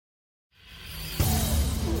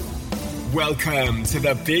Welcome to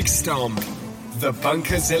the Big Stomp, the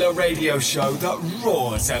Bunkerzilla radio show that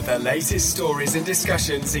roars at the latest stories and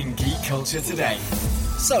discussions in geek culture today.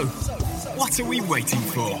 So, what are we waiting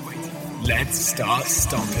for? Let's start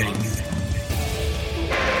stomping.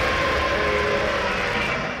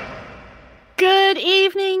 Good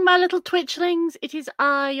evening, my little twitchlings. It is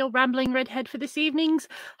I, your rambling redhead for this evening's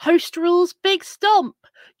Host Rules Big Stomp.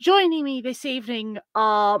 Joining me this evening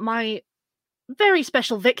are my very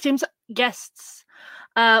special victims, guests.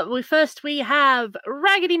 We have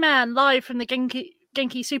Raggedy Man live from the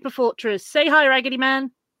Genki Super Fortress. Say hi, Raggedy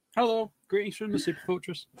Man. Hello, greetings from the Super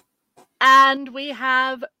Fortress. And we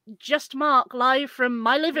have Just Mark live from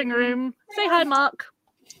my living room. Say hi, Mark.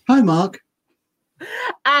 Hi, Mark.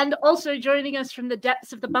 And also joining us from the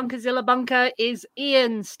depths of the Bunkerzilla bunker is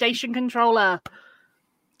Ian, station controller.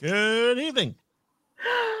 Good evening.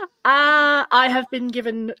 I have been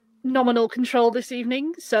given nominal control this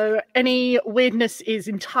evening, so any weirdness is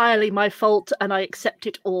entirely my fault, and I accept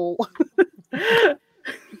it all. And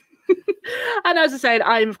as I said,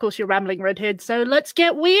 I am, of course, your rambling redhead, so let's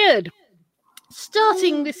get weird.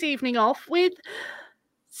 Starting this evening off with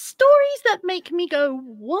stories that make me go,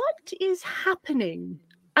 what is happening?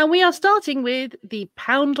 And we are starting with the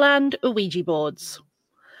Poundland Ouija boards.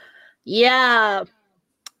 Yeah.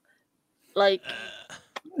 Like,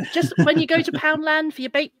 just when you go to Poundland for your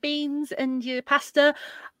baked beans and your pasta,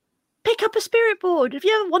 pick up a spirit board. If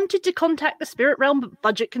you ever wanted to contact the spirit realm, but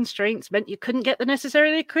budget constraints meant you couldn't get the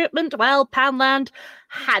necessary equipment, well, Poundland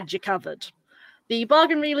had you covered. The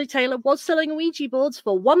bargain retailer was selling Ouija boards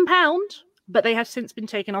for £1, but they have since been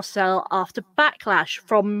taken off sale after backlash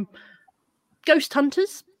from ghost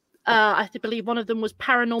hunters. I believe one of them was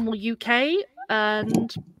Paranormal UK,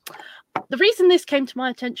 and the reason this came to my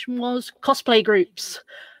attention was cosplay groups.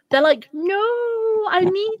 They're like, no, I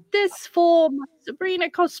need this for my Sabrina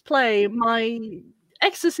cosplay, my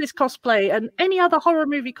Exorcist cosplay, and any other horror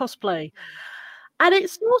movie cosplay. And it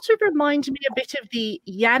sort of reminds me a bit of the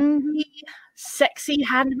Yandy sexy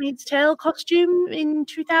Handmaid's Tale costume in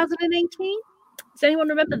 2018. Does anyone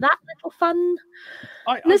remember that little fun?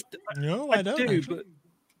 I don't do, but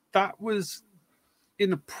that was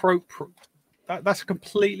inappropriate. That's a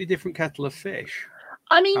completely different kettle of fish.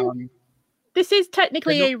 I mean, this is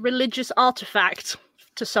technically a religious artifact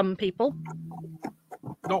to some people.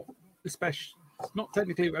 Not especially. It's not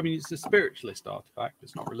technically. I mean, it's a spiritualist artifact.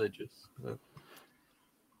 It's not religious. So.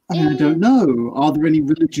 I don't know. Are there any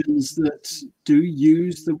religions that do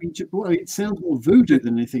use the Ouija board? I mean, it sounds more voodoo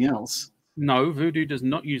than anything else. No, voodoo does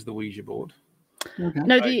not use the Ouija board. Okay.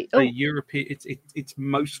 No, European. It's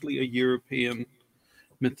mostly a European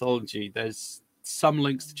mythology. There's some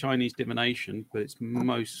links to Chinese divination, but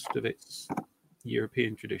most of it's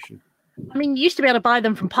European tradition. I mean, you used to be able to buy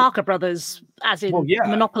them from Parker Brothers, as in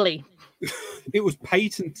Monopoly. It was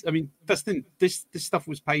patented. I mean, that's the thing. This stuff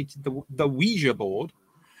was patented. The Ouija board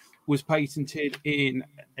was patented in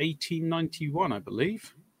 1891, I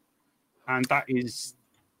believe, and that is.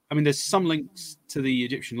 I mean, there's some links to the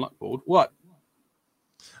Egyptian luck board. What?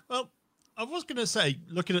 Well, I was going to say,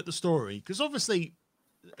 looking at the story, because obviously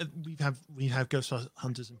we have ghost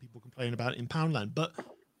hunters and people complaining about it in Poundland, but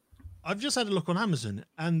I've just had a look on Amazon,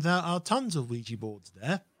 and there are tons of Ouija boards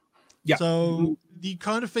there. Yeah. So you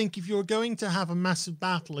kind of think if you're going to have a massive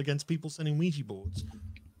battle against people selling Ouija boards,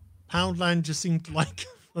 Poundland just seemed like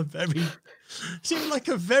a very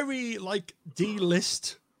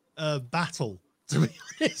D-list battle. To be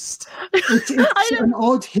honest, it's an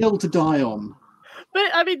odd hill to die on. But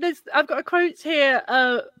I mean, I've got a quote here.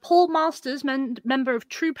 Paul Masters, member of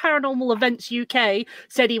True Paranormal Events UK,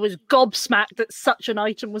 said he was gobsmacked that such an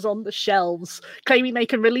item was on the shelves, claiming they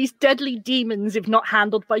can release deadly demons if not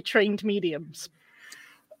handled by trained mediums.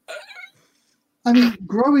 I mean,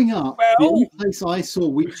 growing up, the only place I saw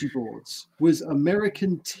Ouija boards was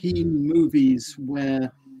American teen movies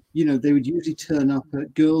where, you know, they would usually turn up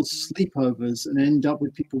at girls' sleepovers and end up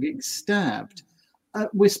with people getting stabbed.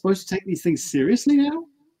 We're supposed to take these things seriously now?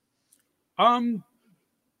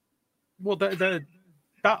 Well, that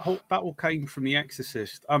all came from The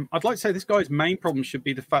Exorcist. I'd like to say this guy's main problem should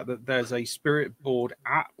be the fact that there's a spirit board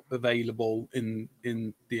app available in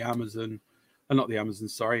the Amazon, not the Amazon,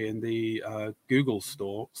 sorry, in the Google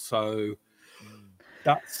store. So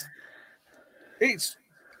it's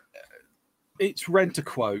rent a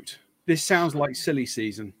quote. This sounds like silly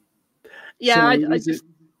season. Yeah, so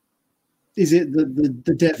is it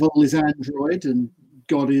the devil is Android and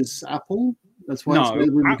God is Apple? That's why it's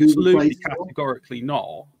available in the Google Play Store? Categorically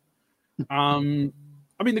not. I mean,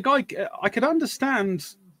 the guy, I could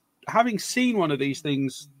understand, having seen one of these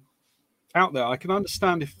things out there, I can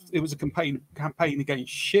understand if it was a campaign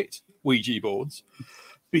against shit Ouija boards,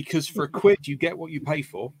 because for a quid you get what you pay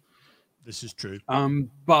for. This is true.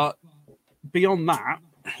 But beyond that,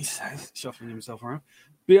 he says, shuffling himself around.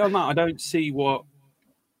 Beyond that, I don't see what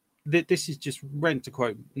this is. Just rent to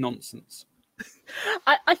quote nonsense.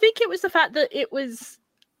 I think it was the fact that it was,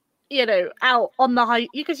 out on the high,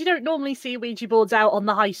 because you don't normally see Ouija boards out on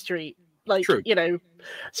the high street, like True.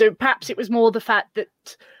 So perhaps it was more the fact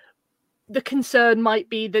that the concern might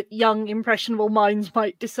be that young impressionable minds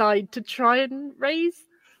might decide to try and raise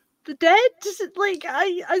the dead. Like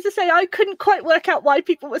as I say, I couldn't quite work out why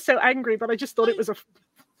people were so angry, but I just thought it was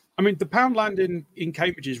I mean, the Poundland in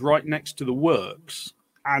Cambridge is right next to the Works,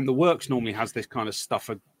 and the Works normally has this kind of stuff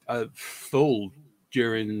full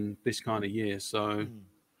during this kind of year. So,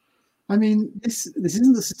 I mean, this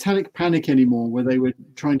isn't the Satanic Panic anymore, where they were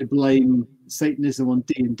trying to blame Satanism on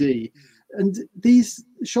D&D. And these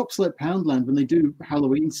shops like Poundland, when they do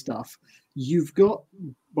Halloween stuff, you've got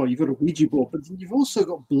a Ouija board, but you've also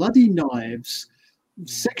got bloody knives,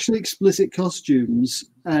 sexually explicit costumes,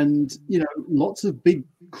 and lots of big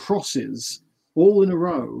crosses all in a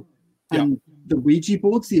row. And the Ouija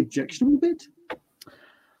board's the objectionable bit.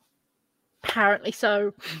 Apparently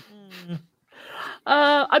so.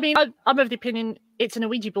 I mean, I'm of the opinion it's an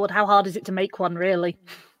Ouija board. How hard is it to make one, really?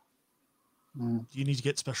 Do you need to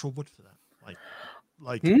get special wood for that?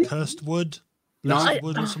 Like cursed wood,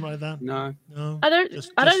 wood, or something like that? No. I don't.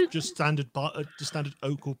 Just standard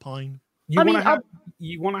oak or pine. You want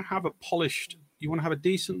to have a polished. You want to have a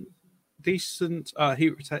decent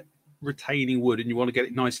heat retaining wood, and you want to get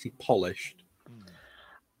it nicely polished.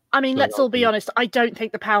 I mean, let's all be honest. I don't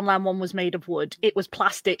think the Poundland one was made of wood. It was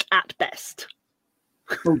plastic at best.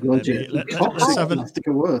 Oh god, yeah. Let's have plastic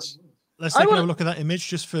or worse. Let's take a look at that image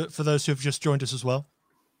just for those who have just joined us as well.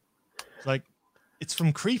 It's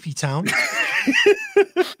from Creepy Town.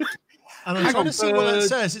 And I'm trying to see what that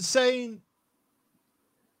says. It's saying,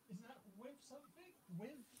 is that with something?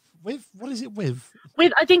 With what is it with?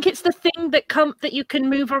 With I think it's the thing that you can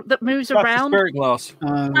move that moves That's around. The spirit glass.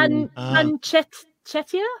 And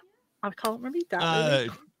Chetia? I can't read that.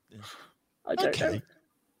 Really. I don't know.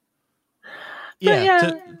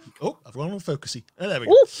 Yeah. I've gone on focusy. There we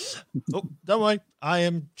go. Oh, don't worry. I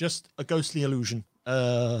am just a ghostly illusion.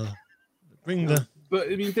 Bring the. But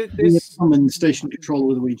I mean, this common station controller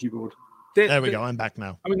with a Ouija board. There we go. I'm back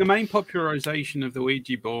now. I mean, the main popularization of the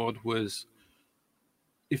Ouija board was,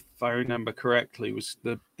 if I remember correctly, was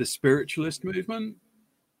the spiritualist movement.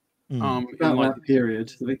 About that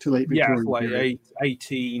period, the late Victorian period.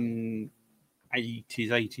 1880s,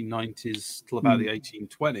 1890s till about the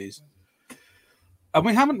 1820s. And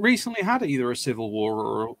we haven't recently had either a civil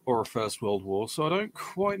war or a First World War, so I don't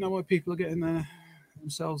quite know why people are getting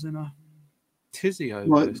themselves in a tizzy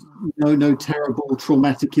over this. No terrible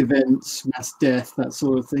traumatic events, mass death, that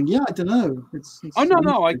sort of thing. Yeah, I don't know.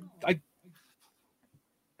 No, I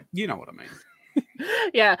you know what I mean.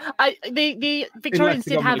 Yeah, the Victorians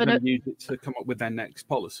did have use it to come up with their next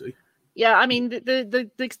policy. Yeah, I mean the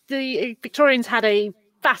Victorians had a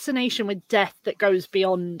fascination with death that goes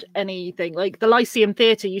beyond anything. Like the Lyceum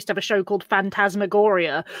Theatre used to have a show called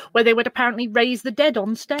Phantasmagoria, where they would apparently raise the dead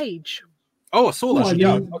on stage. Oh, I saw that.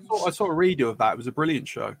 I saw a redo of that. It was a brilliant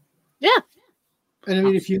show. Yeah. And I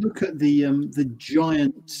mean, if you look at the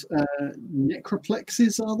giant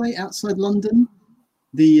necroplexes, are they outside London?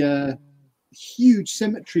 The huge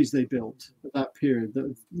cemeteries they built at that period.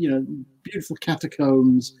 Beautiful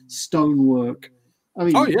catacombs, stonework. I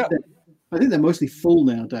mean, I think they're mostly full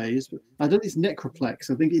nowadays. But I don't think it's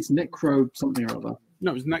necroplex. I think it's necro something or other.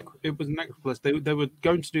 No, it was necropolis. They were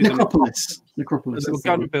going to do necropolis. Necropolis. They were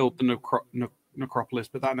going to build the necropolis,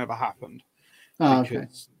 but that never happened. Okay.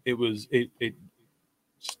 It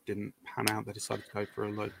just didn't pan out. They decided to go for a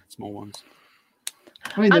load of small ones.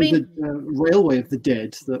 I mean, the railway of the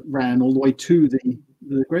dead that ran all the way to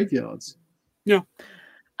the graveyards. Yeah.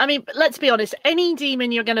 I mean, let's be honest. Any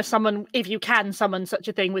demon you're going to summon, if you can summon such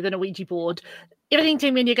a thing with an Ouija board, any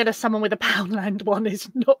demon you're going to summon with a Poundland one is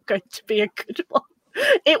not going to be a good one.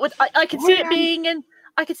 It would. I could see it being in.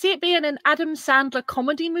 I could see it being an Adam Sandler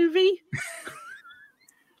comedy movie.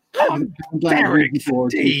 I'm Derek's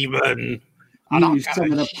demon, and I'm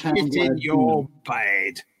going to shit in your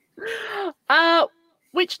bed.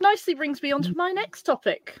 Which nicely brings me on to my next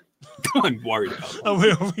topic. I'm worried about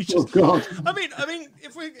that. Oh God! I mean,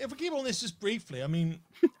 if we keep on this just briefly, I mean,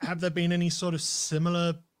 have there been any sort of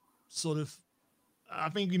similar sort of? I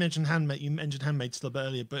think you mentioned handmade. You mentioned handmade still a bit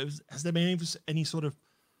earlier, but has there been any sort of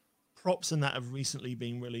props in that have recently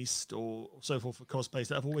been released or so forth for cosplays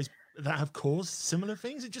that have caused similar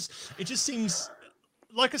things? It just seems,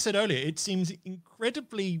 like I said earlier, it seems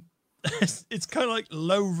incredibly. It's kind of like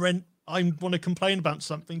low rent I want to complain about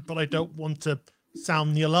something, but I don't want to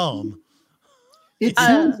sound the alarm. It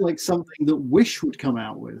sounds like something that Wish would come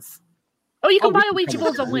out with. Oh, you can buy a Ouija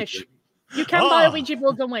boards on Wish. You can buy a Ouija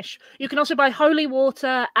boards on Wish. You can also buy holy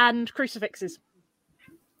water and crucifixes.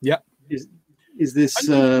 Yep. Is this?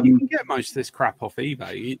 You can get most of this crap off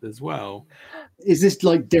eBay as well. Is this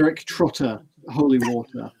like Derek Trotter holy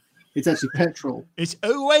water? It's actually petrol. It's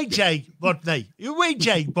OAJ Bodney.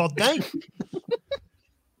 OAJ Bodney.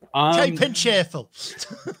 Cheap and cheerful.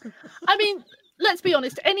 I mean, let's be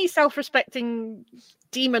honest. Any self-respecting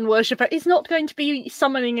demon worshipper is not going to be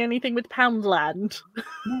summoning anything with Poundland.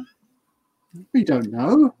 We don't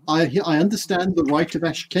know. I understand the rite of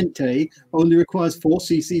Ashkente only requires 4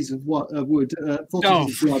 cc's of wood, 4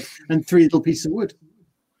 cc's of blood, and 3 little pieces of wood.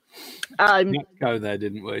 Let's go there,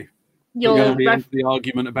 didn't we? We're going to be into the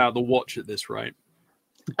argument about the watch at this rate.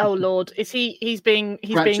 Oh Lord, is he? He's being.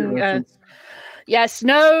 Yes.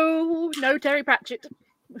 No. Terry Pratchett.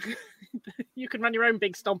 You can run your own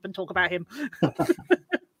big stomp and talk about him.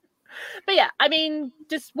 But yeah, I mean,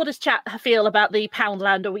 what does chat feel about the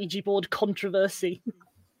Poundland Ouija board controversy?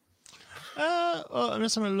 Well, I'm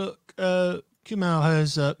just having a look. Kumau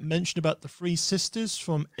has mentioned about the 3 sisters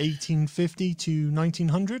from 1850 to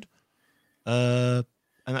 1900.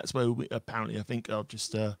 And that's where apparently I think I'll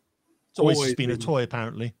just it's always just been a toy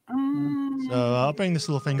apparently. So I'll bring this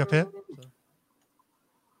little thing up here.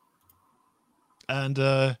 And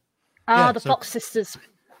the Fox sisters.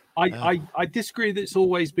 I disagree that it's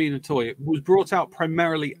always been a toy. It was brought out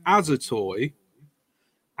primarily as a toy,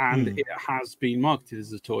 and it has been marketed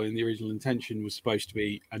as a toy, and the original intention was supposed to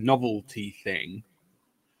be a novelty thing.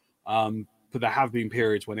 But there have been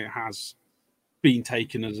periods when it has been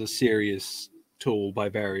taken as a serious tool by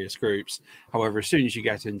various groups. However, as soon as you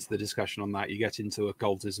get into the discussion on that, you get into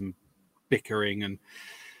occultism, bickering, and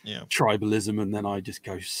tribalism, and then I just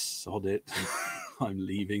go, sod it. I'm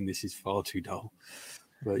leaving. This is far too dull.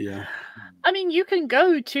 But yeah. I mean, you can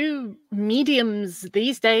go to mediums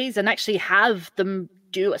these days and actually have them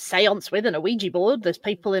do a seance with an Ouija board. There's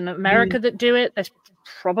people in America that do it. There's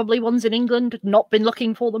probably ones in England. Not been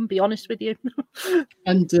looking for them, be honest with you.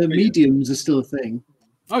 And mediums are still a thing.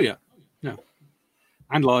 Oh, yeah. Yeah.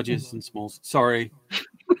 And larges and smalls. Sorry.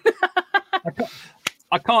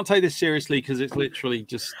 I can't take this seriously because it's literally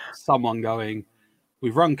just someone going,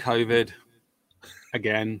 we've run COVID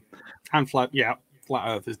again. And flat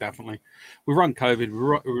Earth is definitely. We run COVID.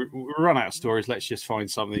 We run out of stories. Let's just find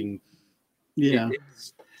something. Yeah.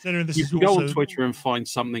 You can go on Twitter and find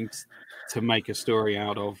something to make a story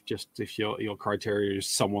out of. Just if your criteria is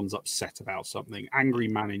someone's upset about something, angry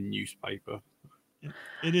man in newspaper.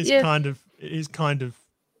 It is kind of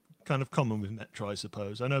common with Metro, I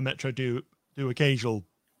suppose. I know Metro do occasional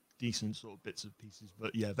decent sort of bits and pieces,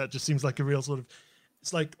 but yeah, that just seems like a real sort of.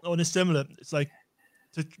 It's like on a similar. It's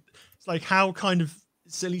like how kind of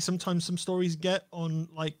silly sometimes some stories get on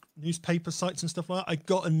like newspaper sites and stuff like that. I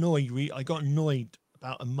got annoyed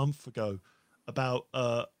about a month ago about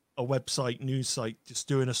a website, news site, just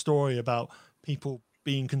doing a story about people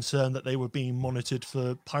being concerned that they were being monitored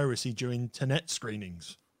for piracy during Tenet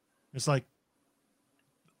screenings. It's like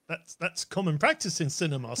that's common practice in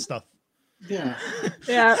cinema stuff. Yeah.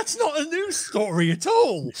 That's not a news story at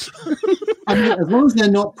all. I mean, as long as they're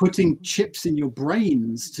not putting chips in your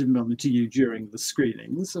brains to monitor you during the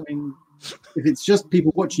screenings. I mean, if it's just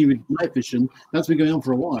people watching you with night vision, that's been going on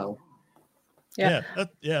for a while. Yeah.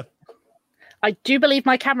 Yeah. I do believe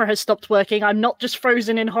my camera has stopped working. I'm not just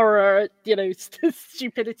frozen in horror at,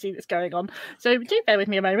 stupidity that's going on. So do bear with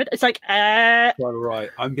me a moment. It's like, Quite right.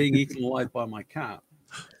 I'm being eaten alive by my cat.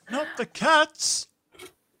 Not the cats.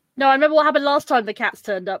 No, I remember what happened last time the cats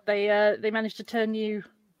turned up. They managed to turn you.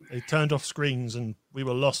 They turned off screens and we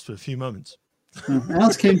were lost for a few moments.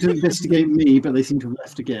 Alice came to investigate me, but they seem to have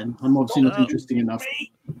left again. I'm obviously not interesting enough.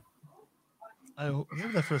 I'll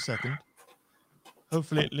hold there for a second.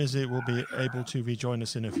 Hopefully Lizzie will be able to rejoin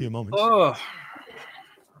us in a few moments. Oh,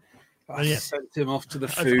 I sent him off to the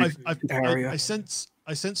food area. I sense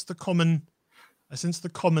the common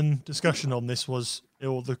discussion on this was,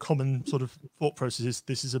 or the common sort of thought process is,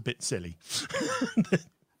 this is a bit silly.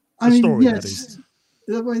 Yes.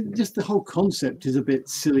 Just the whole concept is a bit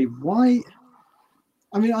silly. Why?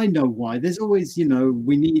 I mean, I know why. There's always,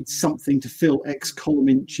 we need something to fill X column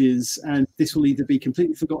inches, and this will either be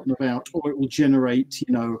completely forgotten about, or it will generate,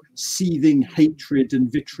 seething hatred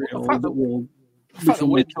and vitriol that will. The fact that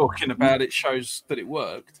we're talking about it shows that it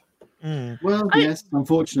worked. Well, yes,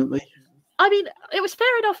 unfortunately. I mean, it was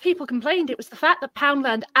fair enough people complained. It was the fact that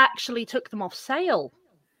Poundland actually took them off sale.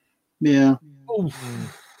 Yeah.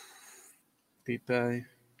 Did they?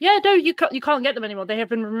 Yeah, no, you can't get them anymore. They have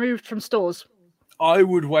been removed from stores. I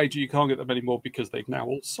would wager you can't get them anymore because they've now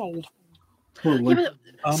all sold. Probably. Yeah,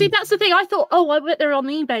 but, see, that's the thing. I thought, I bet they're on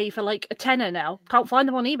eBay for like a tenner now. Can't find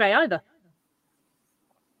them on eBay either.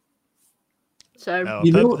 So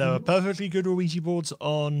there are perfectly good Ouija boards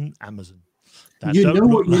on Amazon. You know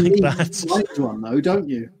what you need to find one, though, don't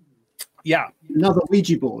you? Yeah. Another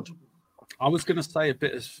Ouija board. I was going to say a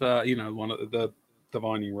bit of, one of the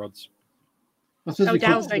divining rods.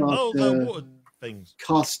 dowsing. The water things.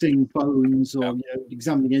 Casting bones or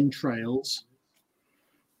examining entrails.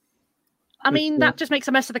 I mean, that just makes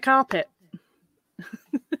a mess of the carpet.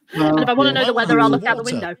 And if I want to know the weather, I'll look out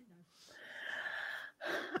the window.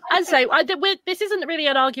 I'd say this isn't really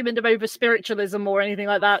an argument over spiritualism or anything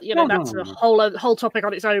like that. That's a whole topic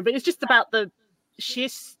on its own. But it's just about the sheer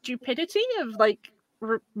stupidity of like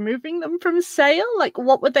removing them from sale. Like,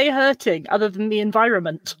 what were they hurting other than the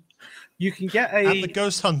environment? You can get and the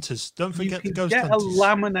ghost hunters. Don't forget the ghost hunters. You can get a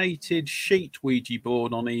laminated sheet Ouija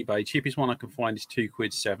board on eBay. Cheapest one I can find is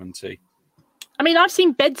 £2.70. I mean, I've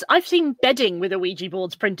seen bedding with a Ouija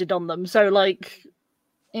boards printed on them. So, like,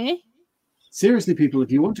 Seriously, people,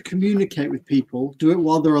 if you want to communicate with people, do it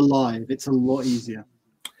while they're alive. It's a lot easier.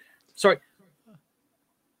 Sorry.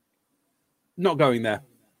 Not going there.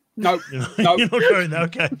 No, You're not going there.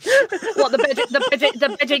 Okay. What,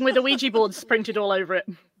 the bedding with the Ouija boards printed all over it?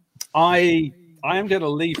 I am going to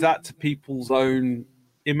leave that to people's own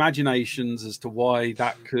imaginations as to why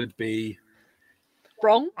that could be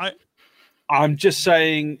wrong. I'm just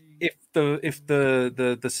saying, if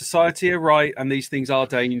the society are right and these things are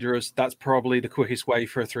dangerous, that's probably the quickest way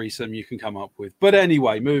for a threesome you can come up with. But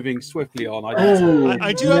anyway, moving swiftly on.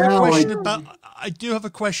 I do have a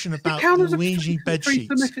question about the Ouija bed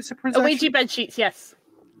sheets. Ouija bed sheets, yes.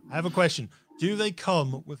 I have a question. Do they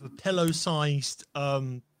come with a pillow-sized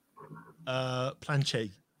planche?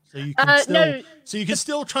 So you can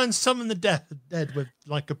still try and summon the dead with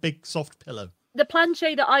like a big soft pillow. The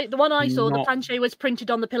planche the one I saw, the planche was printed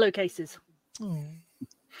on the pillowcases. Oh.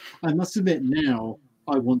 I must admit, now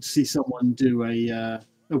I want to see someone do a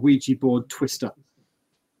Ouija board twister.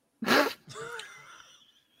 Oh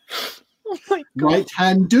my God. Right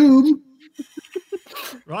hand doom.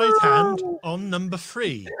 Right hand on number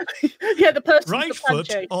 3. Yeah, the person. Right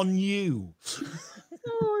foot on you.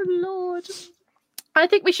 Oh Lord! I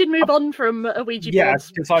think we should move on from a Ouija board. Yeah,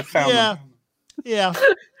 because I found them. Yeah.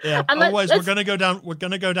 Otherwise, we're going to go down. We're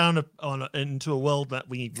going to go down into a world that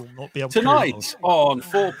we will not be able tonight to on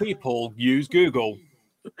 4 People Use Google.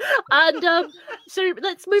 And so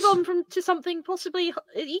let's move on to something possibly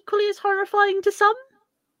equally as horrifying to some: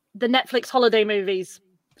 the Netflix holiday movies.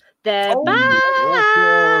 They're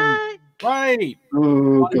back. Right.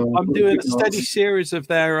 Oh, God. I'm doing a steady series of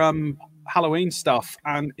their Halloween stuff,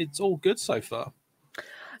 and it's all good so far.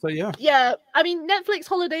 So yeah. I mean, Netflix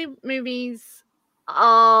holiday movies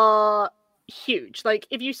are huge. Like,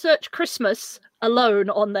 if you search Christmas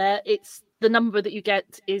alone on there, it's the number that you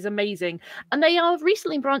get is amazing. And they are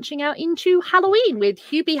recently branching out into Halloween with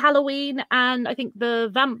Hubie Halloween, and I think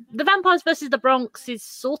the Vampires versus the Bronx is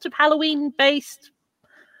sort of Halloween based.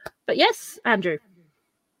 But yes, Andrew.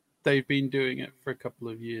 They've been doing it for a couple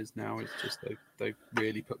of years now. It's just they've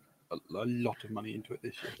really put a lot of money into it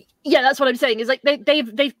this year. Yeah, that's what I'm saying. Is like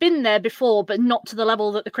they've been there before, but not to the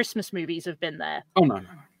level that the Christmas movies have been there. Oh no.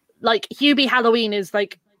 Like Hubie Halloween is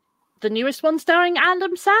like the newest one starring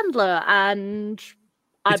Adam Sandler, and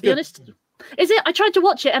I'll be honest, is it? I tried to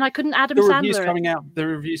watch it and I couldn't. The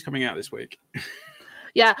review's coming out this week.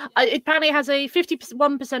 Yeah, it apparently has a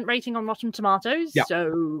 51% rating on Rotten Tomatoes. Yeah.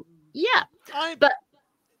 So yeah, but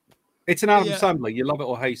it's an Adam Sandler. You love it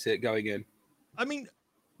or hate it going in. I mean,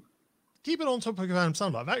 keep it on topic of Adam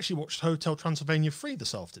Sandler. I've actually watched Hotel Transylvania 3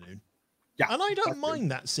 this afternoon. Yeah, and I don't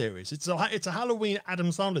mind that series. It's a Halloween Adam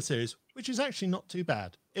Sandler series, which is actually not too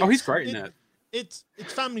bad. He's great in it. It's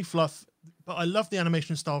family fluff, but I love the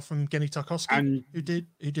animation style from Genny Tarkovsky, who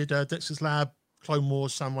did Dexter's Lab, Clone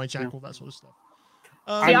Wars, Samurai Jack, all that sort of stuff.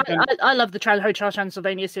 I love the Hotel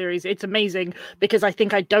Transylvania series. It's amazing because I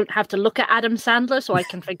think I don't have to look at Adam Sandler, so I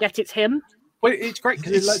can forget it's him. Well, it's great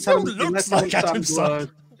because it looks like Adam Sandler.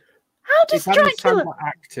 How does Dracula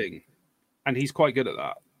acting? And he's quite good at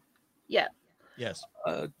that. Yeah. Yes.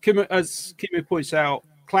 As Kimmy points out,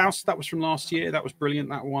 Klaus, that was from last year. That was brilliant.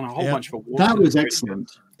 That won a whole bunch of awards. That was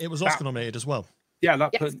excellent. It was Oscar nominated as well. Yeah,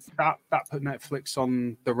 that put Netflix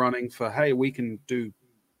on the running for, hey, we can do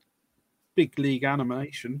big league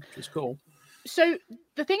animation, which is cool. So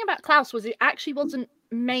the thing about Klaus was it actually wasn't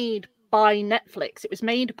made by Netflix. It was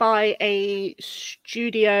made by a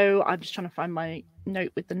studio. I'm just trying to find my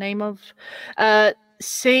note with the name of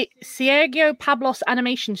Sergio Pablos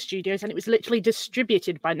Animation Studios, and it was literally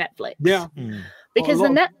distributed by Netflix. Yeah. Because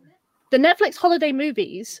the Netflix holiday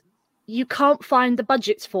movies, you can't find the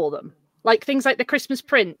budgets for them. Like things like The Christmas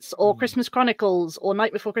Prince or Christmas Chronicles or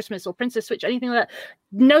Night Before Christmas or Princess Switch, anything like that.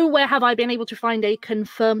 Nowhere have I been able to find a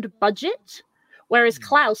confirmed budget. Whereas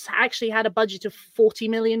Klaus actually had a budget of $40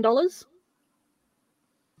 million.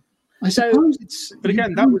 I suppose it's. But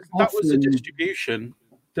again, that was the distribution.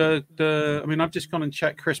 I mean, I've just gone and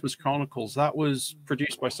checked Christmas Chronicles. That was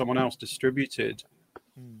produced by someone else, distributed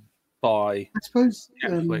by I suppose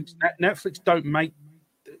Netflix. Netflix don't make.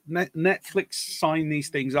 Netflix sign these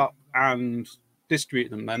things up and distribute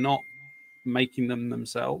them. They're not making them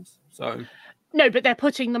themselves. So. No, but they're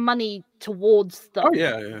putting the money towards them. Oh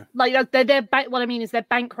yeah. Like what I mean is they're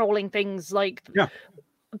bankrolling things like. Yeah.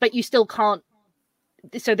 But you still can't.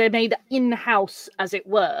 So they're made in-house, as it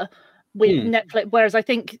were, with Netflix. Whereas I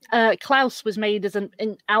think Klaus was made as an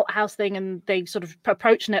outhouse thing, and they sort of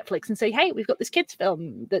approach Netflix and say, "Hey, we've got this kids'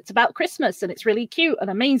 film that's about Christmas, and it's really cute and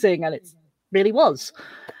amazing, and it really was."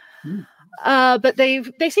 But they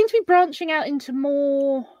seem to be branching out into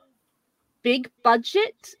more big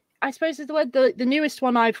budget, I suppose is the word. The newest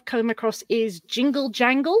one I've come across is Jingle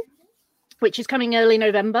Jangle, which is coming early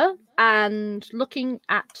November. And looking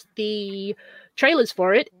at the trailers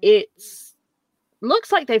for it,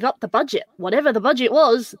 looks like they've upped the budget. Whatever the budget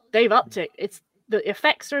was, they've upped it. The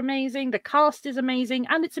effects are amazing, the cast is amazing,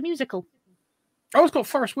 and it's a musical. Oh, it's got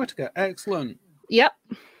Forrest Whitaker. Excellent. Yep.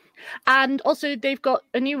 And also they've got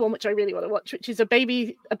a new one which I really want to watch, which is a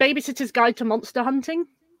Babysitter's Guide to Monster Hunting.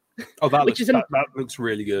 Oh, that looks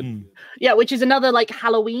really good. Yeah, which is another like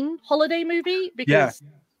Halloween holiday movie because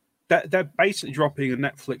they're basically dropping a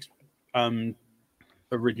Netflix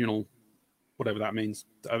original, whatever that means,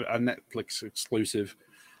 a Netflix exclusive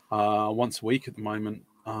once a week at the moment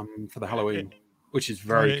for the Halloween, which is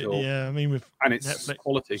very cool. Yeah, I mean, and it's Netflix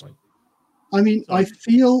quality. I mean, I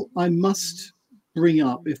feel I must bring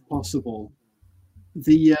up, if possible,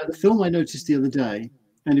 the film I noticed the other day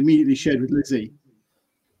and immediately shared with Lizzie,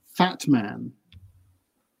 Fat Man.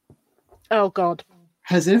 Oh God!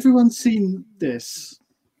 Has everyone seen this?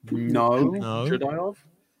 No. Should I have?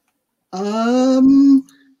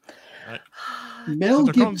 Mel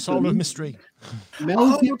the Gibson. console of mystery.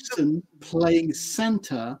 Mel Gibson playing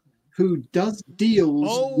Santa, who does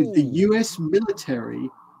deals with the U.S. military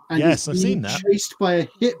and Yes, I've is seen being that. chased by a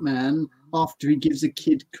hitman after he gives a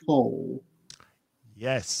kid coal.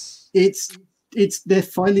 Yes. They're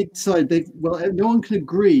finally decided. No one can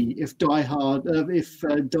agree if Die Hard and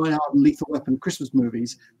Lethal Weapon are Christmas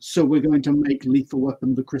movies, so we're going to make Lethal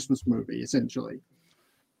Weapon the Christmas movie, essentially.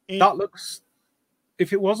 That looks.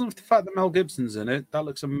 If it wasn't for the fact that Mel Gibson's in it, that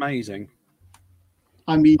looks amazing.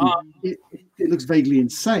 I mean, it looks vaguely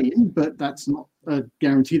insane, but that's not a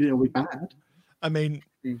guarantee that it'll be bad. I mean,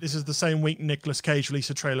 this is the same week Nicolas Cage released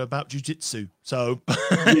a trailer about jiu-jitsu. So,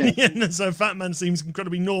 so Fat Man seems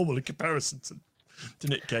incredibly normal in comparison to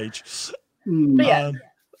Nick Cage. But yeah.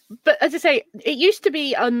 But as I say, it used to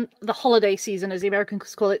be on the holiday season, as the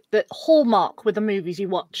Americans call it, the hallmark with the movies you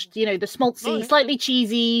watched. You know, the schmaltzy, slightly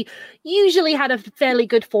cheesy, usually had a fairly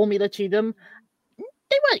good formula to them.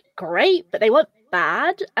 They weren't great, but they weren't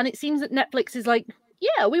bad. And it seems that Netflix is like,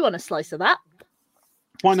 yeah, we want a slice of that.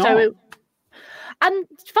 Why not? So, and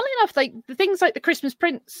funnily enough, like the things like The Christmas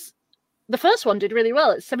Prince, the first one did really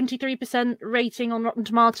well. It's 73% rating on Rotten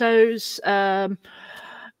Tomatoes.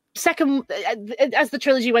 Second, as the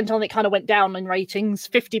trilogy went on, it kind of went down in ratings.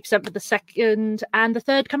 50% for the second, and the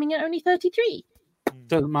third coming in at only 33.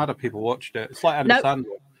 Doesn't matter. People watched it. It's like Adam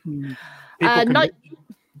Sandler. People can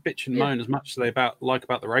bitch and moan as much as they like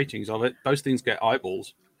about the ratings of it. Those things get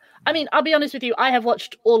eyeballs. I mean, I'll be honest with you. I have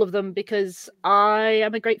watched all of them because I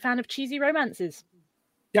am a great fan of cheesy romances.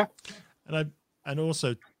 Yeah, and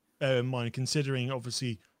also bear in mind, considering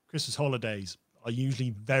obviously Christmas holidays are usually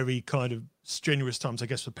very kind of strenuous times, I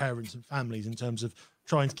guess, for parents and families in terms of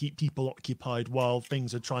trying to keep people occupied while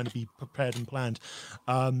things are trying to be prepared and planned.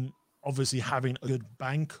 Obviously, having a good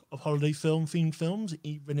bank of holiday themed films,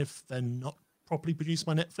 even if they're not properly produced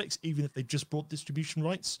by Netflix, even if they just bought distribution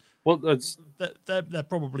rights, well, they're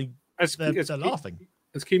probably they're laughing.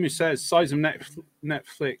 As Kimu says, size of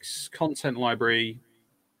Netflix content library,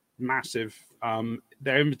 massive.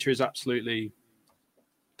 Their inventory is absolutely.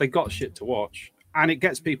 They got shit to watch, and it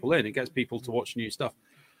gets people in. It gets people to watch new stuff.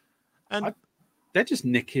 And they're just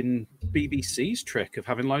nicking BBC's trick of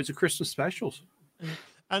having loads of Christmas specials.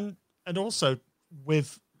 And also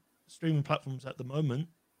with streaming platforms at the moment,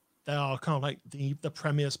 they are kind of like the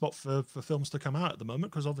premier spot for films to come out at the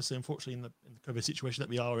moment, because obviously, unfortunately, in the COVID situation that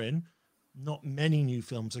we are in, not many new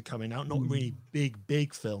films are coming out. Not really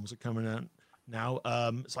big films are coming out now.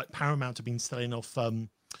 It's like Paramount have been selling off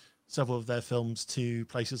several of their films to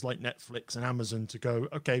places like Netflix and Amazon to go,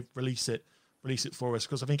 okay, release it for us,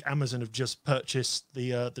 because I think Amazon have just purchased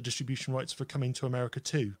the distribution rights for Coming to America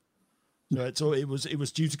 2. So it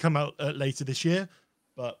was due to come out later this year,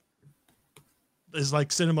 but there's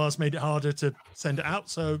like cinemas made it harder to send it out,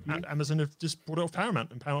 so Amazon have just brought it off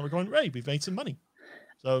Paramount, and Paramount are going, "Hey, we've made some money."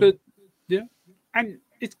 So, but yeah, and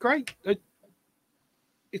it's great.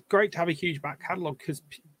 It's great to have a huge back catalogue because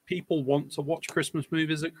people want to watch Christmas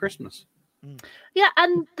movies at Christmas. Yeah,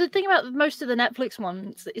 and the thing about most of the Netflix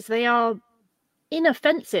ones is they are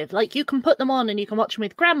inoffensive. Like, you can put them on and you can watch them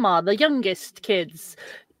with grandma, the youngest kids,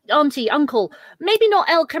 auntie, uncle. Maybe not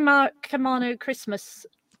El Camano Christmas,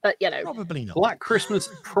 but probably not. Black Christmas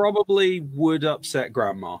probably would upset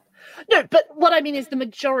grandma. No, but what I mean is the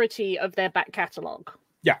majority of their back catalogue.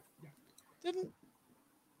 Yeah. Didn't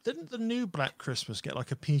the new Black Christmas get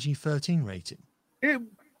like a PG-13 rating?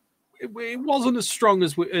 It wasn't as strong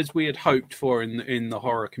as we had hoped for in the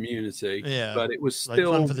horror community. Yeah, but it was like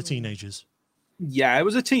still fun for the teenagers. Yeah, it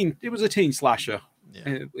was a teen slasher.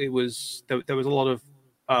 Yeah. It was there was a lot of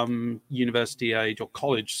university age or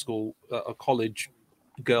college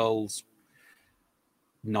girls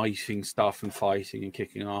knifing stuff and fighting and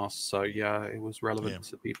kicking ass. So yeah, it was relevant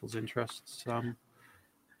to people's interests.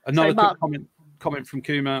 Another quick comment from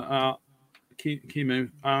Kimu.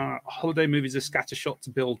 Holiday movies are scattershot to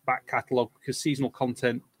build back catalogue because seasonal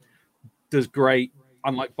content does great.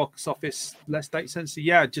 Unlike box office, less date sensitive.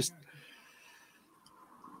 Yeah, just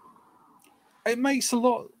it makes a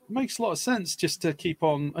lot of sense just to keep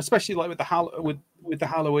on, especially like with the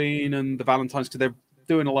Halloween and the Valentine's, because they're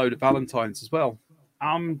doing a load of Valentine's as well.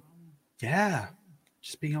 Yeah,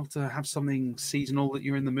 just being able to have something seasonal that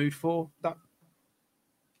you're in the mood for,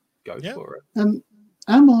 go for it.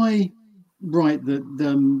 Am I right that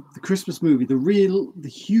the Christmas movie, the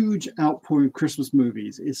huge outpouring of Christmas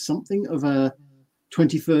movies, is something of a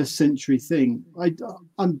 21st century thing?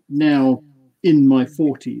 I'm now in my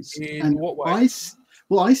 40s. In what way?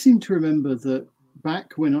 I seem to remember that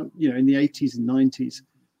back when in the 80s and 90s,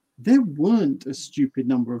 there weren't a stupid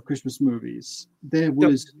number of Christmas movies. There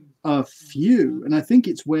was a few, and I think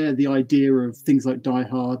it's where the idea of things like Die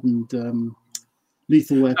Hard and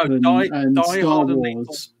Lethal Weapon and Star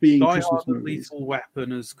Wars being Christmas movies. Lethal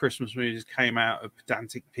Weapon as Christmas movies came out of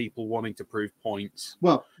pedantic people wanting to prove points.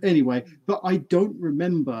 Well, anyway, but I don't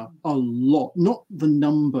remember a lot, not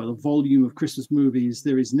the volume of Christmas movies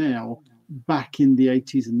there is now back in the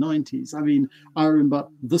 80s and 90s. I mean, I remember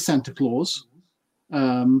The Santa Claus,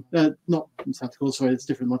 not Santa Claus, sorry, it's a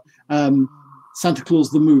different one. Santa Claus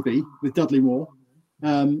the movie with Dudley Moore.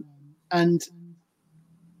 And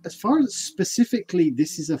as far as specifically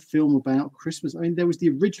this is a film about Christmas, I mean, there was the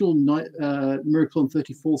original Miracle on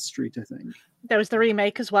 34th Street, I think. There was the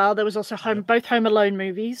remake as well. There was also both Home Alone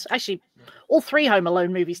movies. Actually, all three Home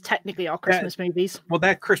Alone movies technically are Christmas movies. Well,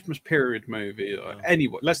 they're Christmas period movie.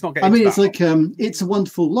 Anyway, let's not get into that. It's like It's a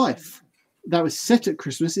Wonderful Life. That was set at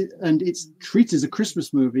Christmas, and it's treated as a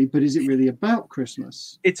Christmas movie, but is it really about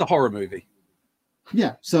Christmas? It's a horror movie.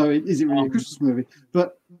 Yeah, so is it really a Christmas movie?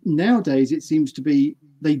 But nowadays, it seems to be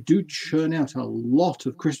they do churn out a lot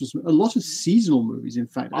of seasonal movies. In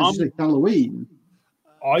fact, as you say, Halloween.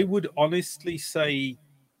 I would honestly say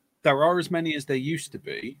there are as many as there used to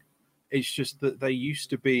be. It's just that they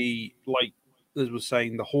used to be, like as was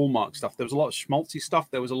saying, the Hallmark stuff. There was a lot of schmaltzy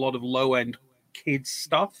stuff. There was a lot of low-end kids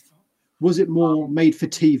stuff. Was it more made for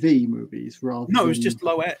TV movies rather? No, it was just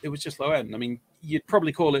low end. It was just low end. I mean, you'd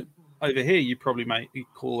probably call it over here. You'd probably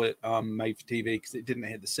call it made for TV because it didn't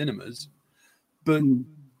hit the cinemas. But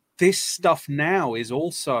this stuff now is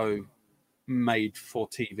also made for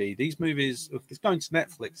TV. These movies, if it's going to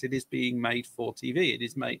Netflix, it is being made for TV. It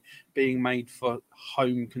is being made for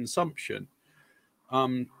home consumption. I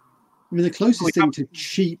mean, the closest thing to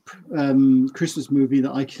cheap Christmas movie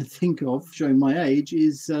that I can think of, showing my age,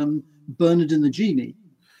 is Bernard and the Genie,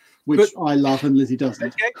 which I love and Lizzie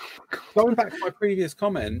doesn't. Okay. Going back to my previous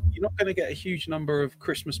comment, you're not going to get a huge number of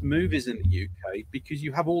Christmas movies in the UK because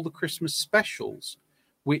you have all the Christmas specials,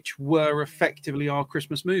 which were effectively our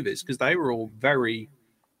Christmas movies because they were all very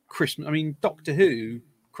Christmas. I mean, Doctor Who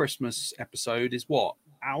Christmas episode is what,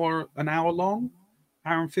 an hour long?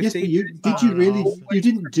 Hour and 15. Yes, but you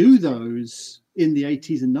didn't do those in the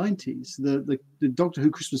 80s and 90s. The Doctor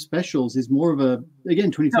Who Christmas specials is more of a,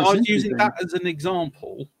 again, 21st century. I was using that as an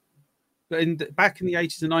example. But back in the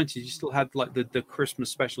 80s and 90s, you still had like the Christmas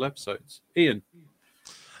special episodes. Ian.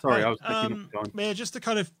 Sorry, I was taking up time. Yeah, just to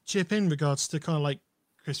kind of chip in regards to kind of like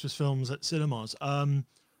Christmas films at cinemas.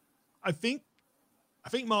 I think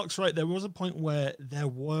Mark's right. There was a point where there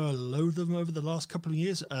were a load of them over the last couple of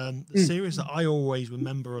years. The series that I always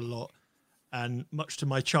remember a lot, and much to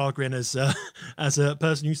my chagrin as a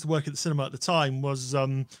person who used to work at the cinema at the time, was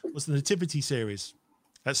the Nativity series.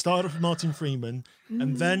 That started with Martin Freeman,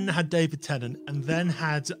 and then had David Tennant, and then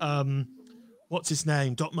had what's his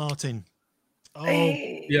name, Doc Martin. Oh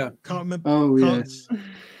yeah, can't remember. Oh yes,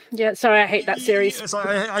 yeah. Sorry, I hate that series. Yes,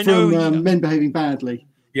 I know. From Men Behaving Badly.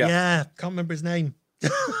 Yeah, can't remember his name.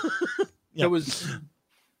 There was.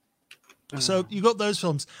 So you got those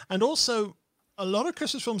films, and also a lot of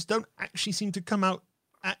Christmas films don't actually seem to come out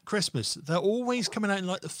at Christmas. They're always coming out in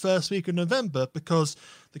like the first week of November because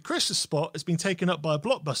the Christmas spot has been taken up by a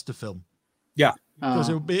blockbuster film. Yeah, because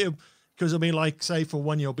it'll be like, say, for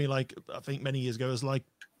 1 year, it'll be like, I think many years ago, it was like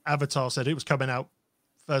Avatar said it was coming out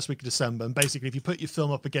first week of December, and basically if you put your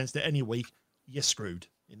film up against it any week, you're screwed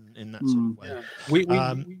in that sort of way. Yeah. We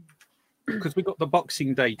because we got the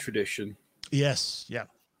Boxing Day tradition. Yes, yeah.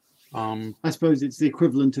 I suppose it's the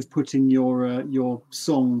equivalent of putting your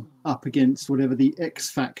song up against whatever the X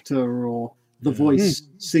Factor or The Voice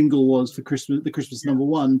single was for Christmas, the Christmas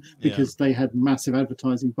 #1, because they had massive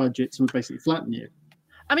advertising budgets and would basically flatten you.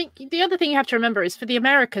 I mean, the other thing you have to remember is for the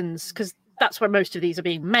Americans, because that's where most of these are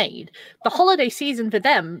being made, the holiday season for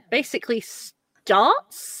them basically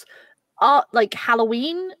starts like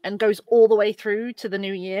Halloween and goes all the way through to the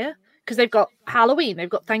new year, because they've got Halloween, they've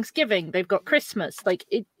got Thanksgiving, they've got Christmas. Like,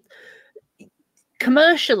 it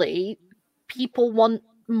commercially, people want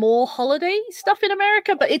more holiday stuff in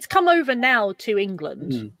America, but it's come over now to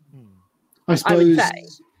England. I I would say.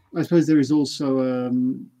 suppose there is also,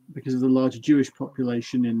 because of the larger Jewish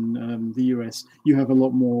population in the US, you have a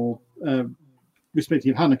lot more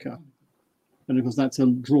respecting of Hanukkah, and of course that's a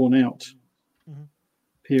drawn out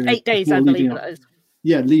period. 8 days, I believe that is.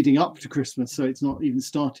 Yeah, leading up to Christmas, so it's not even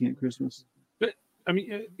starting at Christmas. But I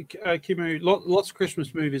mean, Kimu, lots of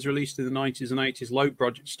Christmas movies released in the 90s and 80s, low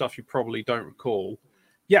budget stuff you probably don't recall.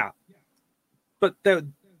 Yeah, but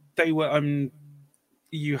they were.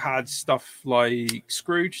 You had stuff like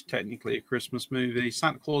Scrooge, technically a Christmas movie,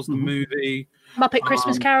 Santa Claus the movie, Muppet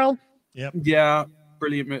Christmas Carol. Yeah,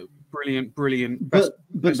 brilliant. But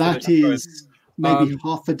that is maybe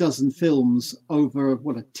half a dozen films over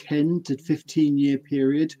a 10 to 15 year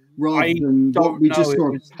period, rather than what we just saw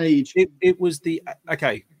on page. It was the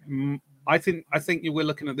okay. I think we're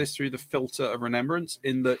looking at this through the filter of remembrance.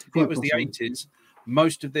 In that it was the 80s.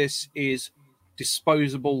 Most of this is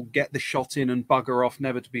disposable, get the shot in and bugger off,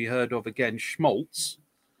 never to be heard of again schmaltz.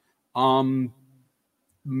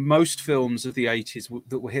 Most films of the 80s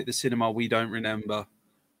that will hit the cinema we don't remember,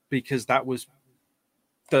 because that was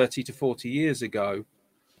 30 to 40 years ago.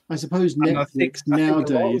 I suppose Netflix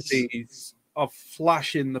nowadays, a lot of these are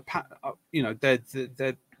flashing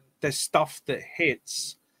they're stuff that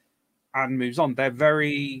hits and moves on.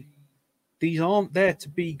 These aren't there to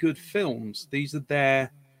be good films. These are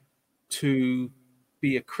there to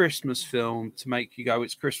be a Christmas film, to make you go,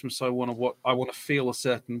 it's Christmas, so I want to feel a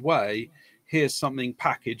certain way. Here's something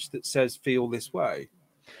packaged that says feel this way.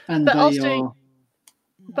 And but they are.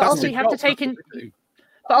 But also you have to take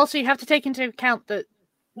into account that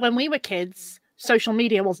when we were kids, social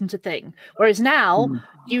media wasn't a thing. Whereas now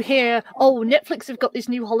you hear, Netflix have got this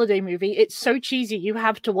new holiday movie. It's so cheesy, you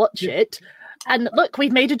have to watch it. And look,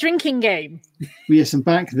 we've made a drinking game. Yes, and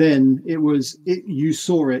back then you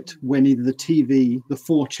saw it when either the TV, the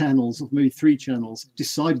 4 channels, or maybe 3 channels,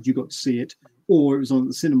 decided you got to see it, or it was on at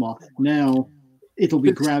the cinema. Now it'll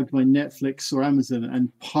be grabbed by Netflix or Amazon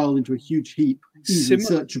and piled into a huge heap, easily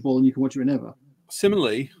searchable, and you can watch it whenever.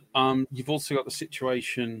 Similarly, you've also got the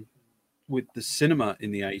situation with the cinema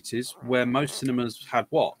in the 80s, where most cinemas had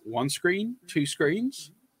 1 screen, 2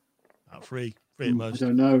 screens? 3 at most. I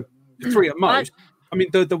don't know. 3 at most. I mean,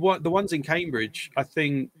 the ones in Cambridge, I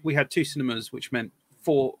think we had 2 cinemas, which meant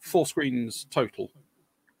 4 screens total.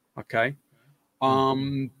 Okay.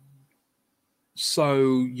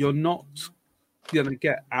 So you're not going to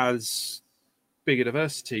get as big a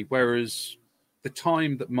diversity, whereas the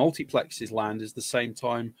time that multiplexes land is the same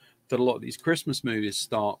time that a lot of these Christmas movies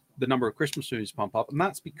start, the number of Christmas movies pump up, and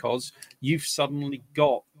that's because you've suddenly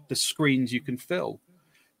got the screens you can fill.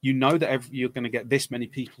 You know that you're going to get this many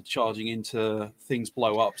people charging into Things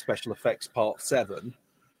Blow Up, Special Effects Part 7,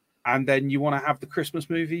 and then you want to have the Christmas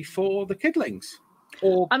movie for the kidlings.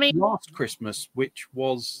 Or Last Christmas, which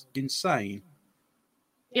was insane.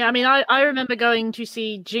 Yeah, I mean, I remember going to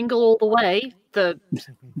see Jingle All the Way, the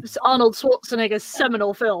Arnold Schwarzenegger's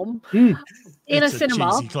seminal film, in a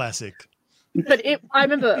cinema. Cheesy classic. But I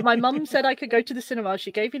remember my mum said I could go to the cinema.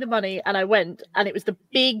 She gave me the money, and I went, and it was the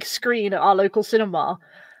big screen at our local cinema.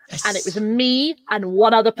 And it was me and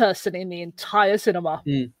one other person in the entire cinema.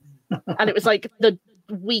 Mm. And it was like the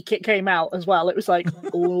week it came out as well. It was like,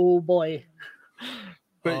 oh boy.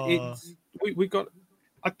 But we got.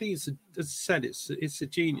 I think it's as I said, it's a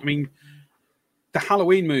genius. I mean, the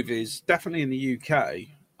Halloween movies definitely in the UK.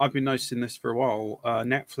 I've been noticing this for a while.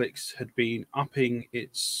 Netflix had been upping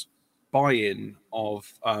its buy-in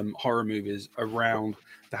of horror movies around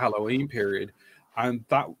the Halloween period, and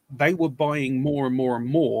that they were buying more and more and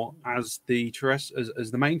more as the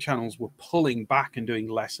main channels were pulling back and doing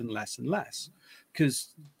less and less and less.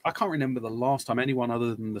 Because I can't remember the last time anyone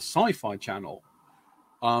other than the Sci-Fi Channel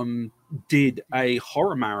did a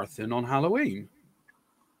horror marathon on Halloween.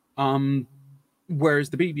 Whereas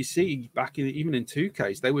the BBC back even in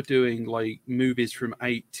 2Ks, they were doing like movies from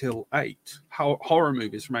 8 till 8, horror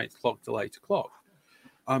movies from 8 o'clock till 8 o'clock.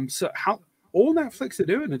 So how all Netflix are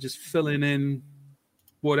doing are just filling in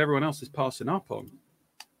what everyone else is passing up on.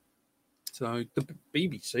 So the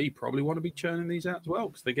BBC probably want to be churning these out as well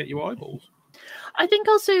because they get you eyeballs. I think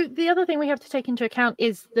also the other thing we have to take into account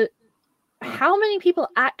is that how many people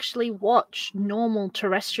actually watch normal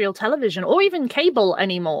terrestrial television or even cable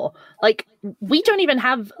anymore? Like, we don't even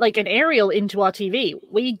have like an aerial into our TV.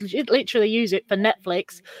 We literally use it for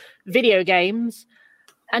Netflix, video games,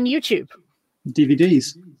 and YouTube.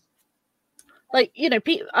 DVDs. Like, you know,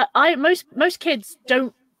 most kids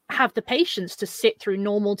don't have the patience to sit through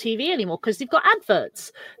normal TV anymore because they've got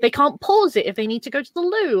adverts. They can't pause it if they need to go to the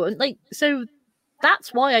loo, and like, so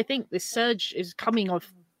that's why I think this surge is coming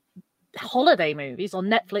of holiday movies on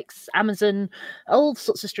Netflix, Amazon, all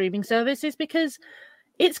sorts of streaming services, because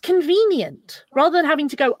it's convenient rather than having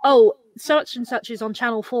to go, oh, such and such is on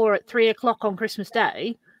Channel 4 at 3 o'clock on Christmas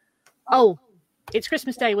Day. Oh, it's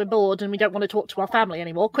Christmas Day, we're bored and we don't want to talk to our family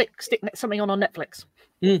anymore. Quick, stick something on Netflix.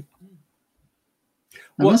 I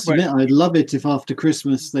must admit, I'd love it if after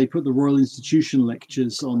Christmas they put the Royal Institution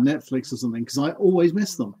lectures on Netflix or something, because I always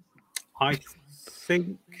miss them. I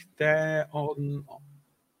think they're on.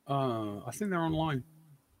 I think they're online.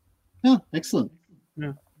 Oh, excellent.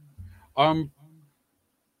 Yeah. Yeah,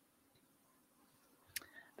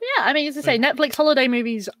 I mean, as I say, Netflix holiday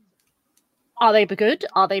movies, are they good?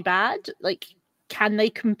 Are they bad? Like, can they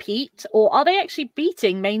compete? Or are they actually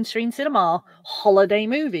beating mainstream cinema holiday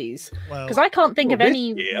movies? Because I can't think of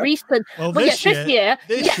any recent... Well, this year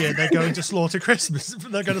they're going to slaughter Christmas.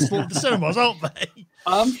 They're going to slaughter the cinemas, aren't they?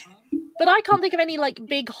 But I can't think of any like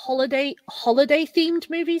big holiday themed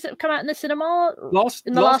movies that have come out in the cinema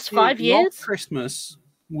in the last 5 years. Last Christmas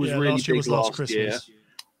was really big last year.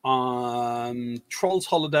 Trolls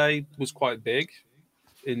Holiday was quite big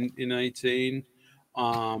in 18.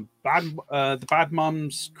 The Bad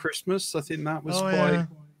Mums Christmas, I think that was quite. Yeah.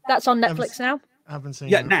 That's on Netflix now. I haven't seen.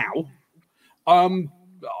 Yeah, that. now.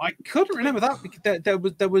 I couldn't remember that because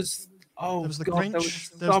there was. Oh, there was the God,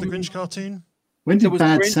 Grinch. There was the Grinch cartoon. When did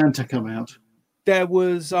Bad Santa come out? There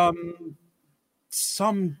was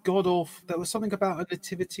some god off. There was something about a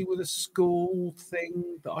nativity with a school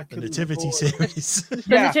thing that I couldn't. The nativity series.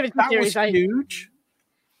 Yeah, that was huge.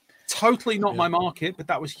 Totally not my market, but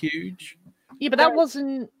that was huge. Yeah, but that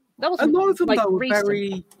wasn't. A lot of them like, were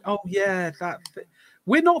very. Oh yeah, that.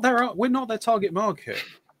 We're not their target market.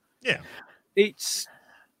 Yeah, it's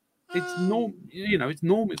norm. You know, it's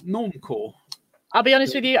normcore. I'll be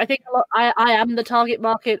honest with you. I think I am the target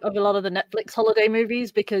market of a lot of the Netflix holiday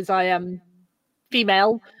movies because I am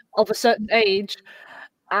female of a certain age,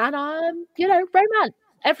 and I'm, romance.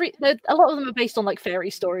 A lot of them are based on like fairy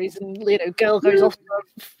stories, and girl goes off to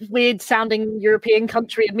a weird-sounding European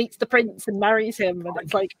country and meets the prince and marries him, and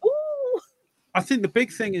it's like, ooh. I think the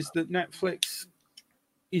big thing is that Netflix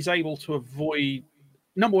is able to avoid.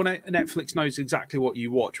 Number one, Netflix knows exactly what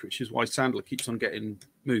you watch, which is why Sandler keeps on getting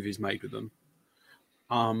movies made with them.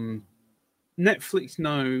 Netflix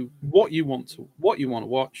know what you want to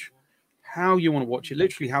watch, how you want to watch it,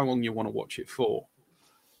 literally how long you want to watch it for.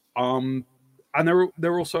 And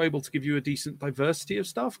they're also able to give you a decent diversity of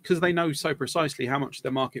stuff because they know so precisely how much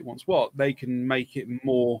their market wants what. They can make it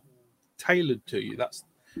more tailored to you. That's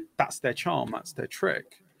their charm. That's their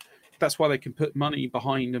trick. That's why they can put money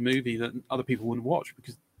behind a movie that other people wouldn't watch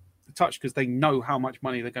because they know how much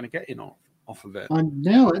money they're going to get in off of it. I'm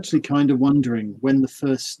now actually kind of wondering when the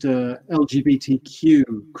first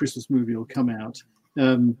LGBTQ Christmas movie will come out.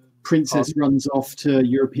 Princess runs off to a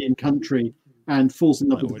European country and falls in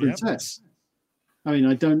love with the princess. I mean,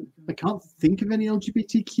 I can't think of any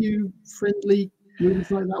LGBTQ friendly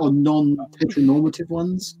movies like that, or non-heteronormative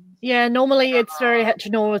ones. Yeah, normally it's very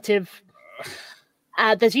heteronormative.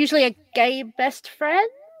 There's usually a gay best friend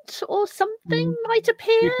or something might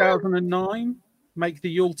appear. 2009, make the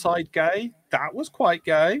Yuletide gay. that was quite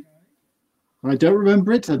gay. I don't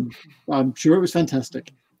remember it, and I'm sure it was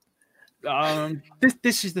fantastic.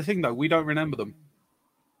 This is the thing, though. We don't remember them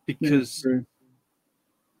because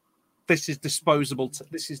this is disposable.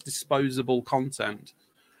 This is disposable content.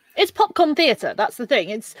 It's popcorn theatre. That's the thing.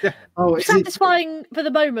 It's satisfying for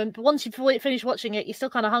the moment, but once you finish watching it, you're still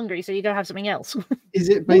kind of hungry, so you go have something else. Is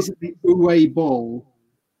it basically Uwe Boll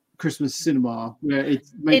Christmas cinema where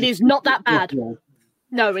it is not that bad?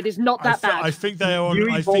 No, it is not that bad. I think they are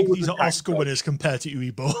on. I think these are Oscar winners compared to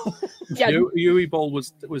Uwe Boll. Yeah, Uwe Boll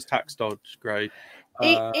was tax dodge. Great.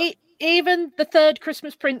 Even the third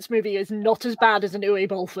Christmas Prince movie is not as bad as an Uwe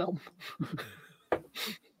Boll film.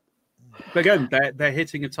 But again, they're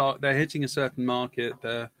hitting they're hitting a certain market.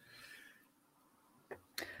 They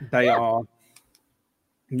are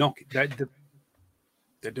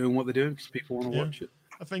they're doing what they're doing because people want to watch it.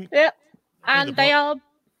 I think. Yeah, and they are.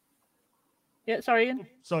 Yeah, sorry, Ian.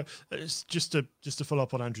 So it's just to follow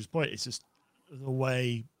up on Andrew's point. It's just the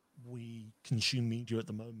way we consume media at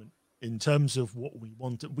the moment. In terms of what we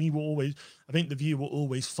want, I think the viewer will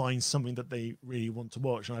always find something that they really want to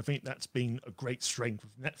watch. And I think that's been a great strength of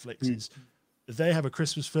Netflix is they have a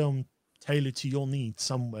Christmas film tailored to your needs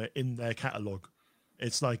somewhere in their catalogue.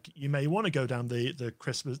 It's like, you may want to go down the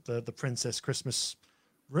Christmas, the Princess Christmas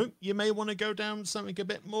route. You may want to go down something a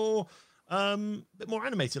bit more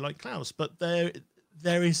animated like Klaus, but there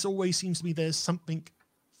is always seems to be there's something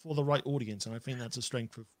for the right audience. And I think that's a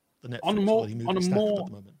strength of the Netflix movie stack at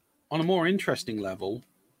the moment. On a more interesting level,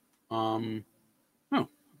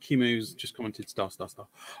 Kimu's just commented star.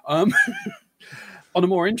 On a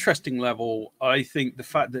more interesting level, I think the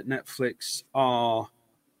fact that Netflix are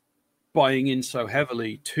buying in so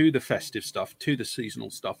heavily to the festive stuff, to the seasonal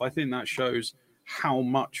stuff, I think that shows how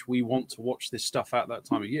much we want to watch this stuff at that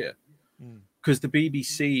time of year. Because the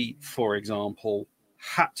BBC, for example,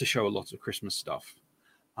 had to show a lot of Christmas stuff.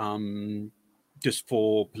 Just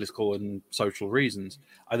for political and social reasons.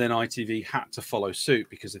 And then ITV had to follow suit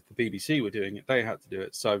because if the BBC were doing it, they had to do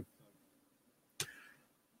it. So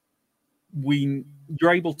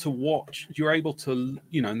you're able to watch,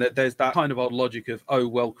 and there's that kind of odd logic of, oh,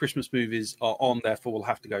 well, Christmas movies are on, therefore we'll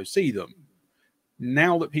have to go see them.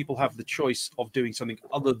 Now that people have the choice of doing something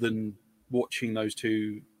other than watching those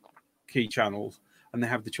two key channels, and they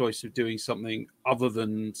have the choice of doing something other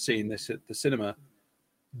than seeing this at the cinema,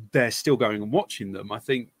 they're still going and watching them. I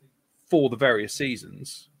think for the various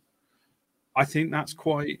seasons, I think that's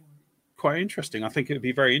quite interesting. I think it would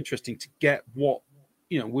be very interesting to get what,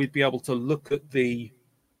 we'd be able to look at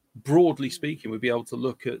broadly speaking, we'd be able to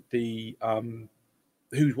look at the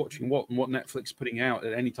who's watching what and what Netflix is putting out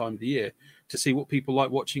at any time of the year to see what people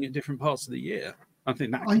like watching at different parts of the year. I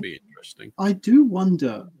think that could be interesting. I do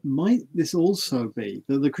wonder, might this also be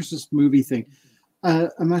the Christmas movie thing, a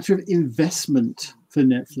matter of investment for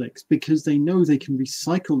Netflix, because they know they can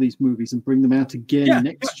recycle these movies and bring them out again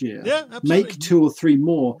next year. Yeah, absolutely. Make 2 or 3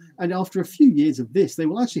 more. And after a few years of this, they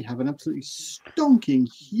will actually have an absolutely stonking,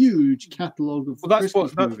 huge catalogue of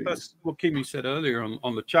Christmas movies. That's what Kimi said earlier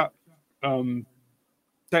on the chat.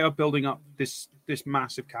 They are building up this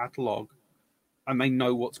massive catalogue, and they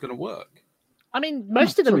know what's going to work. I mean,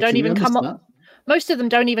 most of them don't even come off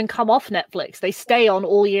Netflix. They stay on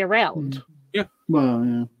all year round. Yeah. Well,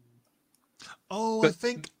 yeah. Oh, I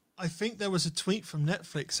think there was a tweet from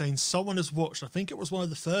Netflix saying someone has watched, I think it was one of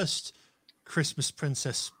the first Christmas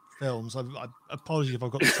Princess films. I apologize if I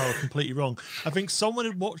got the title completely wrong. I think someone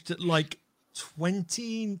had watched it like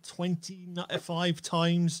 25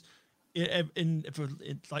 times in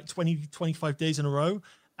like 20-25 days in a row.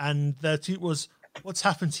 And their tweet was, "What's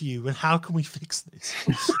happened to you, and how can we fix this?"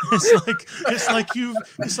 it's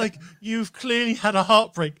like you've clearly had a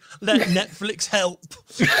heartbreak. Let Netflix help.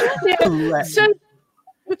 Yeah. So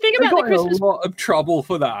the thing about the Christmas, a lot of trouble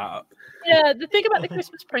for that. Yeah, the thing about the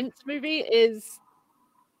Christmas Prince movie is,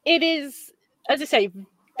 it is, as I say,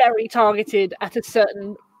 very targeted at a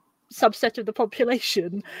certain subset of the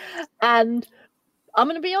population, and I'm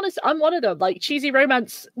going to be honest, I'm one of them. Like cheesy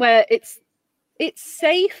romance where it's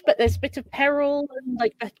safe, but there's a bit of peril, and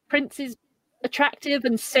like the prince is attractive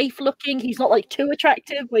and safe looking. He's not like too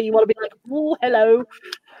attractive where you want to be like, oh, hello,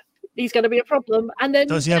 he's going to be a problem. And then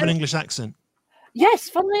does he have an English accent? Yes,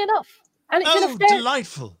 funnily enough. And it's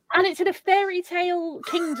delightful. And it's in a fairy tale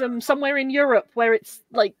kingdom somewhere in Europe where it's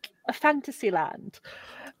like a fantasy land.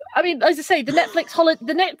 I mean, as I say, the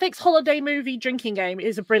Netflix holiday movie drinking game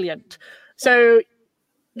is brilliant. So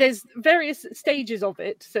there's various stages of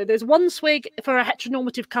it. So there's one swig for a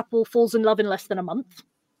heteronormative couple falls in love in less than a month.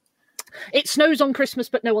 It snows on Christmas,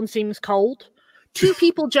 but no one seems cold. 2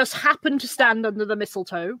 people just happen to stand under the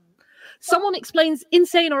mistletoe. Someone explains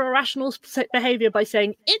insane or irrational behavior by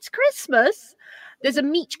saying, "It's Christmas." There's a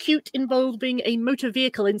meet cute involving a motor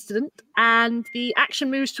vehicle incident, and the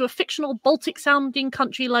action moves to a fictional Baltic-sounding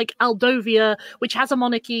country like Aldovia, which has a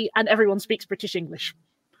monarchy, and everyone speaks British English.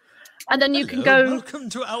 And then you can go...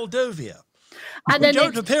 Welcome to Aldovia. And we then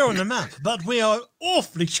don't appear on the map, but we are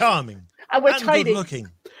awfully charming and we're tiny. Good-looking.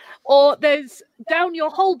 Or there's down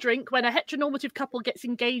your whole drink when a heteronormative couple gets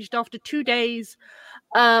engaged after 2 days.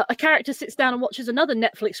 A character sits down and watches another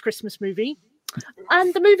Netflix Christmas movie,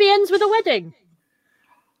 and the movie ends with a wedding.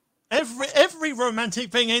 Every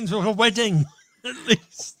romantic thing ends with a wedding, at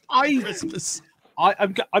least. Christmas.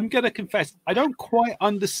 I'm going to confess, I don't quite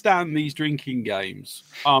understand these drinking games.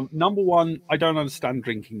 Number one, I don't understand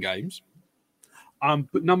drinking games.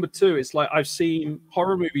 But number two, it's like I've seen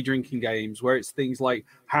horror movie drinking games where it's things like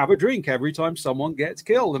have a drink every time someone gets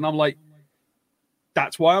killed. And I'm like,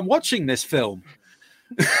 that's why I'm watching this film.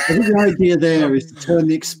 I think the idea there is to turn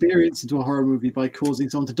the experience into a horror movie by causing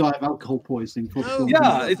someone to die of alcohol poisoning.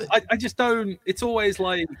 I just don't. It's always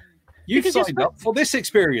like, you've signed up for this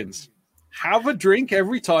experience. Have a drink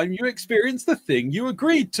every time you experience the thing you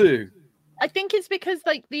agreed to. I think it's because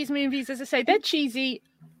like these movies, as I say, they're cheesy,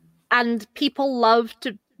 and people love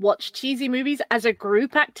to watch cheesy movies as a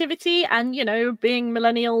group activity. And you know, being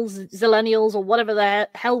millennials, zillennials, or whatever the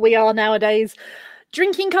hell we are nowadays,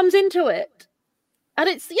 drinking comes into it. And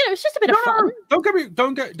it's, you know, it's just a bit of fun.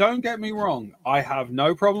 Don't get me wrong. I have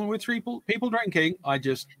no problem with people drinking. I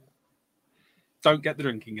just don't get the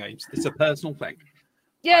drinking games. It's a personal thing.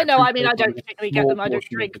 Yeah, no, I mean, I don't particularly get them. I don't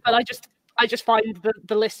drink, but I just find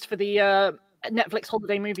the list for the Netflix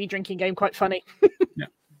holiday movie drinking game quite funny. Yeah.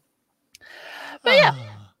 But yeah,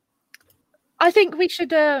 I think we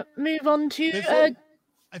should move on to.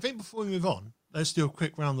 I think before we move on, let's do a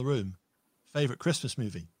quick round the room. Favorite Christmas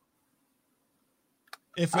movie.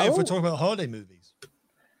 If we're talking about holiday movies.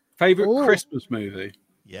 Favorite Christmas movie?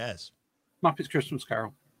 Yes. Muppets Christmas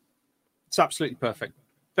Carol. It's absolutely perfect.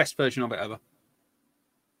 Best version of it ever.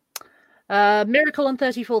 Miracle on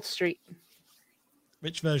 34th Street.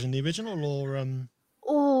 Which version? The original or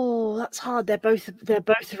Oh, that's hard. They're both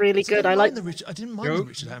really good. I didn't mind the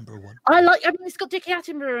Richard Attenborough one. I mean, it's got Dickie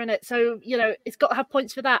Attenborough in it, so you know it's got to have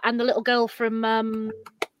points for that. And the little girl from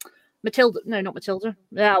Matilda. No, not Matilda.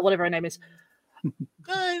 Yeah, whatever her name is.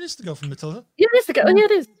 It is the girl from Matilda. Yeah, it is the girl. Yeah,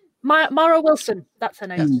 it is. Mara Wilson. That's her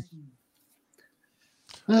name.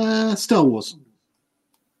 Star Wars.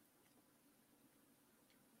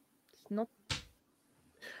 Not.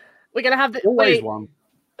 We're gonna have the always one.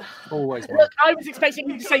 Always one. Look, I was expecting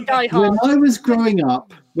you to say Die Hard. When I was growing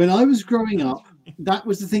up, that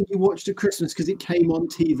was the thing you watched at Christmas because it came on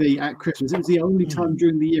TV at Christmas. It was the only time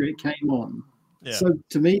during the year it came on. Yeah. So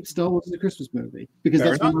to me, Star Wars is a Christmas movie because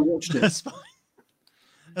that's when I watched it. That's fine.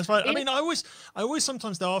 That's fine. I mean, I always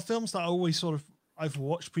sometimes there are films that I've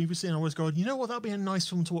watched previously, and I always go, you know what, that'd be a nice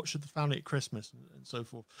film to watch with the family at Christmas and so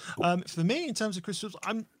forth. For me, in terms of Christmas,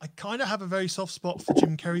 I kind of have a very soft spot for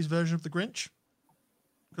Jim Carrey's version of The Grinch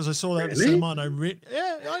because I saw that at the cinema, and I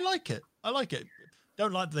like it. I like it.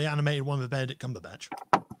 Don't like the animated one with Benedict Cumberbatch.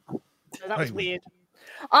 No, that was weird.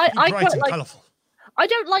 I quite like. Colourful. I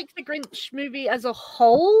don't like the Grinch movie as a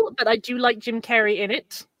whole, but I do like Jim Carrey in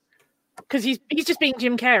it because he's just being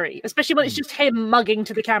Jim Carrey, especially when it's just him mugging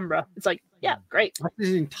to the camera. It's like, yeah, great. That's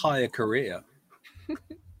his entire career.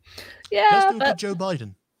 Yeah, but Joe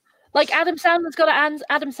Biden. Like Adam Sandler's got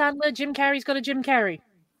Adam Sandler, Jim Carrey's got a Jim Carrey.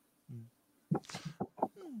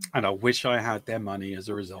 And I wish I had their money as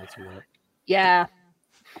a result of it. Yeah.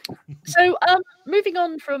 So, moving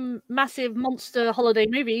on from massive monster holiday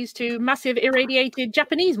movies to massive irradiated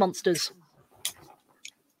Japanese monsters.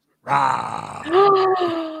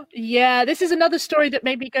 Yeah, this is another story that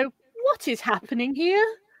made me go, what is happening here?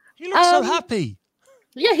 He looks so happy.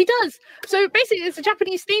 Yeah, he does. So basically, it's a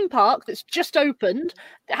Japanese theme park that's just opened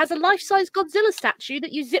that has a life-size Godzilla statue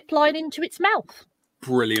that you zip line into its mouth.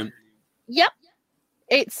 Brilliant. Yep.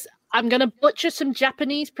 I'm going to butcher some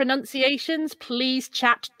Japanese pronunciations. Please,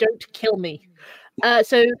 chat, don't kill me.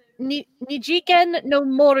 So, Nijigen no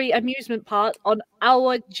Mori amusement park on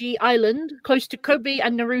Awaji Island, close to Kobe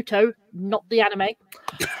and Naruto, not the anime.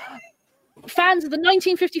 Fans of the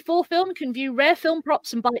 1954 film can view rare film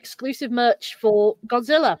props and buy exclusive merch for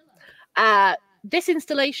Godzilla. This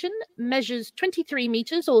installation measures 23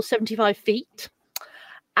 meters or 75 feet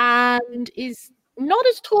and is not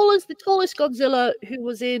as tall as the tallest Godzilla who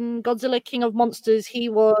was in Godzilla King of Monsters. He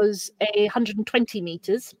was 120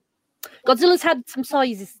 meters. Godzilla's had some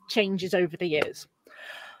size changes over the years.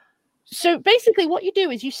 So basically what you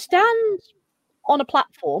do is you stand on a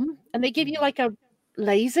platform and they give you like a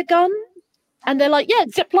laser gun And they're like, yeah,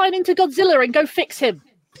 zip line into Godzilla and go fix him.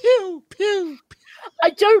 Pew, pew,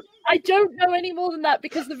 pew. I don't know any more than that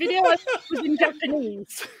because the video I watched was in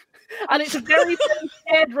Japanese. And it's a very, very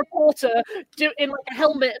scared reporter in like a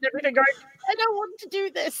helmet and everything going, I don't want to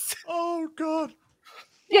do this. Oh, God.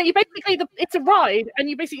 Yeah, you basically, it's a ride and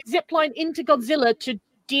you basically zip line into Godzilla to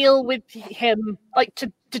deal with him, like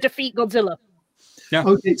to defeat Godzilla. Yeah.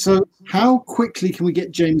 Okay, so how quickly can we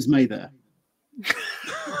get James May there?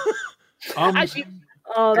 Actually,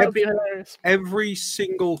 that would be hilarious. Every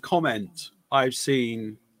single comment I've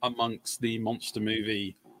seen amongst the monster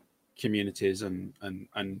movie communities and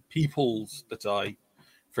peoples that I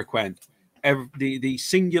frequent, the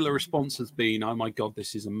singular response has been, "Oh my God,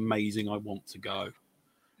 this is amazing! I want to go."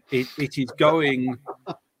 It is going.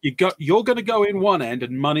 You're going to go in one end,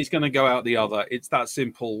 and money's going to go out the other. It's that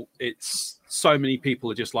simple. It's so many people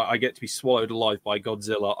are just like, "I get to be swallowed alive by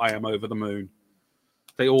Godzilla. I am over the moon."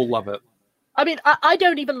 They all love it. I mean, I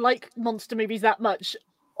don't even like monster movies that much,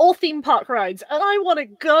 or theme park rides, and I want to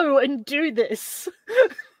go and do this.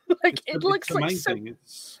 It looks amazing. Like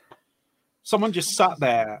someone just sat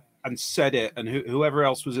there and said it, and whoever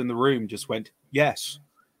else was in the room just went, yes.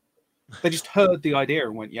 They just heard the idea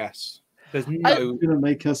and went, yes. There's no... It's going to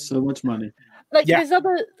make us so much money. Like, yeah, there's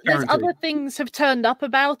other things have turned up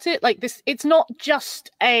about it. Like this, it's not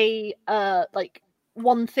just a like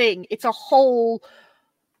one thing. It's a whole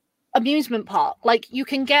amusement park. Like you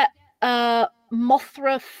can get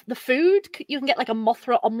Mothra the food. You can get like a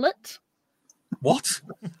Mothra omelet. What?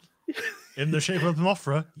 In the shape of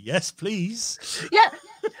Mothra? Yes, please. Yeah,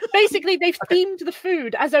 basically they've themed the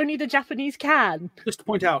food as only the Japanese can. Just to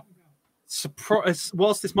point out,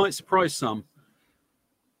 whilst this might surprise some,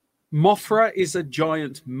 Mothra is a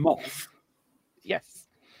giant moth. Yes.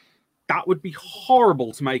 That would be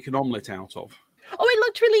horrible to make an omelette out of. Oh, it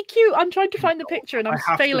looked really cute. I'm trying to find the picture and I'm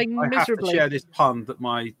failing miserably. I have to share this pun that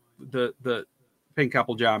the Pink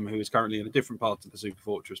Apple Jam, who is currently in a different part of the Super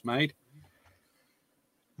Fortress, made.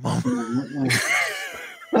 And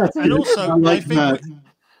also, I think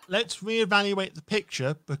let's reevaluate the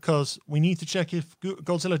picture because we need to check if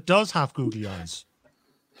Godzilla does have googly eyes.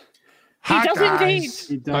 He does indeed.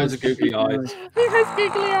 He does. Those are googly eyes. He has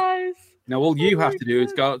googly eyes. Now, all you have to do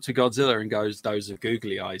is go up to Godzilla and go, "Those are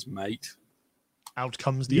googly eyes, mate." Out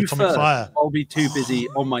comes the atomic fire. I'll be too busy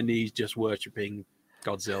on my knees just worshipping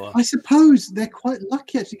Godzilla. I suppose they're quite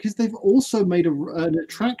lucky actually because they've also made an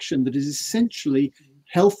attraction that is essentially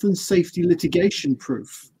health and safety litigation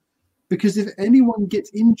proof. Because if anyone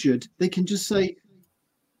gets injured, they can just say,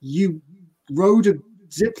 "You rode a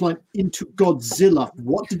zip line into Godzilla.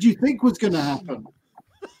 What did you think was going to happen?"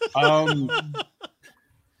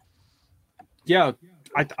 Yeah,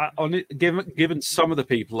 given some of the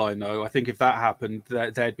people I know, I think if that happened,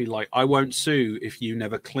 they'd be like, "I won't sue if you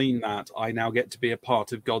never clean that. I now get to be a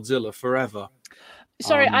part of Godzilla forever."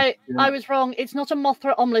 Sorry, I was wrong. It's not a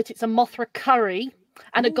Mothra omelette. It's a Mothra curry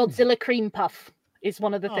and a Godzilla cream puff is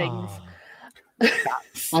one of the things.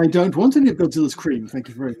 I don't want any of Godzilla's cream. Thank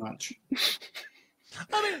you very much.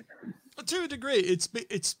 I mean, to a degree, it's.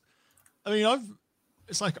 I mean,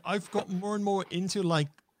 I've got more and more into like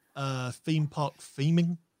theme park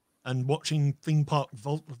theming and watching theme park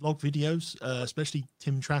vlog videos, especially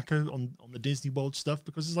Tim Tracker on the Disney World stuff,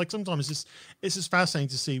 because it's like sometimes it's just fascinating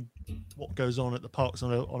to see what goes on at the parks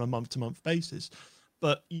on a month-to-month basis.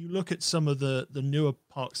 But you look at some of the newer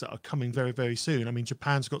parks that are coming very, very soon. I mean,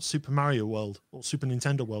 Japan's got Super Mario World or Super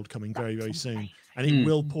Nintendo World coming very, very soon, and it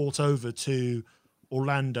will port over to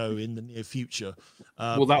Orlando in the near future.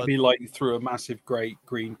 Will that be like through a massive great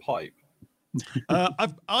green pipe?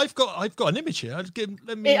 I've got an image here.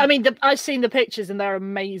 I mean, I've seen the pictures and they're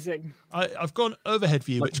amazing. I've got an overhead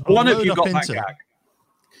view. Like, which one I'll of you load got up that into. gag.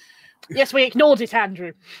 Yes, we ignored it,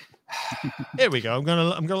 Andrew. Here we go. I'm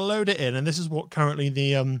gonna load it in, and this is what currently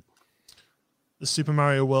the Super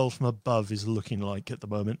Mario World from above is looking like at the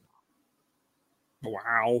moment.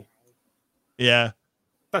 Wow. Yeah,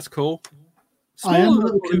 that's cool. I am a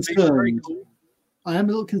little concerned. I am a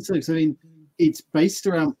little concerned because I mean, it's based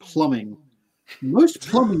around plumbing. Most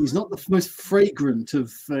plumbing is not the most fragrant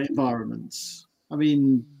of environments. I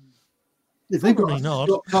mean, if they've got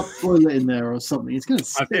a cup toilet in there or something, it's going to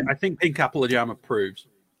stink. I think Pink Apple Jam approves.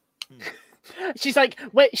 She's like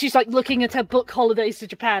looking at her book holidays to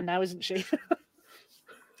Japan now, isn't she?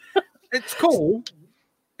 It's cool.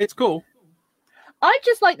 It's cool. I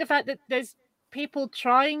just like the fact that there's people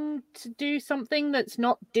trying to do something that's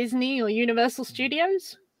not Disney or Universal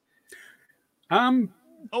Studios.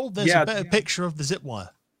 There's a better picture of the zip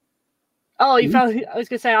wire. Oh, you found? I was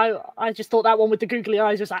gonna say I just thought that one with the googly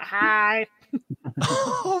eyes was like, hi.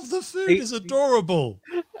 Oh, the food is adorable.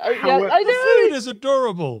 Yeah, I The know. food is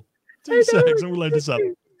adorable. 2 seconds, and we'll load this up.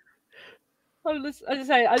 I was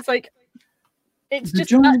like, it's The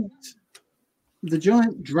just the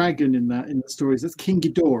giant dragon in the stories, that's King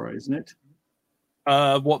Ghidorah, isn't it?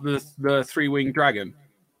 What the three-winged dragon?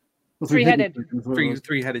 Or Three-headed. dragon, I thought it was.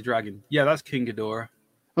 Three-headed dragon. Yeah, that's King Ghidorah.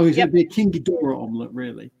 Oh, so Yep. it'd be a King Ghidorah omelette,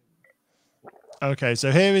 really. Okay,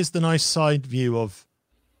 so here is the nice side view of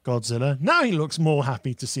Godzilla. Now he looks more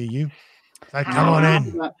happy to see you. So come on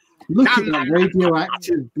in. Look at that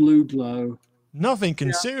radioactive blue glow. Nothing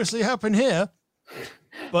can seriously happen here.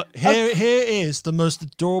 But here is the most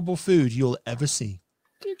adorable food you'll ever see.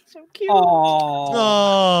 it's so cute.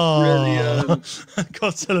 Oh, brilliant.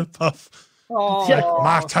 Godzilla puff. Oh, Yeah.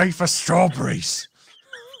 My taste for strawberries.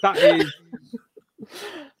 that is.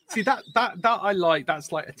 See that I like.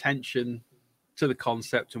 That's like attention to the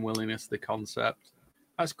concept and willingness to the concept.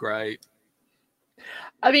 That's great.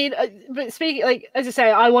 I mean, but speaking, like, as I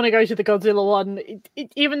say, I want to go to the Godzilla one.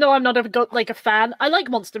 Even though I'm not a fan, I like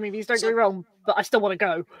monster movies. Don't get me wrong, but I still want to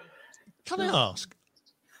go. Can I ask?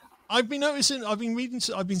 I've been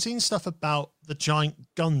seeing stuff about the giant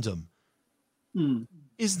Gundam.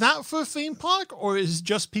 Is that for a theme park, or is it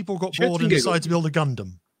just people got bored and decided to build a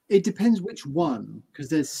Gundam? It depends which one, because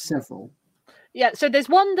there's several. Yeah, so there's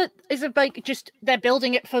one that is like just they're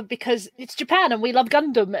building it for because it's Japan and we love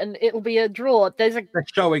Gundam and it'll be a draw. They're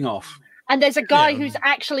showing off. And there's a guy who's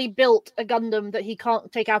actually built a Gundam that he can't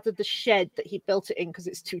take out of the shed that he built it in because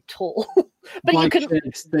it's too tall. But By you can.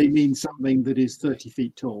 sheds, they mean something that is 30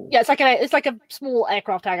 feet tall. Yeah, it's like a small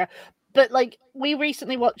aircraft hangar. But like we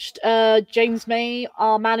recently watched James May,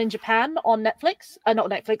 Our Man in Japan on Netflix. Not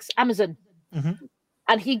Netflix, Amazon. Mm-hmm.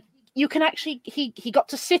 And you can actually he got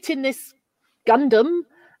to sit in this Gundam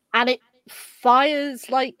and it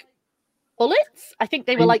fires like bullets. I think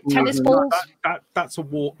they were like tennis balls. That's a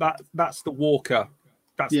walk. That's the Walker.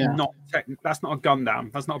 That's not that's not a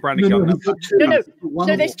Gundam. That's not a brand No, of no, Gundam.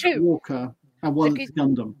 No, there's two. Walker and one that's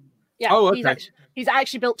Gundam. Yeah. Oh, okay. He's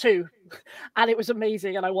actually built two, and it was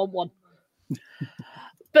amazing, and I won one.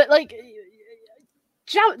 But like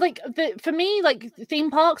for me, like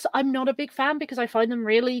theme parks, I'm not a big fan because I find them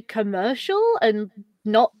really commercial and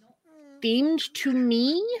not themed to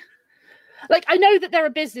me. Like I know that they're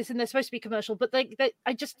a business and they're supposed to be commercial, but they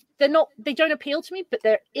don't appeal to me. But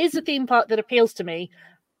there is a theme park that appeals to me.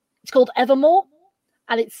 It's called Evermore,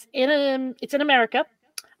 and it's in America,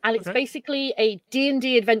 and it's basically a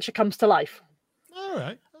D&D adventure comes to life. All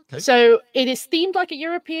right. Okay. So it is themed like a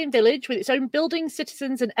European village with its own buildings,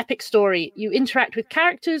 citizens, and epic story. You interact with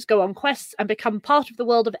characters, go on quests, and become part of the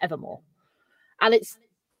world of Evermore. And it's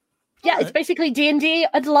it's basically D&D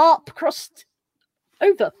and LARP crossed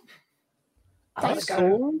over. I want to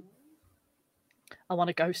go. I want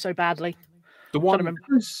to go so badly. The one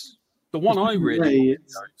I really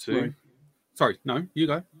go to. Sorry, no, you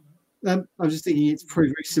go. I was just thinking it's very,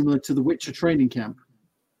 very similar to the Witcher training camp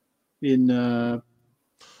in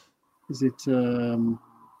is it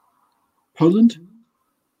Poland?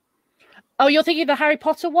 Oh, you're thinking of the Harry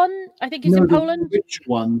Potter one? I think it's in Poland. The Witcher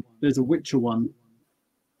one. There's a Witcher one,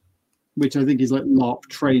 which I think is like LARP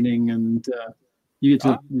training, and you get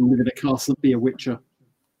to live in a castle and be a Witcher.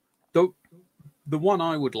 The one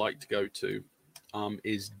I would like to go to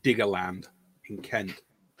is Diggerland in Kent.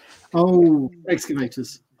 Oh,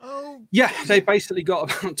 excavators. Oh, yeah, they basically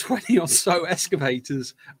got about 20 or so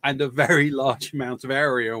excavators and a very large amount of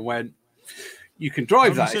area and went, you can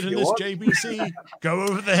drive that if you want. JBC, go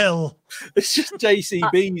over the hill. It's just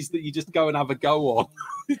JCBs that you just go and have a go on.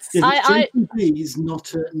 JCBs,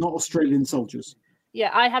 not Australian soldiers. Yeah,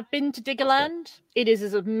 I have been to Diggerland. It is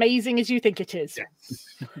as amazing as you think it is.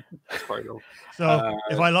 Yes. That's very cool. So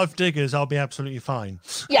if I love diggers, I'll be absolutely fine.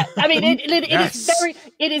 Yeah, I mean, it is very.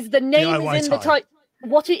 It is the name DIY is in the title.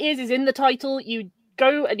 What it is in the title. You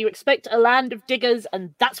go and you expect a land of diggers,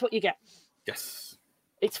 and that's what you get. Yes.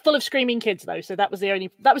 It's full of screaming kids, though, so that was the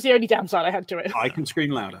only downside I had to it. I can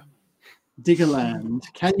scream louder. Diggerland.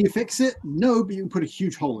 Can you fix it? No, but you can put a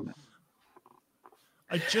huge hole in it.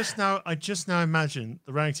 I just now imagine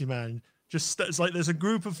the Raggedy Man. It's like there's a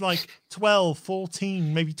group of like 12,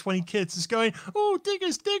 14, maybe 20 kids just going, oh,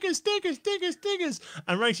 diggers, diggers, diggers, diggers, diggers.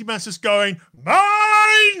 And Raggedy Man's just going,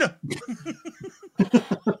 mine!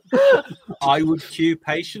 I would queue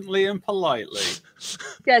patiently and politely.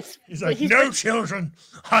 Yes. He's like, no children.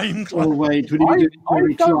 I'm Oh, wait. I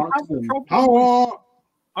don't have a problem.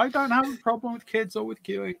 I don't have a problem with kids or with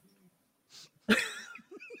queuing.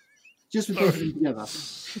 Just with both of them together.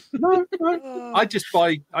 No. I just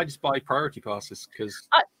buy priority passes because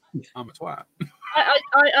I'm a twat.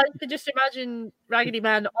 I could just imagine Raggedy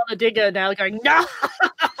Man on a digger now going, no!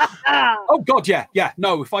 Oh God, yeah.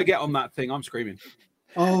 No, if I get on that thing, I'm screaming.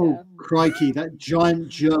 Oh crikey! That giant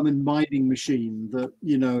German mining machine that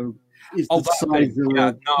is the size of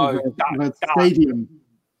a stadium.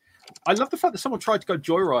 I love the fact that someone tried to go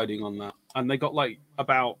joyriding on that, and they got like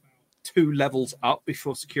about 2 levels up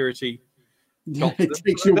before security. Yeah, They're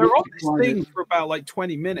on this thing for about like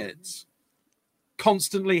 20 minutes,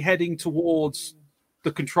 constantly heading towards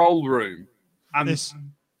the control room, and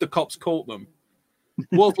the cops caught them.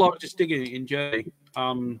 World's largest digging in Germany.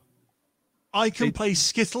 I can play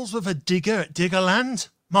Skittles with a digger at Diggerland.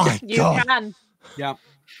 My you God. Can. Yeah.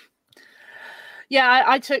 Yeah,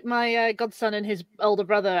 I took my godson and his older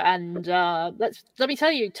brother, and let me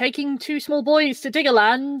tell you, taking 2 small boys to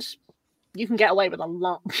Diggerland, you can get away with a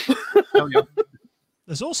lot. Oh, yeah.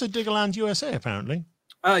 There's also Diggerland USA, apparently.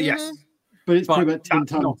 Yes. But it's probably about 10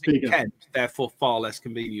 times bigger. Kent, therefore far less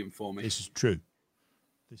convenient for me. This is true.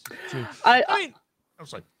 I mean, I'm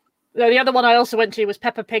sorry. No, the other one I also went to was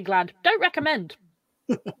Peppa Pig Land. Don't recommend.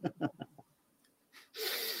 Nope.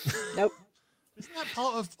 Isn't that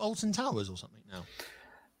part of Alton Towers or something now?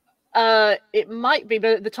 It might be,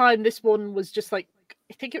 but at the time, this one was just like,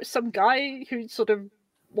 I think it was some guy who sort of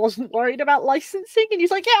wasn't worried about licensing, and he's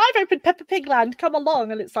like, "Yeah, I've opened Peppa Pig Land. Come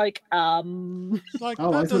along." And it's like, It's like,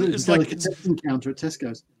 I thought it was like a testing counter at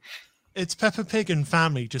Tesco's. It's Peppa Pig and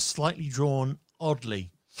family, just slightly drawn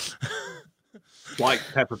oddly, like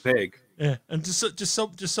Peppa Pig. Yeah, and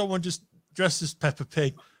just someone just dressed as Peppa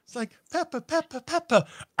Pig. It's like Peppa.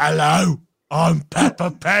 Hello, I'm Peppa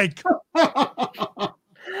Pig.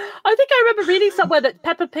 I think I remember reading somewhere that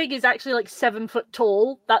Peppa Pig is actually like 7 foot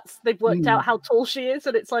tall. They've worked out how tall she is,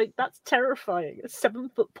 and it's like that's terrifying. A 7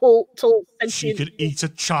 foot tall. She could eat a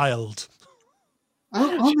child.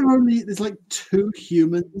 Aren't there only there's like 2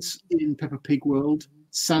 humans in Peppa Pig world?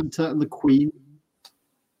 Santa and the Queen.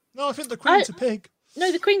 No, I think the Queen's a pig.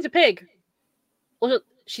 No, the Queen's a pig. Or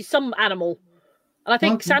she's some animal, and I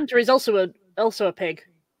think Santa is also a pig.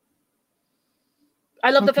 I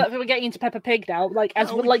love the fact that we're getting into Peppa Pig now, like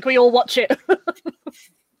we all watch it.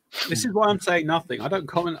 This is why I'm saying nothing. I don't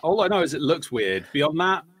comment. All I know is it looks weird. Beyond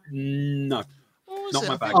that, no. Not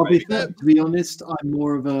my bag. To be honest, I'm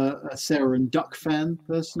more of a Sarah and Duck fan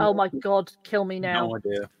person. Oh my God, kill me now. No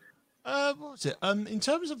idea. What was it? In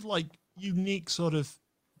terms of like unique sort of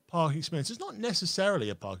park experience, it's not necessarily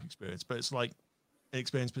a park experience, but it's like an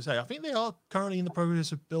experience per se. I think they are currently in the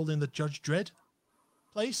progress of building the Judge Dredd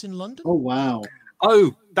place in London. Oh wow.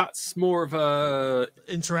 Oh, that's more of a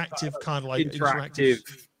interactive kind of like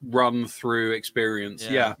interactive run through experience.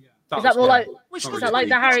 Yeah. Is that more like? Is that like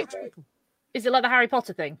the Harry? Is it like the Harry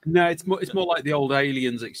Potter thing? No, it's more like the old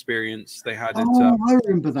Aliens experience they had. I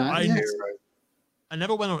remember that. I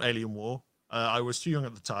never went on Alien War. I was too young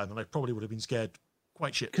at the time, and I probably would have been scared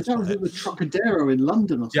quite shit. Because that was at the Trocadero in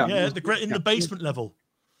London or something. Yeah, in the basement level.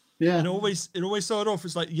 Yeah, and it always started off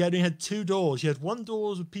as like you only had 2 doors. You had one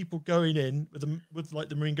door with people going in with like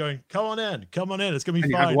the Marine going, "Come on in, it's gonna be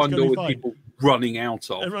fine." You had one door with people running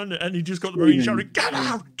out of, and you just got the Marine shouting, "Get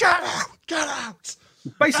out, get out, get out!"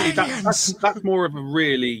 Basically, that's more of a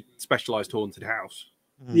really specialized haunted house.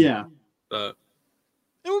 Yeah, but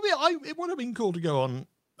it would have been cool to go on.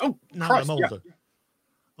 Oh, now Christ, I'm older.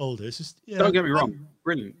 Older, it's just Don't get me wrong,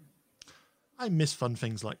 brilliant. I miss fun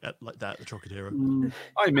things like that at the Trocadero.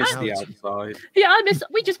 I miss the outside. Yeah,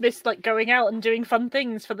 we just miss like going out and doing fun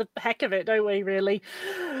things for the heck of it, don't we? Really.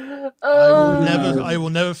 I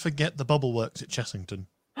will never forget the Bubble Works at Chessington.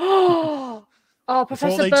 Oh, Professor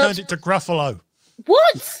Before they turned it to Gruffalo.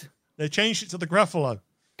 What? They changed it to the Gruffalo.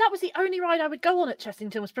 That was the only ride I would go on at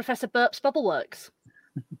Chessington was Professor Burp's Bubble Works.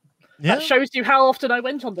 Yeah. That shows you how often I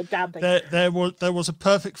went on the damn thing. There was a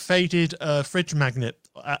perfect faded fridge magnet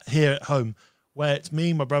here at home where it's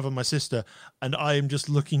me, my brother, my sister, and I am just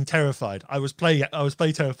looking terrified. I was playing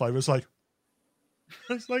terrified. It was like,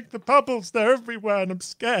 it's like the bubbles, they're everywhere, and I'm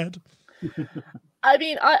scared. I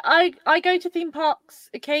mean, I go to theme parks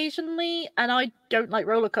occasionally, and I don't like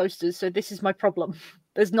roller coasters, so this is my problem.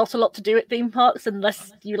 There's not a lot to do at theme parks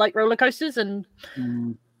unless you like roller coasters, and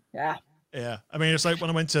yeah. Yeah, I mean, it's like when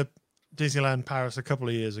I went to Disneyland Paris a couple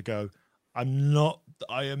of years ago. I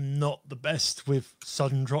am not the best with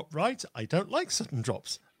sudden drop rides. I don't like sudden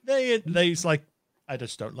drops. It's like I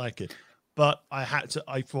just don't like it. But I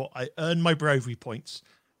thought I earned my bravery points.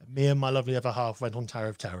 And me and my lovely other half went on Tower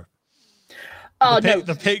of Terror. Oh,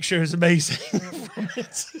 the picture is amazing from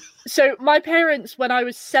it. So my parents, when I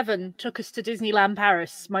was 7, took us to Disneyland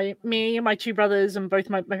Paris. Me and my 2 brothers and both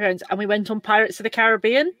my parents, and we went on Pirates of the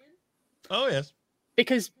Caribbean. Oh yes.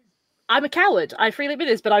 Because I'm a coward. I freely admit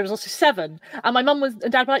this, but I was also 7, and my mum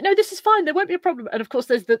and dad were like, "No, this is fine. There won't be a problem." And of course,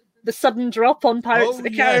 there's the sudden drop on Pirates of the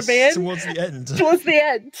Caribbean towards the end. Towards the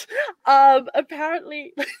end,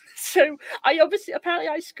 apparently, so apparently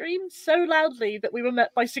I screamed so loudly that we were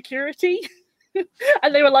met by security,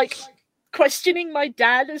 and they were like questioning my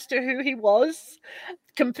dad as to who he was,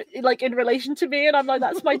 like in relation to me, and I'm like,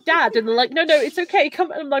 "That's my dad," and they're like, "No, it's okay,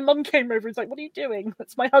 come." And my mum came over and was like, "What are you doing?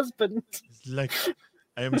 That's my husband." It's like,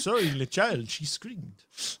 I am sorry, the child, she screamed.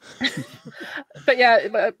 But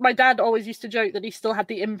yeah, my dad always used to joke that he still had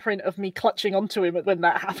the imprint of me clutching onto him when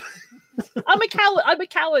that happened. I'm a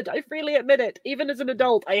coward. I freely admit it. Even as an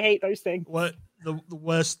adult, I hate those things. Well, the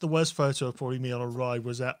worst photo of probably me on a ride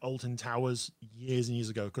was at Alton Towers years and years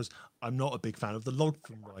ago, because I'm not a big fan of the log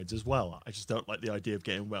flume rides as well. I just don't like the idea of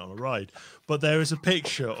getting wet on a ride. But there is a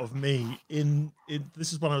picture of me in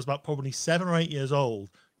this is when I was about probably 7 or 8 years old,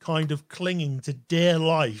 kind of clinging to dear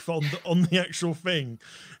life on the actual thing,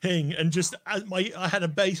 and just I had a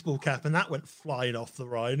baseball cap and that went flying off the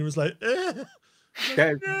ride, and it was like,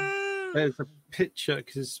 there's a picture,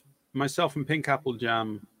 because myself and Pink Apple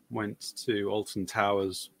Jam went to Alton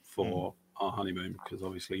Towers for our honeymoon, because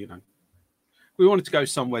obviously, we wanted to go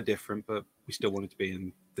somewhere different, but we still wanted to be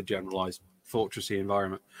in the generalized fortressy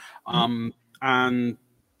environment. And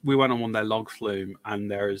we went on one of their log flume, and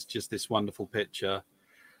there is just this wonderful picture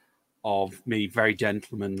of me very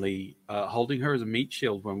gentlemanly holding her as a meat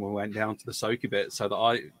shield when we went down to the soaky bit, so that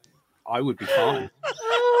I would be fine.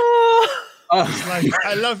 Like,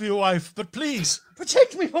 I love you, wife, but please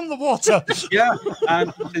protect me from the water. Yeah,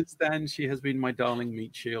 and since then she has been my darling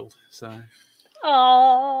meat shield. So,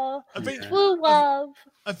 aww, love.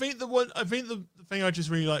 I think the thing I just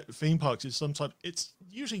really like with theme parks is sometimes it's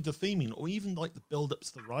usually the theming, or even like the build-ups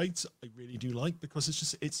to the rides. I really do like, because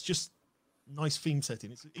it's just nice theme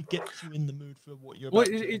setting. It gets you in the mood for what you're about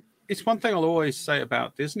to do. It's one thing I'll always say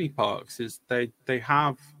about Disney parks is they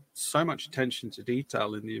have so much attention to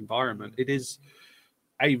detail in the environment. It is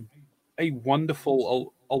a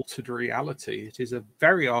wonderful altered reality. It is a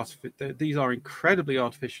very these are incredibly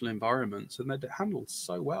artificial environments, and they're handled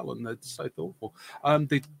so well, and they're so thoughtful.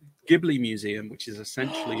 The Ghibli Museum, which is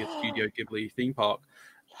essentially a Studio Ghibli theme park,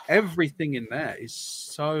 everything in there is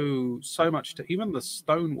so much to even the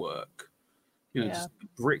stonework. Just the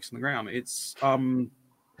bricks on the ground. It's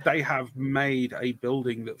they have made a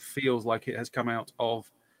building that feels like it has come out of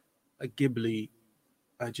a Ghibli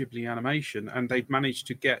animation, and they've managed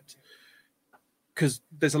to get, because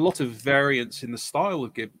there's a lot of variance in the style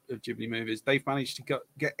of Ghibli movies. They've managed to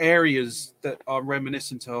get areas that are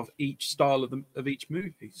reminiscent of each style of each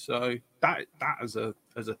movie. So that as a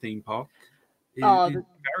theme park is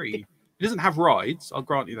very. It doesn't have rides, I'll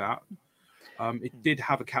grant you that. It did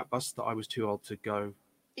have a cat bus that I was too old to go.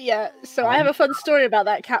 Yeah, so I have a fun story about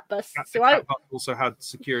that cat bus. The cat bus also had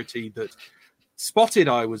security that spotted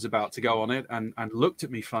I was about to go on it and looked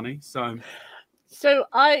at me funny. So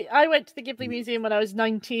I went to the Ghibli Museum when I was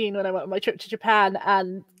 19, when I went on my trip to Japan,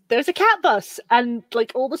 and there was a cat bus, and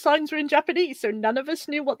like all the signs were in Japanese, so none of us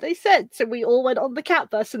knew what they said. So we all went on the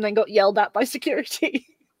cat bus and then got yelled at by security.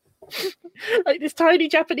 Like this tiny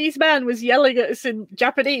Japanese man was yelling at us in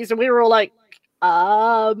Japanese, and we were all like,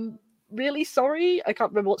 really sorry. I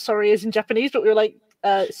can't remember what sorry is in Japanese, but we were like,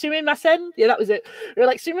 sumimasen. Yeah, that was it. We were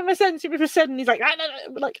like, sumimasen. And he's like, no.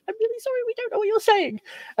 We're like, I'm really sorry, we don't know what you're saying.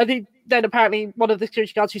 And then apparently one of the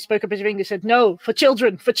security guards who spoke a bit of English said, no, for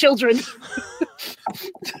children.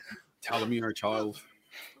 Tell them you're a child.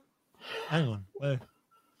 Hang on.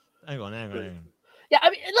 Yeah, I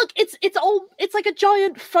mean, look, it's like a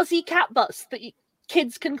giant fuzzy cat bus that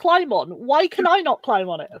kids can climb on. Why can I not climb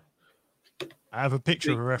on it? I have a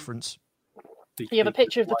picture of a reference. You have a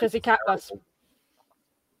picture of the fuzzy cat bus.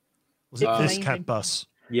 Was it this cat bus?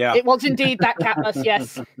 Yeah. It was indeed that cat bus,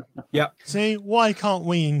 yes. Yeah. See, why can't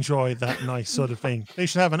we enjoy that nice sort of thing? They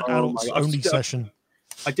should have an adults-only session.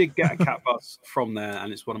 I did get a cat bus from there,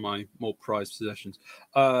 and it's one of my more prized possessions.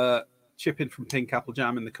 Chip in from Pink Apple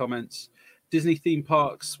Jam in the comments. Disney theme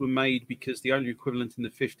parks were made because the only equivalent in the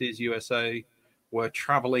 50s USA were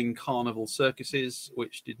traveling carnival circuses,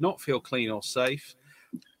 which did not feel clean or safe.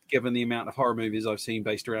 Given the amount of horror movies I've seen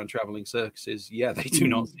based around traveling circuses, yeah, they do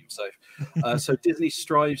not seem safe. So Disney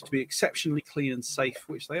strives to be exceptionally clean and safe,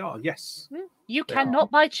 which they are. Yes, you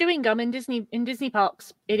cannot buy chewing gum in Disney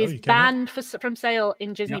parks. It is banned from sale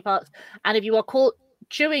in Disney parks, and if you are caught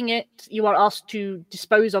chewing it, you are asked to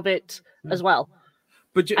dispose of it as well.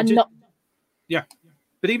 But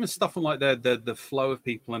but even stuff like the flow of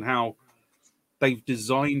people and how they've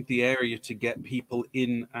designed the area to get people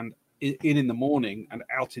in the morning and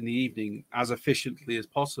out in the evening as efficiently as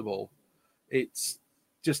possible. It's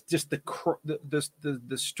just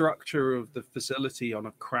the structure of the facility on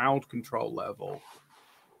a crowd control level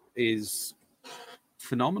is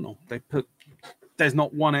phenomenal. There's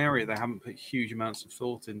not one area they haven't put huge amounts of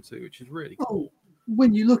thought into, which is really cool.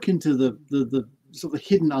 When you look into the sort of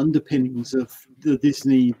hidden underpinnings of the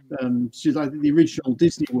Disney, like the original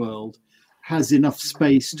Disney World has enough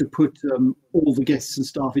space to put all the guests and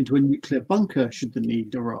staff into a nuclear bunker should the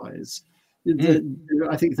need arise.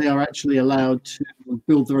 I think they are actually allowed to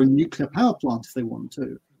build their own nuclear power plant if they want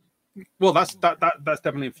to. Well, that's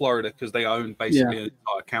definitely in Florida because they own basically an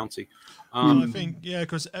entire county. I think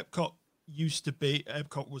because Epcot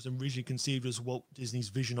was originally conceived as Walt Disney's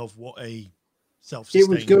vision of what a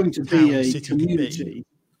self-sustained it was going to be a city community,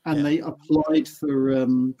 and they applied for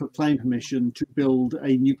planning permission to build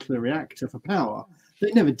a nuclear reactor for power.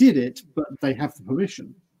 They never did it, but they have the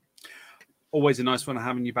permission. Always a nice one to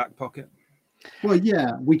have in your back pocket. Well,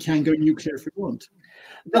 yeah, we can go nuclear if we want.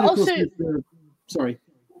 But also, sorry.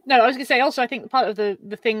 No, I was going to say also, I think part of the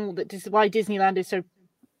thing that is why Disneyland is so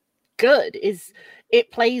good is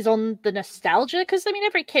it plays on the nostalgia. Because, I mean,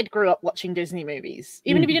 every kid grew up watching Disney movies.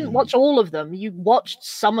 Even if you didn't watch all of them, you watched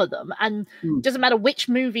some of them. And it doesn't matter which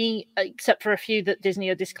movie, except for a few that Disney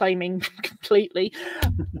are disclaiming completely,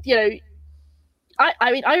 I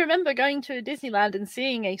mean, I remember going to a Disneyland and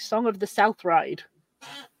seeing a Song of the South ride.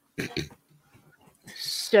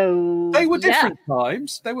 So they were different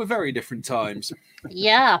times. They were very different times.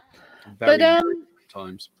 Yeah, very different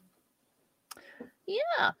times.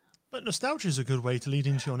 Yeah, but nostalgia is a good way to lead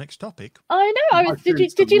into your next topic. I know.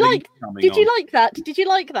 Did you like that? Did you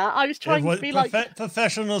like that? I was trying to be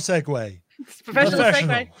professional segue. Professional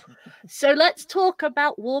segue. So let's talk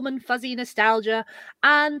about warm and fuzzy nostalgia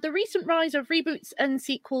and the recent rise of reboots and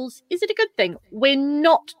sequels. Is it a good thing? We're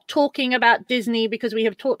not talking about Disney because we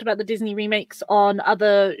have talked about the Disney remakes on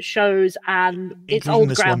other shows and it's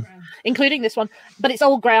old ground, including this one, but it's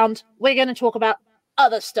old ground. We're going to talk about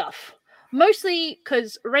other stuff. Mostly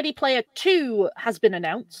because Ready Player 2 has been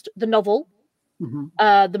announced, the novel.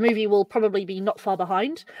 The movie will probably be not far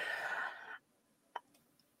behind.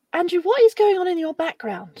 Andrew, what is going on in your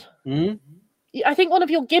background? I think one of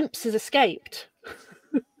your gimps has escaped.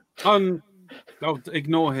 Oh,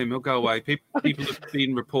 ignore him. He'll go away. People have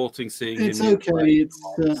been reporting seeing him. It's okay.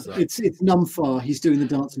 It's Numfar. He's doing the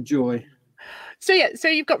Dance of Joy. So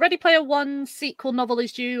you've got Ready Player 1 sequel novel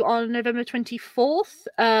is due on November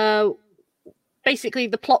 24th. Basically,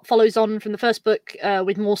 the plot follows on from the first book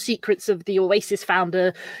with more secrets of the Oasis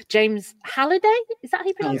founder, James Halliday. Is that how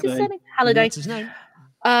you pronounce his surname? Halliday. That's his name.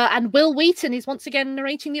 And Will Wheaton is once again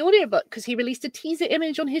narrating the audiobook because he released a teaser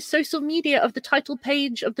image on his social media of the title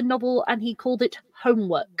page of the novel and he called it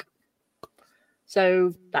Homework.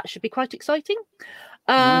 So that should be quite exciting.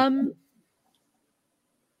 Yeah,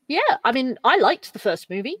 I mean, I liked the first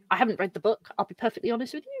movie. I haven't read the book, I'll be perfectly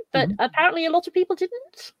honest with you, but apparently a lot of people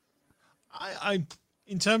didn't. I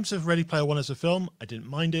in terms of Ready Player One as a film, I didn't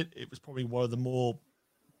mind it. It was probably one of the more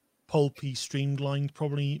pulpy, streamlined,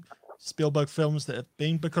 probably Spielberg films that have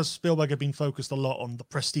been, because Spielberg had been focused a lot on the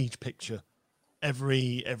prestige picture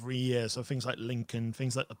every year. So things like Lincoln,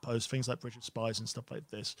 things like The Post, things like Bridge of Spies and stuff like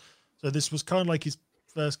this. So this was kind of like his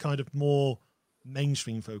first kind of more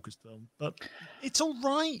mainstream focused film. But it's all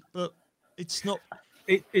right, but it's not.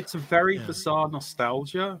 It's a very bizarre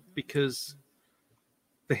nostalgia because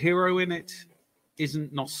the hero in it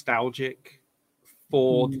isn't nostalgic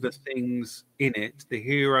for the things in it. The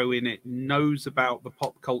hero in it knows about the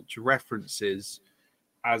pop culture references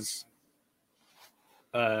as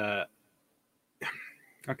okay.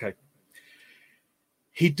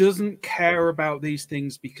 He doesn't care about these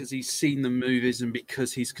things because he's seen the movies and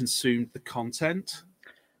because he's consumed the content.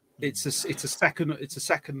 It's a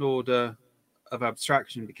second order of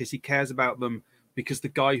abstraction because he cares about them because the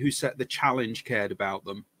guy who set the challenge cared about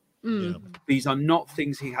them. These are not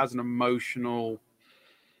things he has an emotional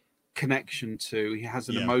connection to. He has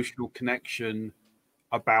an emotional connection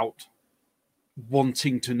about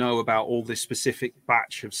wanting to know about all this specific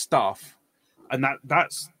batch of stuff, and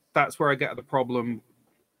that's where I get the problem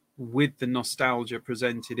with the nostalgia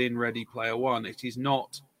presented in Ready Player One. It is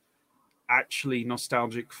not actually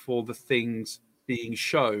nostalgic for the things being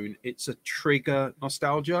shown. It's a trigger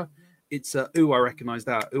nostalgia. It's a I recognize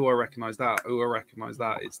that. I recognize that. I recognize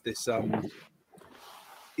that. It's this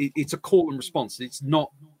it's a call and response. It's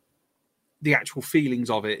not the actual feelings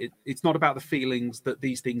of it. It's not about the feelings that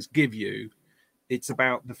these things give you. It's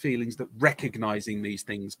about the feelings that recognizing these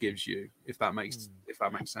things gives you. If that makes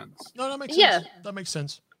sense. No, that makes sense. That makes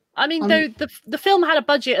sense. I mean, though the film had a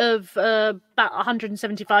budget of about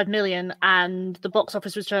 175 million, and the box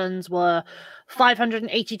office returns were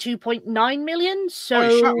 582.9 million. So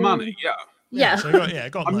it shot money, yeah. So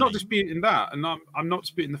it got I'm money. not disputing that, and I'm not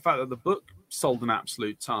disputing the fact that the book sold an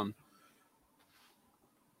absolute ton.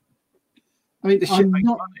 I mean, This shit makes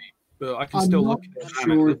money, but I can still look at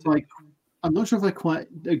it. I'm not sure if I quite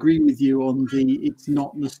agree with you on it's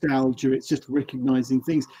not nostalgia, it's just recognizing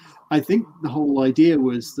things. I think the whole idea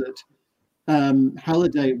was that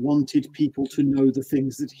Halliday wanted people to know the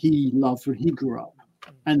things that he loved when he grew up.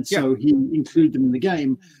 And so he included them in the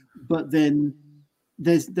game. But then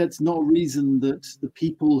that's not a reason that the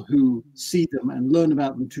people who see them and learn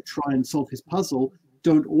about them to try and solve his puzzle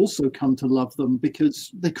don't also come to love them because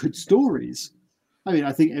they're good stories. I mean,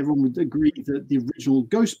 I think everyone would agree that the original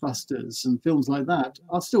Ghostbusters and films like that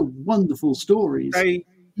are still wonderful stories,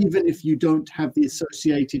 even if you don't have the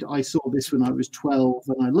associated, I saw this when I was 12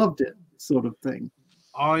 and I loved it sort of thing.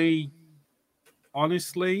 I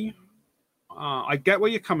honestly, I get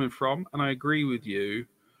where you're coming from and I agree with you,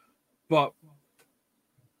 but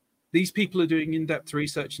these people are doing in-depth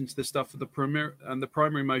research into this stuff for the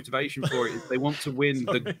primary motivation for it is they want to win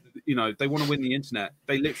they want to win the internet.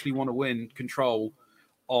 They literally want to win control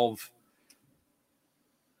of.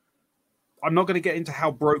 I'm not going to get into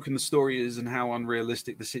how broken the story is and how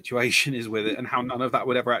unrealistic the situation is with it and how none of that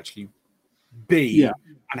would ever actually be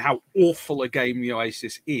and how awful a game the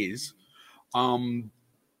Oasis is.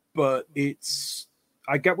 But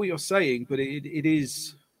I get what you're saying, but it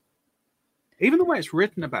is. Even the way it's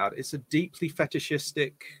written about, it's a deeply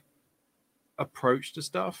fetishistic approach to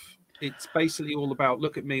stuff. It's basically all about,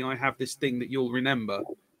 look at me, I have this thing that you'll remember.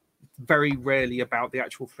 Very rarely about the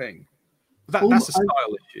actual thing. That's a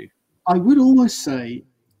style issue. I would almost say,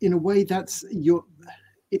 in a way, it's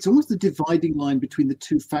almost the dividing line between the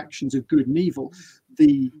two factions of good and evil.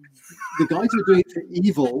 The guys who are doing it for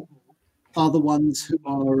evil are the ones who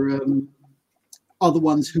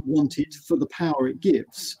want it for the power it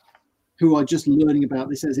gives, who are just learning about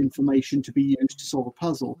this as information to be used to solve a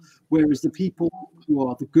puzzle. Whereas the people who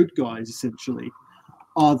are the good guys, essentially,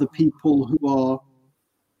 are the people who are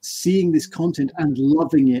seeing this content and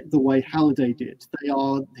loving it the way Halliday did. They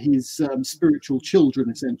are his spiritual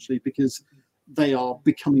children, essentially, because they are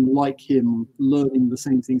becoming like him, learning the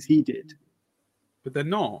same things he did. But they're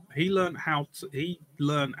not. He learned how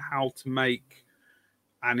to make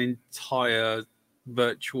an entire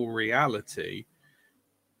virtual reality.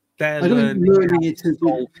 They're learning it to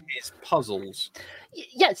solve his puzzles.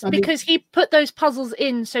 Yes, because he put those puzzles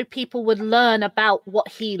in so people would learn about what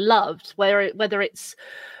he loved, whether it's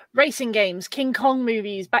racing games, King Kong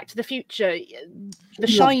movies, Back to the Future, The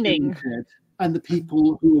Shining. And the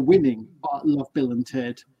people who are winning love Bill and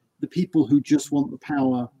Ted. The people who just want the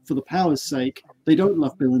power for the power's sake, they don't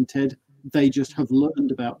love Bill and Ted. They just have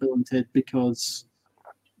learned about Bill and Ted because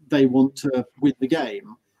they want to win the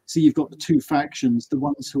game. So you've got the two factions, the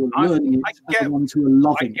ones who are learning it and the ones who are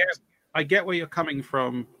loving it. I get where you're coming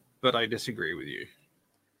from, but I disagree with you.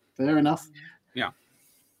 Fair enough. Yeah.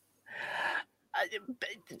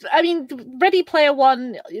 I mean, Ready Player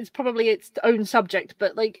One is probably its own subject,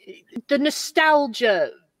 but like the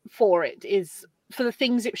nostalgia for it is for the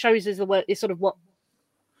things it shows is sort of what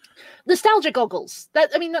nostalgia goggles.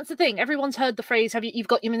 That's the thing. Everyone's heard the phrase, you've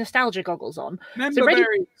got your nostalgia goggles on. So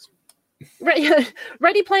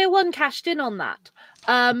Ready Player One cashed in on that.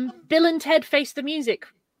 Bill and Ted Face the Music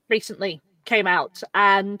recently came out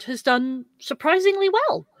and has done surprisingly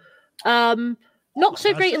well. Not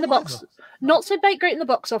so great in the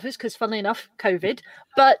box office because, funnily enough, COVID.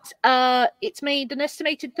 But it's made an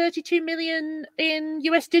estimated $32 million in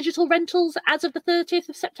US digital rentals as of the 30th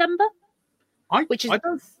of September. I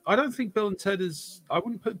don't think Bill and Ted is. I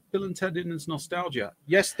wouldn't put Bill and Ted in as nostalgia.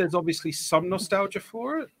 Yes, there's obviously some nostalgia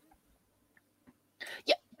for it.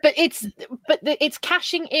 Yeah, but it's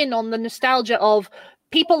cashing in on the nostalgia of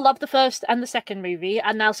people love the first and the second movie,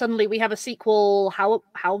 and now suddenly we have a sequel.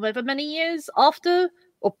 However many years after,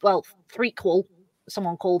 or well, threequel.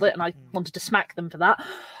 Someone called it, and I wanted to smack them for that.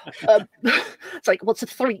 It's like, what's a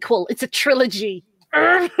threequel? It's a trilogy.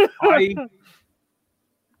 But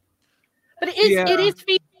it is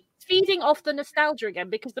feeding off the nostalgia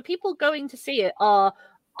again because the people going to see it are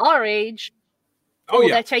our age.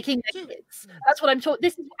 They're taking their kids. That's what I'm talking.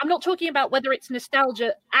 I'm not talking about whether it's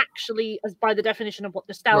nostalgia actually, as by the definition of what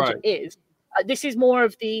nostalgia is. This is more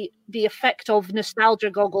of the effect of nostalgia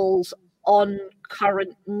goggles on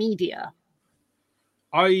current media.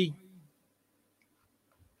 I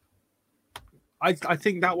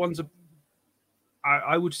think that one's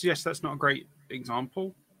I would suggest that's not a great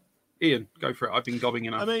example. Ian, go for it. I've been gobbing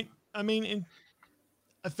enough. I mean,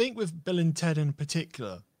 I think with Bill and Ted in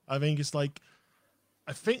particular, I think it's like,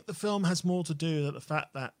 I think the film has more to do with the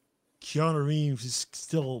fact that Keanu Reeves is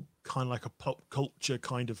still kind of like a pop culture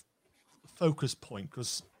kind of focus point,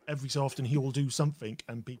 because every so often he will do something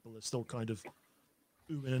and people are still kind of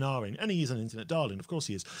oohing and ahhing, and he is an internet darling, of course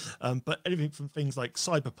he is. But anything from things like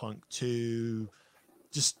Cyberpunk to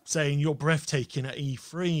just saying you're breathtaking at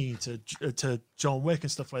E3 to John Wick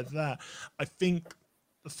and stuff like that, I think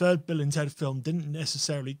the third Bill and Ted film didn't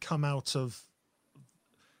necessarily come out of,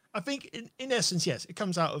 I think in essence, yes, it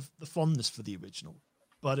comes out of the fondness for the original,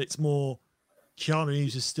 but it's more Keanu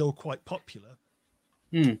Reeves is still quite popular.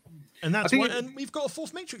 And that's why, and we've got a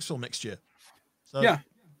fourth Matrix film next year. So yeah.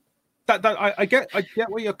 I get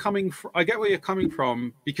where you're coming from. I get where you're coming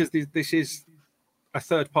from, because this is a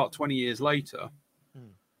third part 20 years later.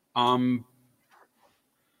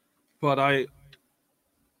 But I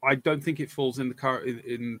don't think it falls in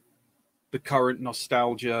the current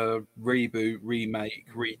nostalgia reboot, remake,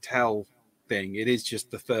 retell thing. It is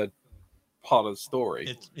just the third part of the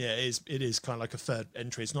story. It is kind of like a third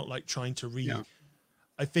entry. It's not like trying to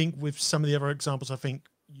I think with some of the other examples, I think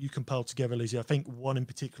you compile together, Lizzie. I think one in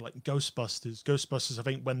particular, like Ghostbusters, I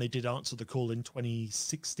think when they did answer the call in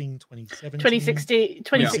 2016, 2017.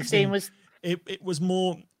 2016 was... It was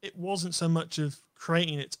more, it wasn't so much of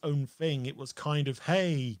creating its own thing. It was kind of,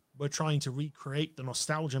 hey, we're trying to recreate the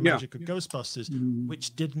nostalgia magic of Ghostbusters,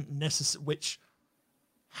 which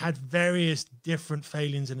had various different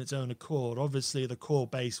failings in its own accord. Obviously, the core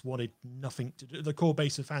base wanted nothing to do. The core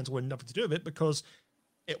base of fans wanted nothing to do with it because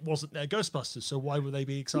it wasn't their Ghostbusters. So why would they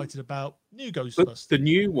be excited about new Ghostbusters? But the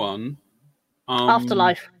new one,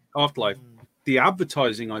 Afterlife. The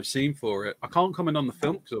advertising I've seen for it, I can't comment on the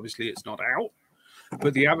film because obviously it's not out.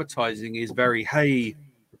 But the advertising is very, hey,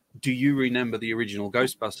 do you remember the original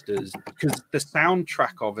Ghostbusters? Because the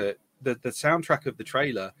soundtrack of it, the soundtrack of the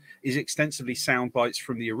trailer is extensively sound bites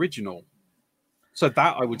from the original. So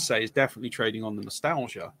that, I would say, is definitely trading on the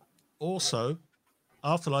nostalgia. Also,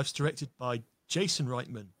 Afterlife's directed by Jason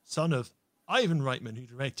Reitman, son of Ivan Reitman, who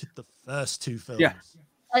directed the first two films. Yeah.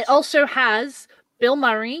 It also has Bill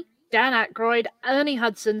Murray, Dan Aykroyd, Ernie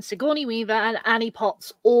Hudson, Sigourney Weaver, and Annie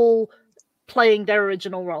Potts all playing their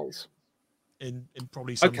original roles. In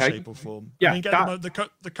probably some shape or form. Yeah, I mean,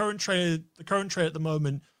 the current trailer at the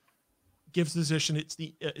moment gives the position.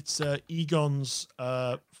 It's Egon's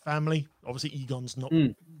family. Obviously, Egon's not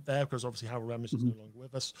there because obviously Harold Ramis is no longer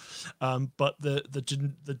with us. But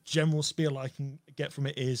the general spiel I can get from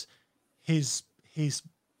it is his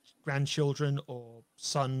grandchildren or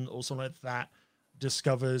son or something like that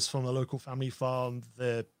discovers from a local family farm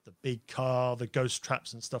the big car, the ghost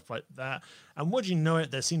traps and stuff like that. And would you know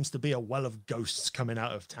it, there seems to be a well of ghosts coming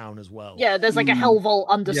out of town as well. Yeah, there's like a hell vault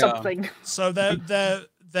under something. So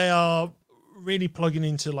they are really plugging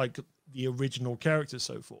into like the original characters,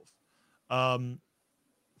 so forth.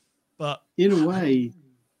 But in a way,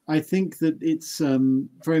 I think that it's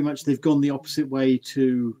very much they've gone the opposite way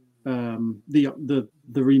to the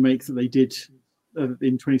remake that they did in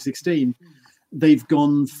 2016. They've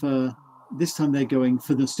gone for, this time they're going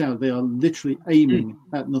for nostalgia. They are literally aiming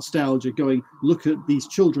at nostalgia, going, look at these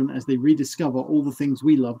children as they rediscover all the things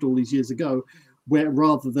we loved all these years ago, where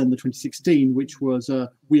rather than the 2016, which was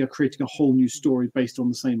we are creating a whole new story based on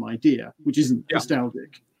the same idea, which isn't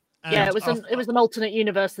nostalgic. Yeah, it was an alternate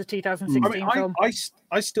universe, the 2016 film.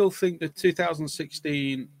 I still think that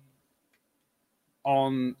 2016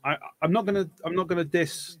 I'm not gonna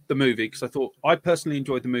diss the movie because I personally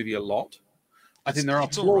enjoyed the movie a lot. I think there are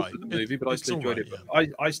flaws with the movie, but I still enjoyed it. But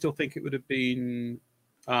I still think it would have been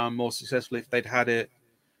more successful if they'd had it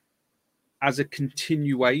as a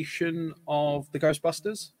continuation of the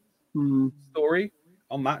Ghostbusters story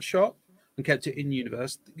on that shot and kept it in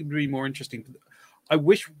universe. It would be more interesting. I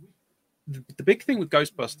wish the big thing with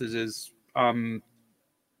Ghostbusters is the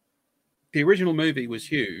original movie was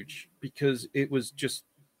huge because it was just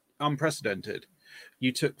unprecedented.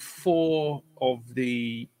 You took 4 of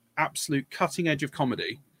the absolute cutting edge of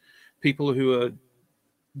comedy, people who are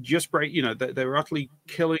just great, they were utterly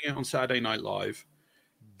killing it on Saturday Night Live.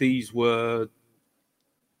 These were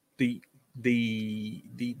the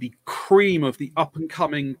cream of the up and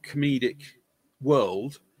coming comedic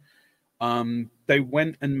world. They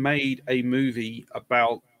went and made a movie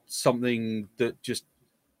about something that just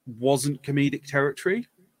wasn't comedic territory,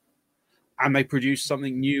 and they produced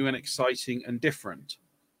something new and exciting and different.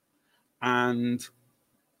 And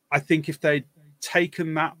I think if they'd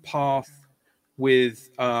taken that path with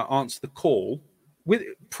Answer the Call,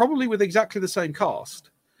 probably with exactly the same cast,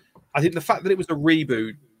 I think the fact that it was a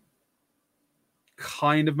reboot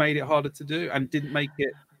kind of made it harder to do and didn't make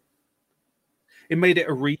it. It made it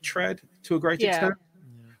a retread to a great extent,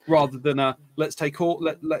 rather than a let's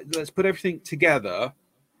put everything together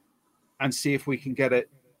and see if we can get it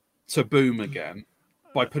to boom again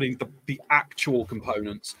by putting the actual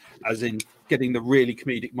components, as in getting the really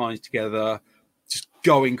comedic minds together, just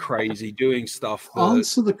going crazy, doing stuff.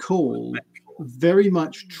 Answer the Call very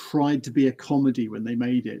much tried to be a comedy when they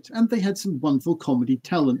made it, and they had some wonderful comedy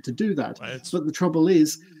talent to do that. Right. But the trouble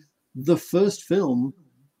is, the first film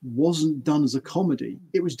wasn't done as a comedy.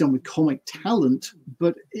 It was done with comic talent,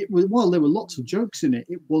 but while there were lots of jokes in it,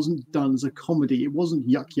 it wasn't done as a comedy. It wasn't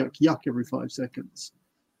yuck, yuck, yuck every 5 seconds.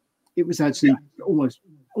 It was actually almost,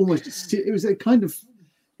 it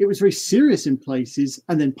was very serious in places,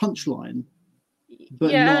 and then punchline,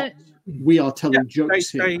 but not, we are telling jokes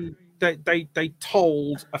here. They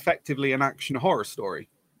told effectively an action horror story.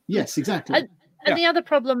 Yes, exactly. And the other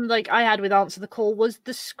problem, like, I had with Answer the Call was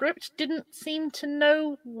the script didn't seem to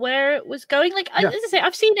know where it was going. Like, as I say,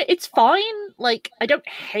 I've seen it; it's fine. Like, I don't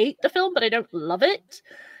hate the film, but I don't love it.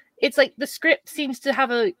 It's like the script seems to have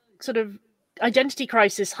a sort of identity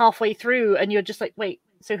crisis halfway through, and you're just like, wait,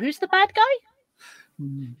 so who's the bad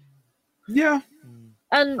guy? Yeah,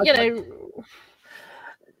 and you know,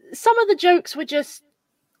 some of the jokes were just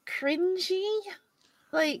cringy.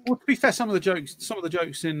 Like, well, to be fair, some of the jokes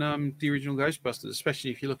in the original Ghostbusters,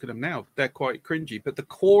 especially if you look at them now, they're quite cringy. But the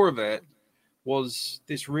core of it was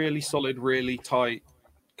this really solid, really tight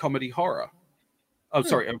comedy horror. Oh,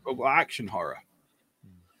 sorry, action horror.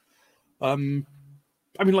 I mean,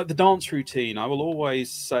 like the dance routine. I will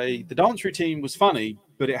always say the dance routine was funny,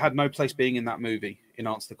 but it had no place being in that movie. In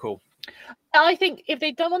Answer the Call. I think if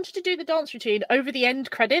they wanted to do the dance routine over the end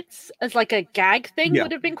credits as like a gag thing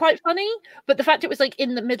would have been quite funny. But the fact it was like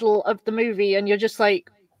in the middle of the movie and you're just like,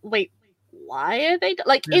 wait, why are they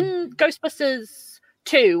like in Ghostbusters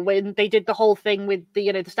 2 when they did the whole thing with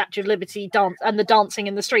the the Statue of Liberty dance and the dancing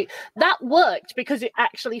in the street, that worked because it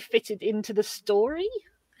actually fitted into the story.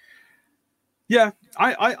 Yeah,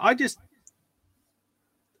 I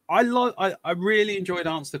really enjoyed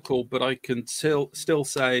Answer the Call, but I can still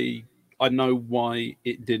say I know why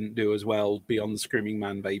it didn't do as well beyond the screaming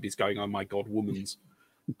man babies going, oh my god, woman's.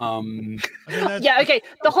 Yeah, okay.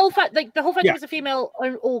 The whole fact it was a female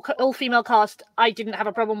all female cast, I didn't have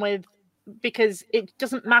a problem with, because it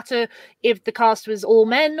doesn't matter if the cast was all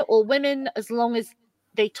men or women, as long as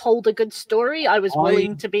they told a good story. I was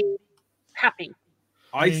willing to be happy.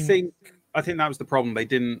 I think that was the problem. They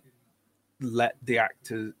didn't let the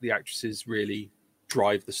actresses really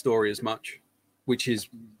drive the story as much, which is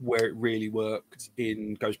where it really worked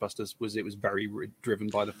in Ghostbusters. It was very driven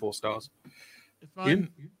by the 4 stars. I mean,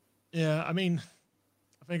 I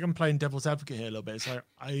think I'm playing devil's advocate here a little bit. It's like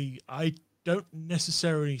I don't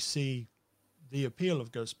necessarily see the appeal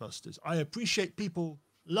of Ghostbusters. I appreciate people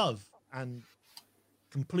love and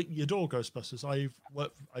completely adore Ghostbusters. I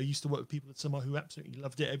used to work with people at cinema who absolutely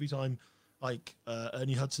loved it. Every time like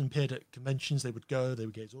Ernie Hudson appeared at conventions, they would get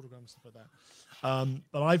his autograph and stuff like that.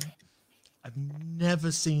 But I've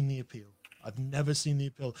never seen the appeal. And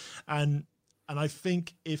I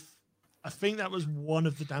think that was one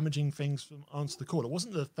of the damaging things from Answer the Call. It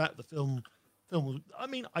wasn't the fact the film was, I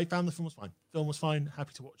mean, I found the film was fine. Film was fine,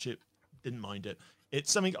 happy to watch it, didn't mind it.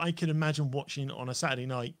 It's something I could imagine watching on a Saturday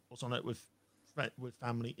night or something with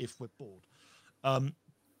family if we're bored.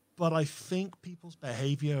 But I think people's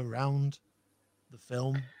behavior around the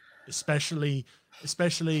film, especially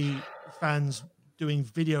fans doing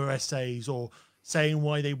video essays or saying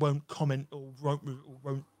why they won't comment or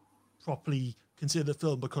won't properly consider the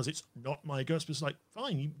film because it's not my Ghostbusters. Like,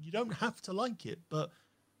 fine, you don't have to like it, but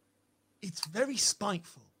it's very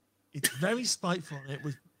spiteful. And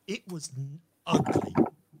it was ugly.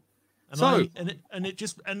 And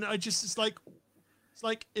it's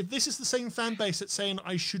like if this is the same fan base that's saying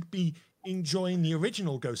I should be enjoying the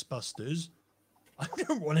original Ghostbusters, I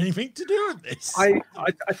don't want anything to do with this. I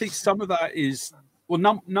think some of that is, well,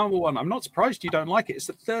 number one, I'm not surprised you don't like it. It's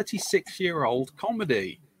a 36-year-old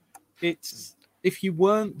comedy. It's, if you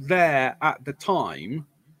weren't there at the time,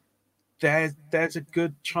 there's a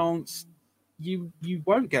good chance you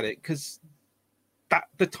won't get it because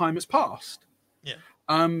the time has passed. Yeah.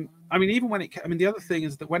 I mean, even when the other thing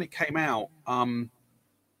is that when it came out,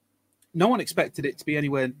 no one expected it to be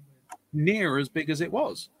anywhere near as big as it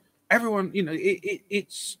was. Everyone,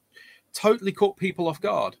 it's totally caught people off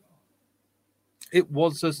guard. It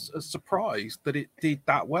was a surprise that it did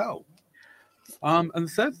that well. And the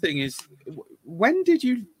third thing is, when did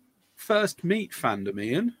you first meet fandom,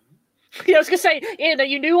 Ian? Yeah, I was going to say, Ian, are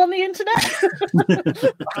you new on the internet?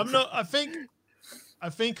 I'm not. I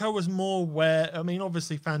think I was more aware. I mean,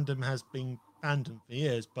 obviously, fandom has been fandom for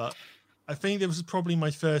years, but I think it was probably my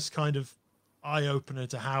first kind of eye opener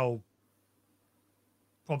to how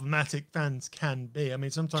problematic fans can be. I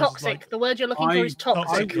mean, sometimes Toxic. It's like, the word you're looking for is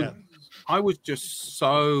toxic. I was just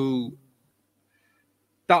so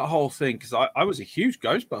that whole thing because I was a huge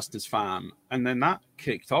Ghostbusters fan, and then that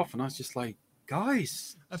kicked off, and I was just like,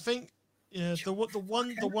 guys. I think the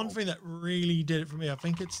one thing that really did it for me, I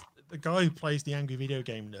think it's the guy who plays the angry video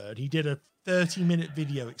game nerd. He did a 30-minute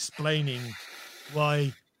video explaining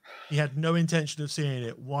why he had no intention of seeing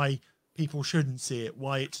it, why people shouldn't see it,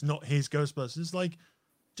 why it's not his Ghostbusters. It's like,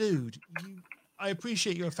 dude, I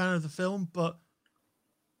appreciate you're a fan of the film, but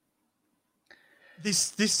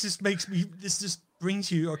this just brings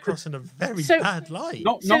you across in a very bad light.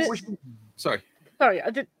 Sorry,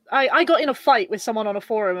 I got in a fight with someone on a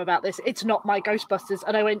forum about this. It's not my Ghostbusters,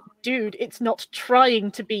 and I went, dude, it's not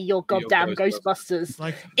trying to be your goddamn Ghostbusters.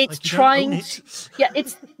 It's trying. It's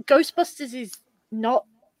Ghostbusters is not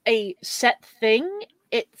a set thing.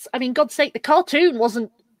 I mean, God's sake, the cartoon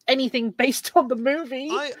wasn't anything based on the movie.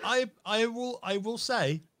 I will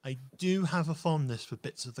say I do have a fondness for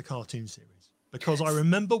bits of the cartoon series because I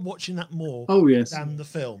remember watching that more than the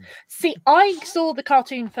film. See, I saw the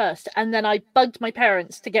cartoon first, and then I bugged my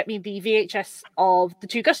parents to get me the VHS of the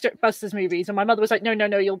two Ghostbusters movies, and my mother was like, no,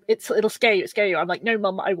 it'll scare you. I'm like, no,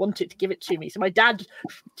 Mum, I want it to give it to me. So my dad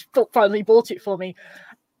finally bought it for me,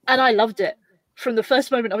 and I loved it. From the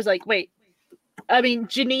first moment, I was like, wait, I mean,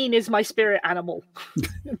 Janine is my spirit animal.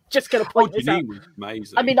 Just going to point this out. Janine was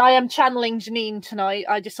amazing. I mean, I am channeling Janine tonight.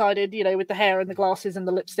 I decided, with the hair and the glasses and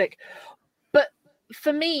the lipstick. But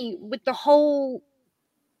for me, with the whole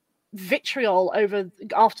vitriol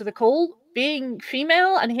after the call, being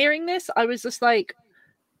female and hearing this, I was just like,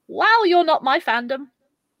 wow, you're not my fandom.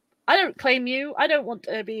 I don't claim you. I don't want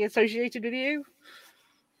to be associated with you.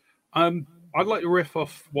 I'd like to riff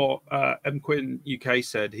off what M. Quinn UK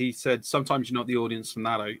said. He said, sometimes you're not the audience, and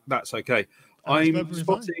that's okay. I'm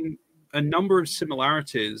spotting a number of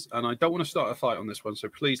similarities, and I don't want to start a fight on this one, so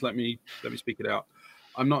please let me speak it out.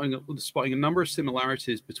 I'm not spotting a number of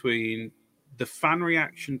similarities between the fan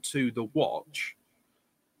reaction to The Watch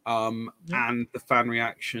and the fan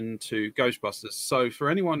reaction to Ghostbusters. So for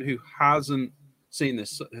anyone who hasn't seen it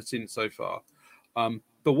so far,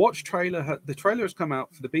 the Watch trailer, the trailer has come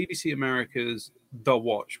out for the BBC America's The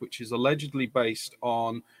Watch, which is allegedly based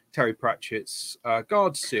on Terry Pratchett's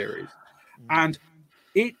Guards series. And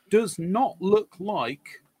it does not look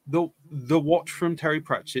like the Watch from Terry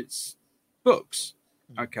Pratchett's books.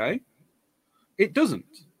 Okay? It doesn't.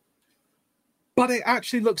 But it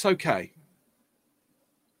actually looks okay.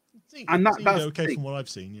 And that's okay from what I've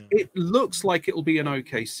seen. Yeah. It looks like it'll be an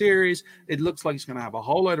okay series. It looks like it's going to have a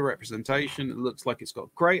whole load of representation. It looks like it's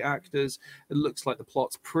got great actors. It looks like the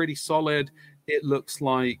plot's pretty solid. It looks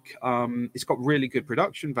like it's got really good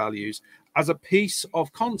production values. As a piece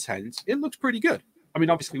of content, it looks pretty good. I mean,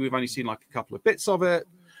 obviously, we've only seen like a couple of bits of it,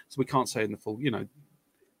 so we can't say in the full,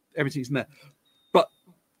 everything's in there. But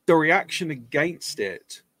the reaction against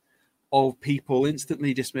it, of people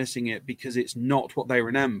instantly dismissing it because it's not what they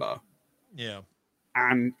remember. Yeah.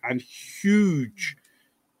 And huge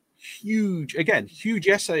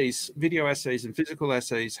essays, video essays and physical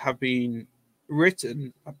essays have been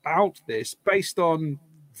written about this based on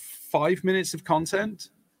 5 minutes of content.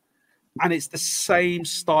 And it's the same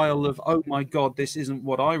style of, oh my God, this isn't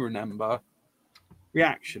what I remember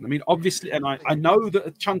reaction. I mean, obviously, and I know that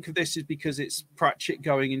a chunk of this is because it's Pratchett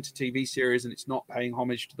going into TV series and it's not paying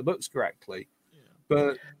homage to the books correctly,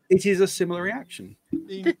 but it is a similar reaction.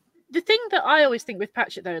 The thing that I always think with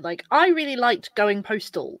Pratchett, though, like, I really liked Going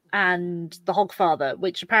Postal and The Hogfather,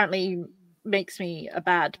 which apparently makes me a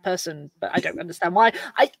bad person, but I don't understand why.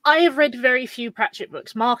 I have read very few Pratchett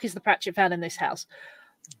books. Mark is the Pratchett fan in this house.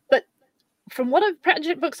 But from what of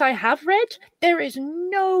Pratchett books I have read, there is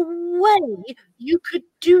no way you could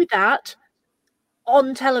do that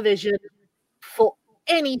on television for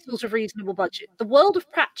any sort of reasonable budget. The world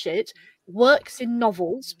of Pratchett works in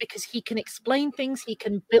novels because he can explain things, he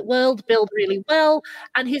can world build really well,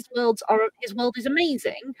 and his world is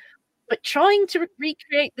amazing. But trying to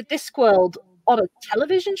recreate the Discworld on a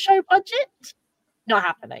television show budget, not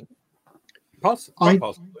happening. Possibly.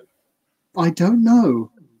 I don't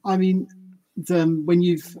know. I mean,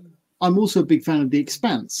 I'm also a big fan of The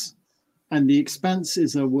Expanse, and The Expanse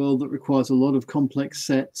is a world that requires a lot of complex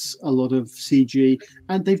sets, a lot of CG,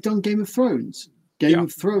 and they've done Game of Thrones. Game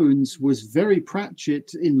of Thrones was very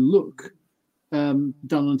Pratchett in look, done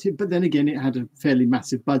on it, but then again, it had a fairly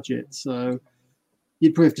massive budget, so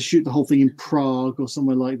you'd probably have to shoot the whole thing in Prague or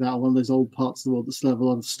somewhere like that, one of those old parts of the world that still have a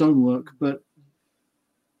lot of stonework. But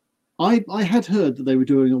I had heard that they were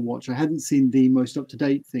doing a watch. I hadn't seen the most up to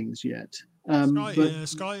date things yet. Sky, But yeah,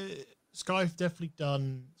 Sky have definitely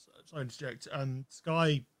done. Sorry to interject.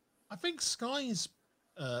 Sky, I think Sky's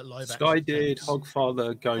live Sky action did, films,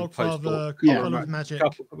 Hogfather, going Hogfather, postal. Yeah. Colour Right. of Magic. A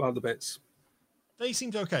couple of other bits. They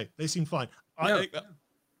seemed okay. They seemed fine. Yeah.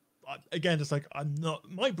 Again, it's like I'm not.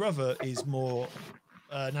 My brother is more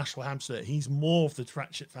National Hamster. He's more of the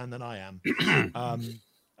Ratchet fan than I am.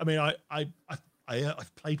 I mean,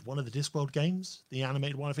 I've played one of the Discworld games, the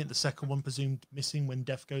animated one. I think the second one presumed missing when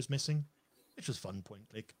Death goes missing, which was fun, point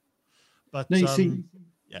click. But no, you see,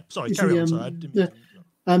 yeah, sorry, carry on. Sorry, I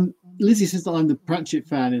didn't. Lizzie says that I'm the Pratchett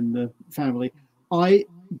fan in the family. I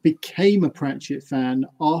became a Pratchett fan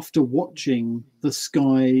after watching the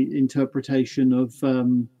Sky interpretation of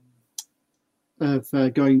not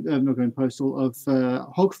going postal, of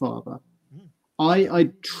Hogfather. I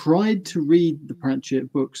tried to read the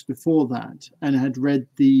Pratchett books before that and had read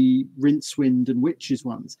the Rincewind and Witches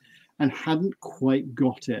ones and hadn't quite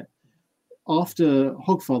got it. After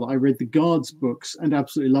Hogfather, I read the Guards books and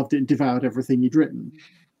absolutely loved it and devoured everything he'd written.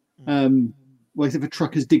 Well, except for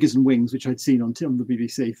Truckers, Diggers and Wings, which I'd seen on the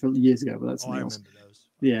BBC for years ago, but that's something else. Remember those.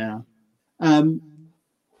 Yeah.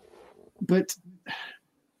 But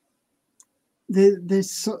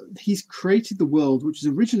he's created the world, which is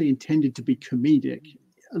originally intended to be comedic.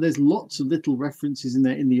 There's lots of little references in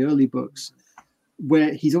there in the early books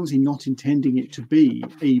where he's obviously not intending it to be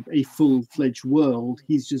a full-fledged world.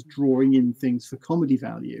 He's just drawing in things for comedy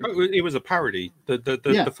value. It was a parody.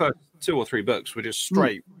 The first 2 or 3 books were just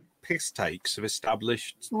straight piss takes of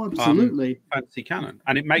established fantasy canon,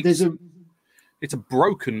 and it makes it's a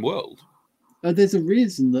broken world. There's a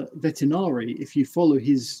reason that Vetinari, if you follow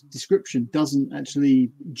his description, doesn't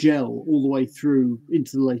actually gel all the way through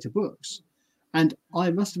into the later books. And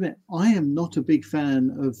I must admit, I am not a big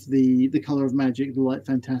fan of the Colour of Magic, the Light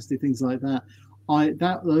Fantastic, things like that.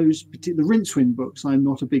 The Rincewind books, I'm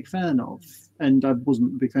not a big fan of, and I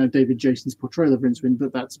wasn't a big fan of David Jason's portrayal of Rincewind,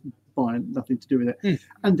 but that's fine, nothing to do with it.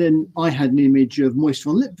 And then I had an image of Moist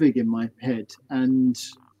von Lipwig in my head, and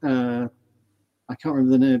I can't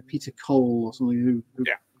remember the name, Peter Cole or something,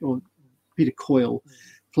 or Peter Coyle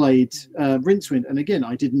played Rincewind, and again,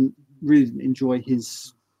 I didn't really enjoy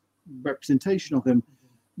his representation of him,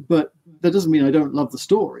 but that doesn't mean I don't love the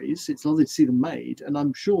stories. It's lovely to see them made, and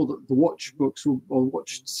I'm sure that the watch books or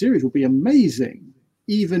watch series will be amazing,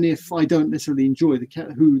 even if I don't necessarily enjoy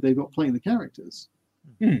who they've got playing the characters.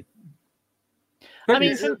 I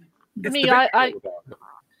mean, for me,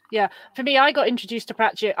 for me, I got introduced to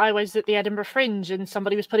Pratchett. I was at the Edinburgh Fringe, and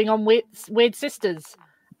somebody was putting on Weird Sisters,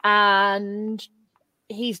 and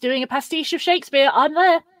he's doing a pastiche of Shakespeare. I'm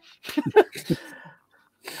there.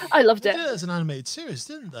 I loved it. They did it as an animated series,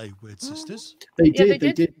 didn't they? Weird Sisters. They did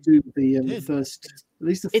do the first, at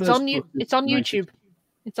least the first. It's on YouTube.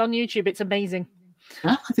 It's on YouTube. It's amazing.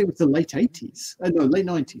 I think it was the late 80s. No, late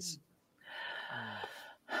 90s.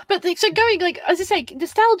 But so going, like, as I say,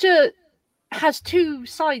 nostalgia has two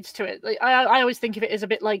sides to it. Like, I always think of it as a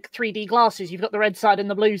bit like 3D glasses. You've got the red side and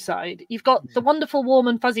the blue side. You've got the wonderful warm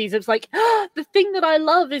and fuzzies. It's like, the thing that I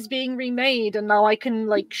love is being remade, and now I can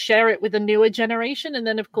like share it with a newer generation. And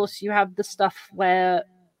then of course you have the stuff where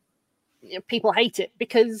people hate it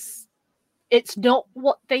because it's not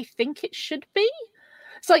what they think it should be.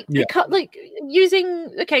 It's like like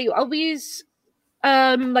using I'll use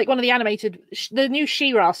like one of the animated the new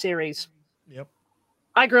She-Ra series. Yep.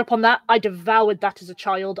 I grew up on that. I devoured that as a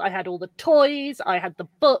child. I had all the toys. I had the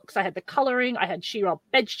books. I had the coloring. I had She-Ra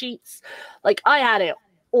bed sheets. Like, I had it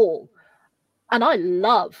all. And I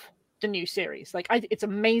love the new series. Like, it's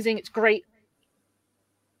amazing. It's great.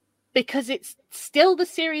 Because it's still the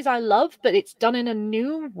series I love, but it's done in a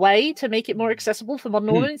new way to make it more accessible for modern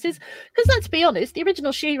audiences. Because let's be honest, the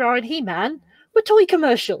original She-Ra and He-Man were toy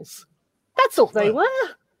commercials. That's all they were.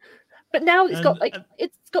 But now it's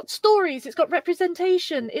got stories, it's got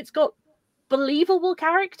representation, it's got believable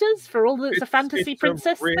characters for all that it's a fantasy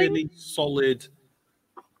princess a really thing. Solid.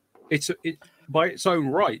 By its own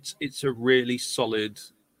right, it's a really solid,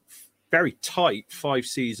 very tight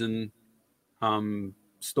 5-season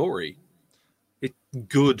story. It's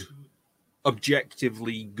good,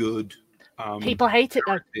 objectively good. People hate it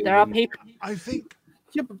though. There are people. I think.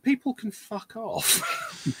 Yeah, but people can fuck off.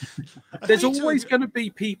 There's always going to be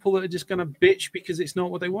people that are just going to bitch because it's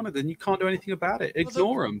not what they wanted, and you can't do anything about it.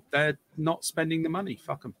 Ignore them. They're not spending the money.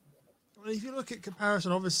 Fuck them. Well, if you look at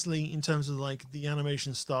comparison, obviously, in terms of like the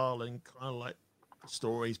animation style and kind of like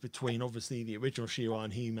stories between obviously the original She-Ra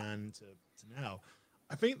and He-Man to now,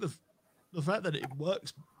 I think the fact that it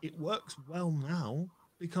works well now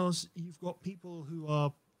because you've got people who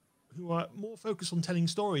are who are more focused on telling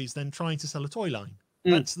stories than trying to sell a toy line.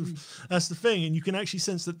 Mm. That's the thing, and you can actually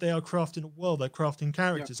sense that they are crafting a world. They're crafting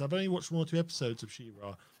characters. I've only watched 1 or 2 episodes of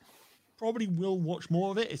She-Ra. Probably will watch more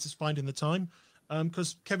of it. It's just finding the time.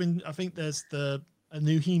 Because Kevin, I think there's a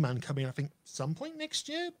new He-Man coming. I think some point next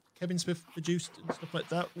year. Kevin Smith produced and stuff like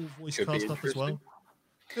that. All voice cast up as well.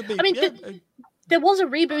 Could be. I mean, there was a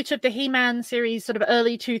reboot of the He-Man series, sort of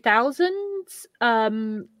early 2000s.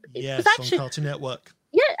 Yes, was actually, on Cartoon Network.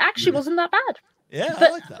 Yeah, actually wasn't that bad. Yeah, but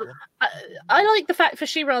I like that one. I like the fact for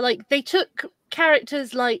She-Ra, like they took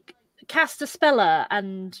characters like Castor Speller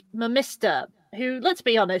and Mamista, who, let's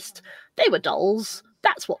be honest, they were dolls.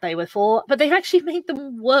 That's what they were for. But they've actually made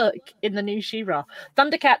them work in the new She-Ra.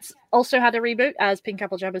 Thundercats also had a reboot, as Pink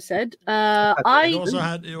Apple Jabba said.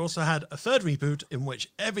 It also had a third reboot in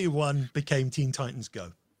which everyone became Teen Titans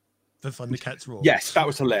Go. The Thundercats Raw. Yes, that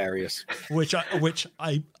was hilarious. Which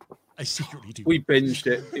I secretly do. We binged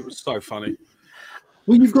it. It was so funny.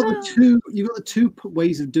 Well, you've got the two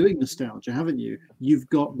ways of doing nostalgia, haven't you? You've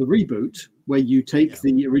got the reboot where you take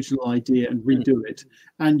the original idea and redo it,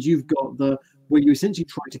 and you've got the where you essentially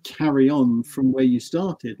try to carry on from where you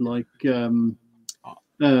started, like Bill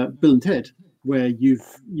and Ted, where you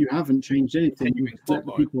haven't changed anything. You've let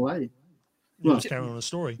the people away. Well, just carry on a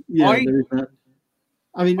story. Yeah, there is that.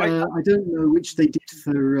 I mean, I don't know which they did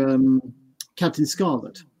for Captain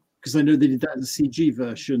Scarlet, because I know they did that as a CG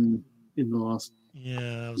version in the last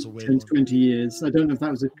that was a weird 10 to 20 years. I don't know if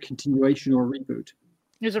that was a continuation or a reboot.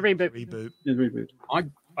 It was a reboot. It was a reboot.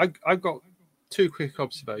 I've got 2 quick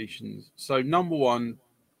observations. So, number one,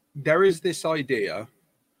 there is this idea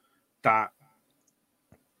that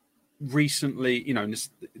recently,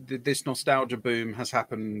 this nostalgia boom has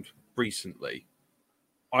happened recently.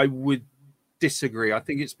 I would disagree. I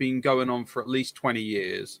think it's been going on for at least 20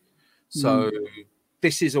 years. So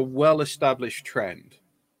this is a well-established trend.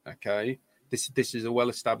 Okay. This is a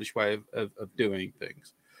well-established way of doing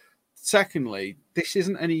things. Secondly, this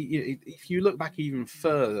isn't if you look back even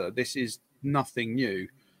further, this is nothing new.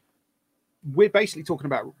 We're basically talking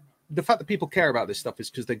about the fact that people care about this stuff is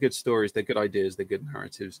because they're good stories, they're good ideas, they're good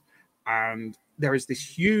narratives. And there is this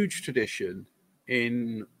huge tradition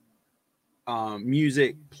in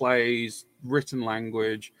music, plays, written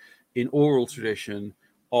language, in oral tradition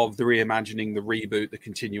of the reimagining, the reboot, the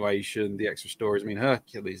continuation, the extra stories. I mean,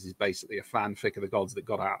 Hercules is basically a fanfic of the gods that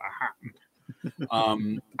got out of a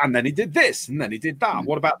hat. And then he did this, and then he did that.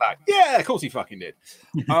 What about that? Yeah, of course he fucking did.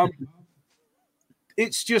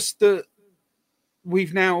 It's just that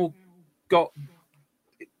we've now got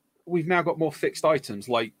more fixed items,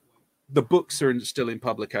 like the books are still in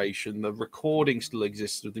publication, the recording still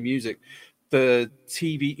exists of the music, the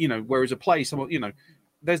TV, whereas a play,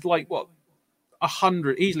 there's like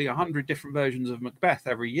easily 100 different versions of Macbeth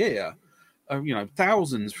every year,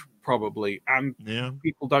 thousands probably, and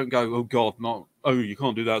people don't go, oh God, you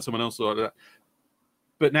can't do that, someone else will do that.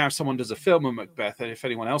 But now if someone does a film of Macbeth, and if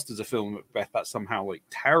anyone else does a film of Macbeth, that's somehow like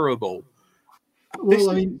terrible.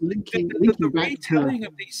 Well, linking the back retelling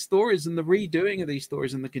of these stories and the redoing of these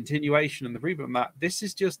stories and the continuation and the reboot and that, this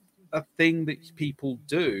is just a thing that people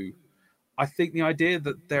do. I think the idea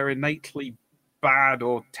that they're innately bad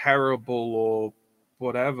or terrible or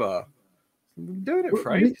whatever, I'm doing it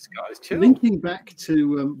for ages, guys. Chill. Linking back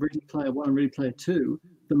to Ready Player One and Ready Player Two,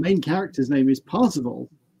 the main character's name is Parzival,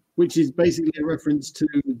 which is basically a reference to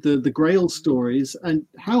the Grail stories and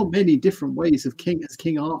how many different ways has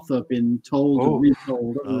King Arthur been told and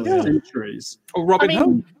retold over the centuries. Or Robin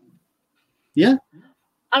Hood. Yeah.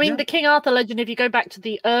 The King Arthur legend, if you go back to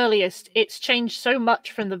the earliest, it's changed so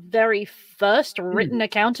much from the very first written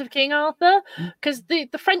account of King Arthur, because the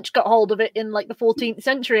French got hold of it in like the 14th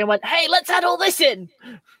century and went, hey, let's add all this in.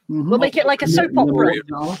 We'll make it like a soap opera.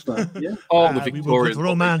 The Victorian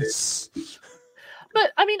romance.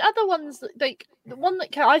 But other ones, like the one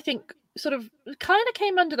that I think sort of kind of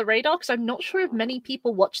came under the radar, because I'm not sure if many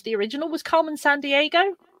people watched the original, was Carmen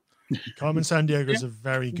Sandiego. Carmen Sandiego is a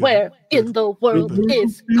very good. Where in the world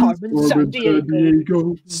is Carmen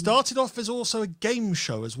Sandiego? Started off as also a game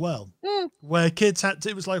show as well, where kids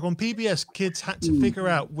it was like on PBS, kids had to figure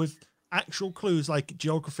out with actual clues like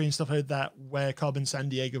geography and stuff like that where Carmen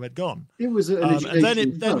Sandiego had gone. It was an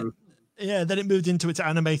education show. Then it moved into its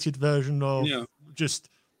animated version of just,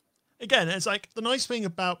 again, it's like the nice thing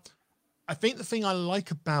about, I think the thing I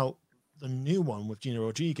like about the new one with Gina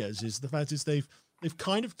Rodriguez is the fact is they've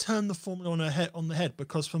kind of turned the formula on the head,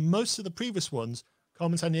 because for most of the previous ones,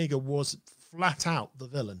 Carmen Sandiego was flat out the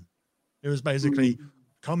villain. It was basically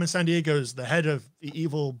Carmen Sandiego is the head of the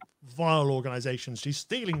evil, vile organizations. She's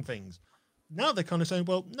stealing things. Now they're kind of saying,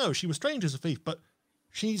 well, no, she was trained as a thief, but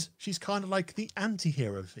she's kind of like the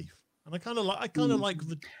anti-hero thief. and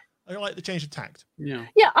I like the change of tact. Yeah,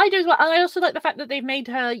 I do as well. And I also like the fact that they've made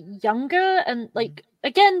her younger and, like,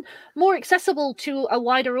 again, more accessible to a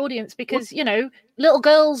wider audience because, you know, little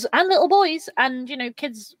girls and little boys and, you know,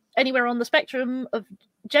 kids anywhere on the spectrum of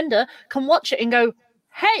gender can watch it and go,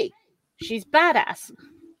 hey, she's badass.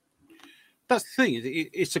 that's the thing.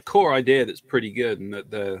 It's a core idea that's pretty good, and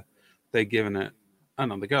that they're giving it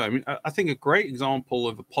another go. I mean, I think a great example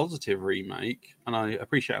of a positive remake, and I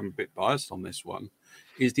appreciate I'm a bit biased on this one,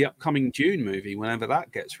 is the upcoming Dune movie whenever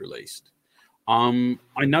that gets released. I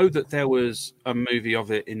know that there was a movie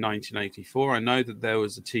of it in 1984. I know that there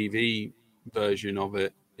was a TV version of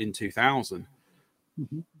it in 2000.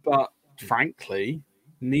 But frankly,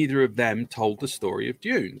 neither of them told the story of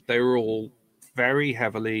Dune. They were all very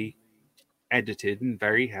heavily edited and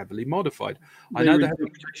very heavily modified. I know that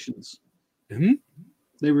interpretations. Hmm?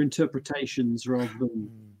 They were interpretations rather than.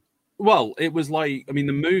 Well, it was like, I mean,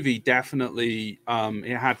 the movie definitely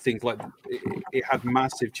it had things like it had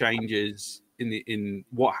massive changes in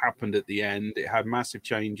what happened at the end. It had massive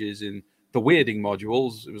changes in the weirding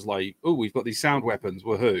modules. It was like, oh, we've got these sound weapons,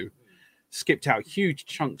 woohoo! Skipped out huge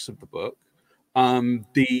chunks of the book.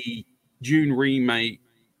 The Dune remake,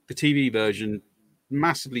 the TV version,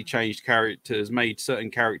 massively changed characters, made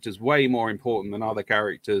certain characters way more important than other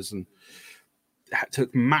characters, and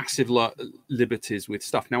took massive liberties with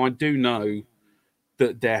stuff. Now, I do know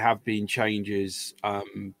that there have been changes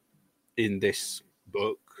in this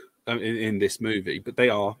book, in this movie, but they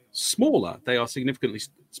are smaller. They are significantly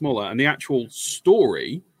smaller. And the actual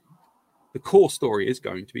story, the core story, is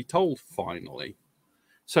going to be told finally.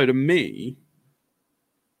 So to me,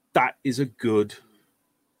 that is a good,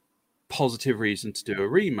 positive reason to do a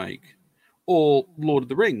remake. Or Lord of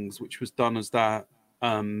the Rings, which was done as that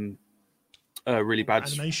really bad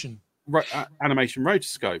animation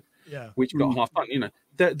rotoscope, which got half done. You know,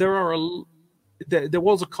 there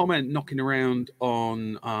was a comment knocking around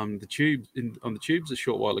on the tubes a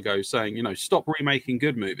short while ago saying, you know, stop remaking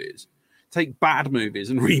good movies, take bad movies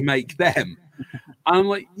and remake them. And I'm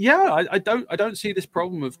like, yeah, I don't see this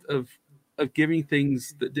problem of giving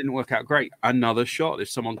things that didn't work out great another shot if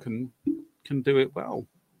someone can do it well.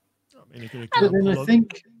 But then I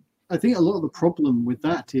think a lot of the problem with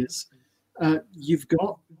that is you've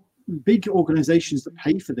got big organizations that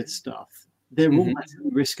pay for this stuff. They're all massively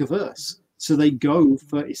risk averse. So they go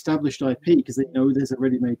for established IP because they know there's a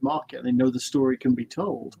ready-made market and they know the story can be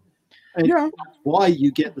told. And that's why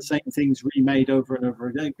you get the same things remade over and over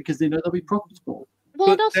again, because they know they'll be profitable. Well,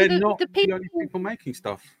 But and also they're not the the only people making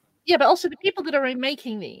stuff. Yeah, but also the people that are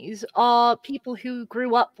making these are people who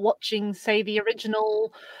grew up watching, say, the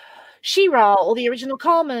original She-Ra or the original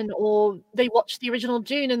Carmen, or they watched the original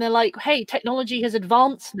Dune and they're like, hey, technology has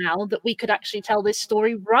advanced now that we could actually tell this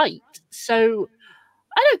story right. So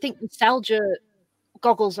I don't think nostalgia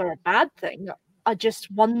goggles are a bad thing. I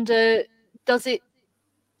just wonder, does it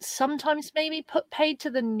sometimes maybe put paid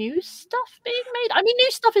to the new stuff being made? I mean,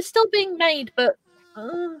 new stuff is still being made, but...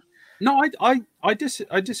 No, I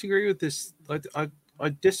disagree with this. I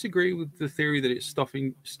disagree with the theory that it's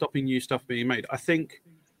stopping new stuff being made. I think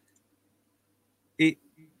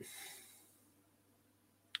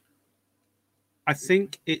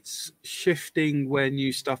it's shifting where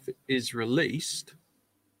new stuff is released.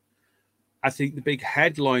 I think the big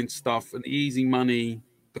headline stuff and the easy money,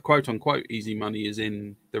 the quote unquote easy money, is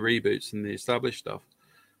in the reboots and the established stuff.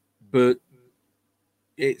 But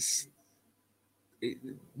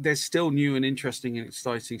there's still new and interesting and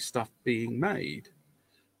exciting stuff being made.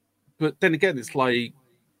 But then again, it's like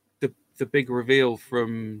the big reveal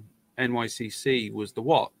from NYCC was The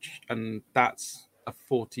Watch, and that's a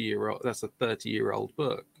 30-year-old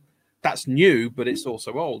book. That's new, but it's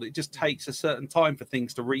also old. It just takes a certain time for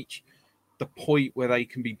things to reach the point where they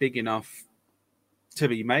can be big enough to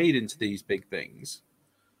be made into these big things.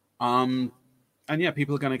 And yeah,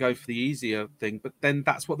 people are going to go for the easier thing, but then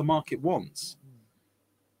that's what the market wants.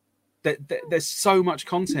 There's so much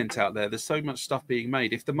content out there. There's so much stuff being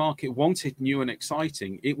made. If the market wanted new and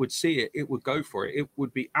exciting, it would see it. It would go for it. It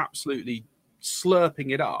would be absolutely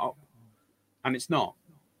slurping it up, and it's not.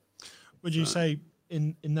 Would you say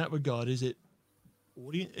in that regard, is it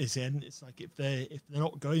audience? It's like if they're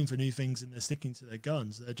not going for new things and they're sticking to their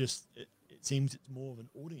guns, they're just. It seems it's more of an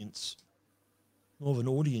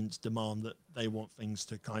audience demand that they want things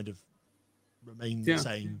to kind of remain the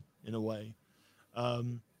same in a way.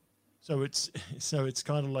 So it's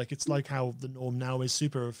kind of like, it's like how the norm now is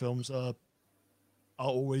superhero films are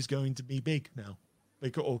always going to be big now,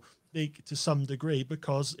 or big to some degree,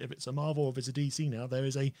 because if it's a Marvel or if it's a DC now,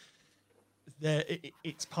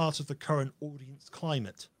 it's part of the current audience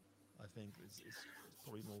climate. I think is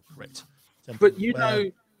probably more correct. Tempo, But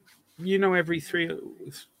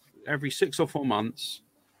every 6 or 4 months,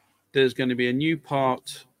 there's going to be a new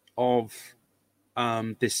part of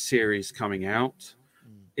this series coming out.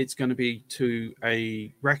 It's going to be to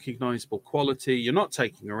a recognizable quality. You're not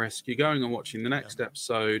taking a risk. You're going and watching the next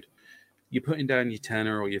episode. You're putting down your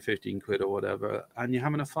tenner or your 15 quid or whatever, and you're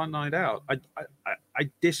having a fun night out. I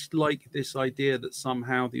dislike this idea that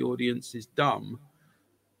somehow the audience is dumb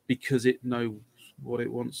because it knows what it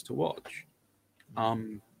wants to watch.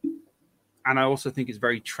 And I also think it's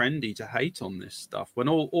very trendy to hate on this stuff when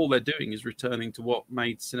all they're doing is returning to what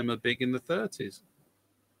made cinema big in the 30s.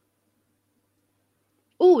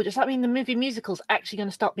 Oh, does that mean the movie musical's actually going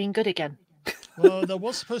to start being good again? Well, there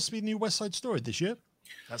was supposed to be a new West Side Story this year.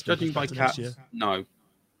 That's Judging by Cats, no.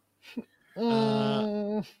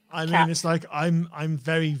 I mean, it's like I'm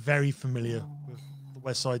very, very familiar with the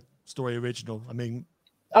West Side Story original. I mean,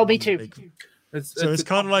 me too. It's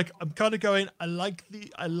kind of like I'm kind of going. I like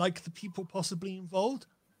the people possibly involved.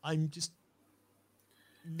 I'm just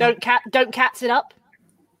don't cats it up.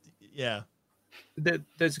 Yeah.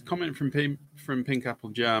 There's a comment from Pink Apple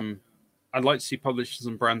Jam. I'd like to see publishers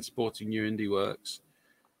and brands supporting new indie works.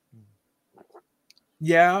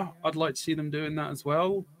 Yeah, I'd like to see them doing that as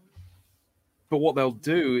well. But what they'll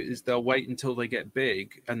do is they'll wait until they get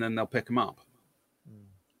big and then they'll pick them up.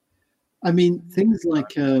 I mean, things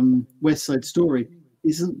like West Side Story,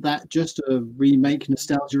 isn't that just a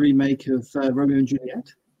nostalgia remake of Romeo and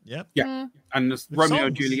Juliet? Yep. Yeah. And Romeo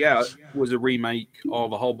and Juliet was a remake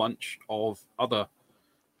of a whole bunch of other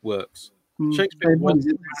works. Shakespeare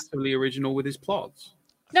wasn't massively original with his plots.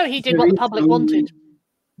 No, he did what the public wanted.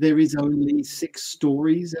 There is only 6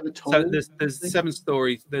 stories ever told. So there's 7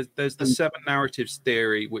 stories. There's the 7 narratives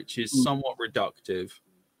theory, which is somewhat reductive.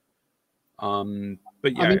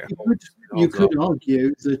 But yeah, I mean, you could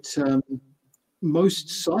argue that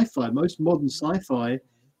most modern sci-fi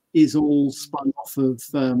is all spun off of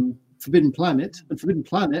Forbidden Planet, and Forbidden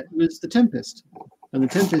Planet was The Tempest, and The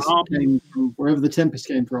Tempest came from wherever The Tempest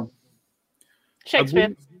came from.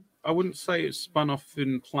 Shakespeare. I wouldn't say it's spun off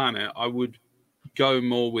Forbidden Planet. I would go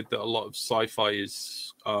more with that a lot of sci-fi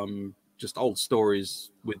is just old stories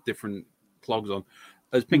with different clogs on.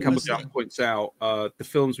 As Pink Apple Jam points out, the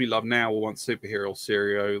films we love now were once superhero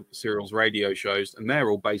serials, radio shows, and they're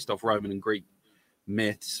all based off Roman and Greek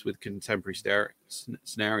myths with contemporary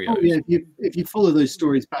scenarios. Oh, yeah, if you follow those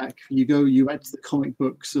stories back, you add to the comic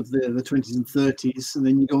books of the 20s and 30s, and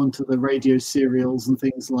then you go on to the radio serials and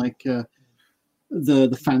things like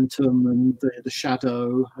the Phantom and the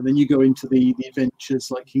Shadow, and then you go into the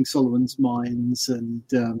adventures like King Solomon's Mines and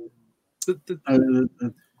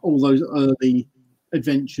all those early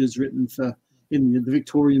adventures written in the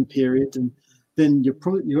Victorian period, and then you're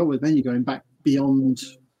going back beyond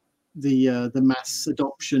the mass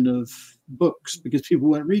adoption of books because people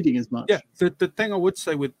weren't reading as much. Yeah, the thing I would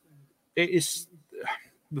say with it is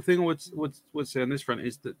the thing I would say on this front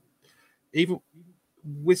is that even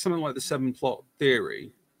with something like the 7 plot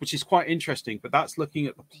theory, which is quite interesting, but that's looking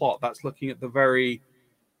at the plot, that's looking at the very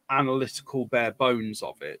analytical bare bones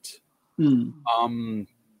of it.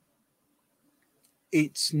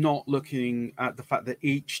 It's not looking at the fact that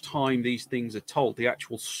each time these things are told, the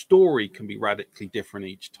actual story can be radically different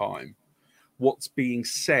each time. What's being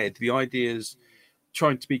said, the ideas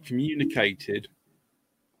trying to be communicated,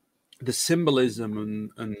 the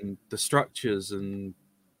symbolism and the structures and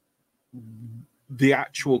the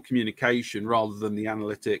actual communication rather than the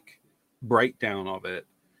analytic breakdown of it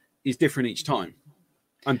is different each time.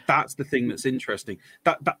 And that's the thing that's interesting.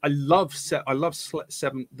 That I love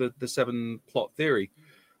the 7 plot theory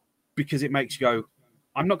because it makes you go,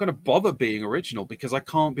 I'm not going to bother being original because I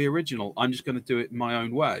can't be original. I'm just going to do it my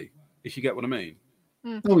own way. If you get what I mean.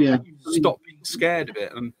 Oh yeah. Stop being scared of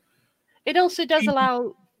it. And it also does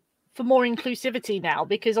allow for more inclusivity now,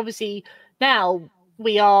 because obviously now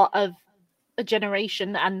we are of a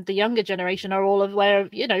generation, and the younger generation are all aware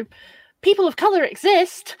of, people of color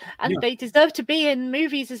exist, and they deserve to be in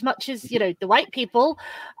movies as much as, the white people.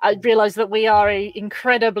 I realize that we are a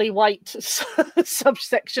incredibly white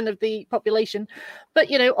subsection of the population,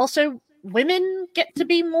 but, also women get to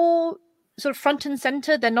be more sort of front and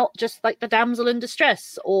center. They're not just like the damsel in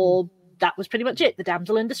distress, or that was pretty much it, the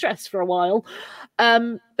damsel in distress for a while.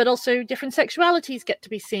 But also different sexualities get to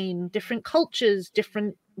be seen, different cultures,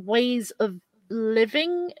 different ways of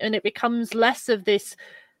living, and it becomes less of this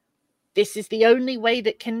is the only way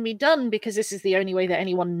that can be done because this is the only way that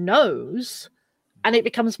anyone knows, and it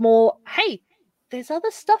becomes more, hey, there's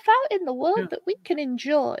other stuff out in the world that we can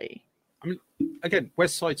enjoy. I mean, again,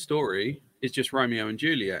 West Side Story is just Romeo and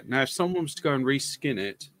Juliet. Now, if someone was to go and reskin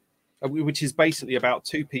it which is basically about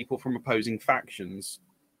two people from opposing factions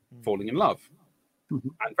falling in love, and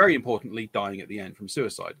very importantly, dying at the end from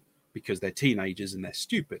suicide because they're teenagers and they're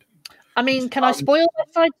stupid. I mean, can I spoil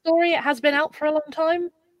West Side Story? It has been out for a long time.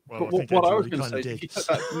 Well, what I was going to say, if you take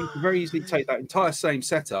that, you can very easily take that entire same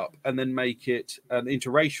setup and then make it an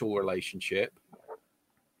interracial relationship,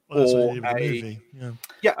 or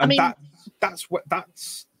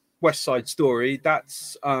that's West Side Story.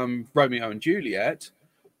 That's Romeo and Juliet,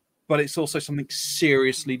 but it's also something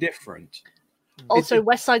seriously different. Also,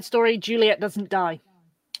 West Side Story, Juliet doesn't die.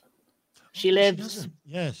 She lives.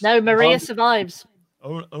 Yes. No, Maria survives.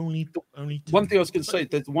 Only one thing I was going to say,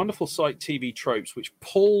 there's a wonderful site, TV Tropes, which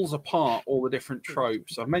pulls apart all the different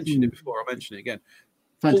tropes. I've mentioned it before, I'll mention it again.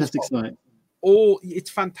 Fantastic site. It's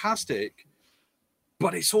fantastic,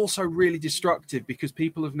 but it's also really destructive because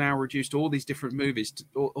people have now reduced all these different movies,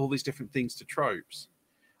 all these different things to tropes.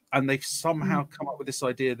 And they've somehow come up with this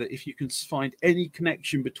idea that if you can find any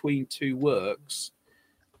connection between two works,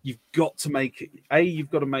 you've got to make it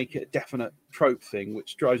a definite trope thing,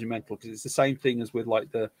 which drives you mental because it's the same thing as with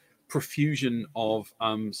like the profusion of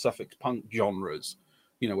suffix punk genres,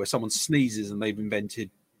 where someone sneezes and they've invented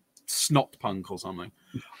snot punk or something.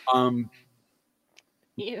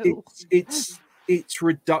 It's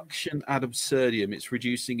reduction ad absurdum. It's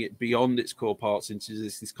reducing it beyond its core parts into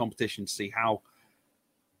this competition to see how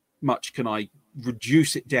much can I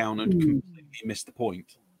reduce it down and completely miss the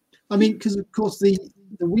point. I mean, because of course the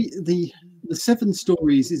 7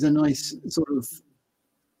 stories is a nice sort of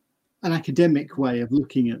an academic way of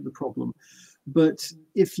looking at the problem, but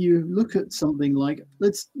if you look at something like,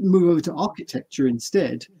 let's move over to architecture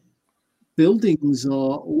instead. Buildings are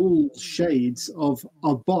all shades of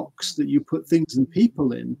a box that you put things and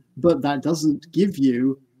people in, but that doesn't give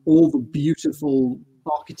you all the beautiful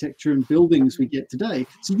architecture and buildings we get today.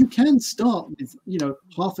 So you can start with,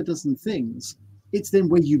 half a dozen things. It's then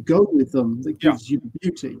where you go with them that gives you the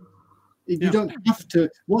beauty. You don't have to,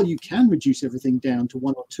 you can reduce everything down to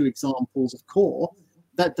 1 or 2 examples of core.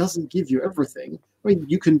 That doesn't give you everything. I mean,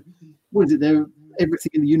 you can,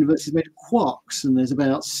 everything in the universe is made of quarks, and there's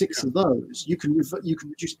about 6 of those. You can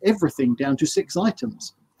reduce everything down to 6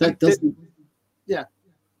 items. That doesn't,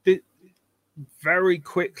 very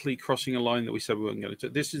quickly crossing a line that we said we weren't going to.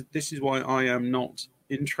 This is why I am not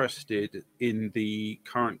interested in the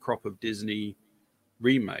current crop of Disney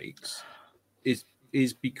remakes.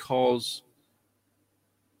 Is because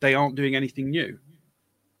they aren't doing anything new.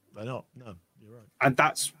 They're not. No, you're right. And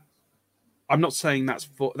I'm not saying that's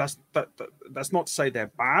not to say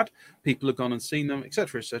they're bad. People have gone and seen them,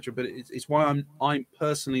 etc., etc. But it's why I'm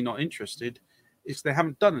personally not interested. Is they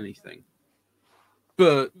haven't done anything.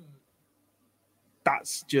 But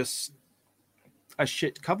that's just a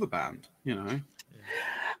shit cover band,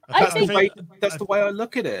 That's the way I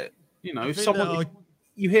look at it. If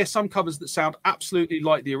you hear some covers that sound absolutely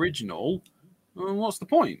like the original, what's the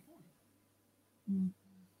point?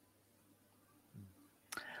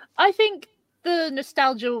 I think the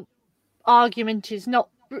nostalgia argument is not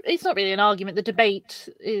really an argument. The debate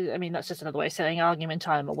is, that's just another way of saying argument.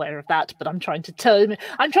 I'm aware of that, but I'm trying to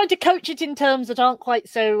coach it in terms that aren't quite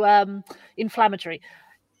so inflammatory.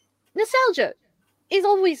 Nostalgia is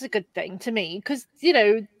always a good thing to me because,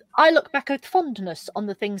 I look back with fondness on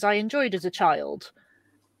the things I enjoyed as a child.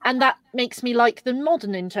 And that makes me like the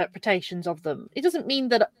modern interpretations of them. It doesn't mean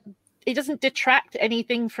that it doesn't detract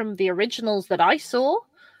anything from the originals that I saw.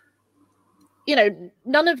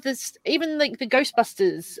 None of this, even like the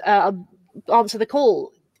Ghostbusters Answer the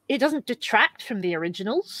Call, it doesn't detract from the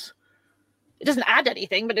originals. It doesn't add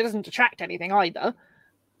anything, but it doesn't detract anything either.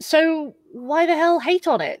 So why the hell hate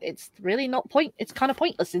on it? It's really not it's kind of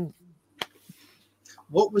pointless.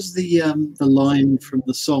 What was the line from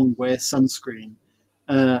the song Wear Sunscreen?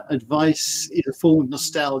 Advice is a form of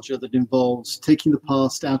nostalgia that involves taking the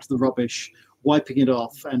past out of the rubbish, wiping it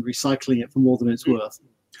off, and recycling it for more than it's worth.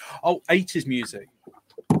 Oh, 80s music.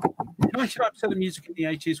 99% of music in the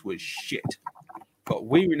 80s was shit. But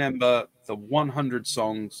we remember the 100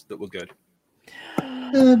 songs that were good.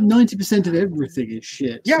 90% of everything is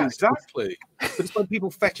shit. Yeah, exactly. But it's when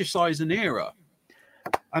people fetishize an era.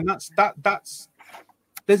 And that's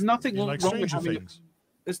there's nothing wrong with having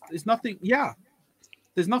there's nothing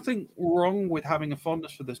there's nothing wrong with having a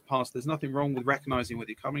fondness for this past. There's nothing wrong with recognizing where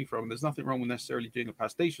you're coming from. There's nothing wrong with necessarily doing a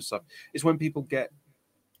pastiche or stuff. It's when people get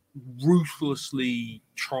ruthlessly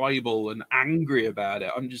tribal and angry about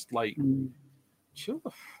it. I'm just like, chill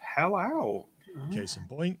the hell out. Case in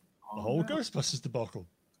point, the whole Ghostbusters debacle.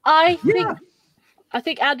 I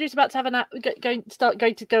think Andrew's about to have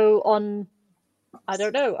going to go on, I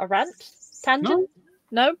don't know, a rant? Tangent?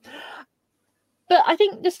 No? But I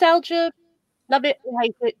think nostalgia, love it or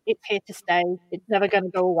hate it, it's here to stay. It's never going to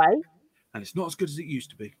go away. And it's not as good as it used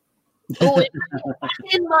to be. Oh, it's back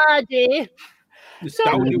in my day.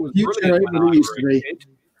 Nostalgia was brilliant when I was a kid.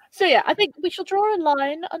 So yeah, I think we shall draw a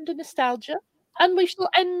line under nostalgia, and we shall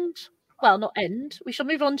end. Well, not end. We shall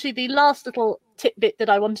move on to the last little tidbit that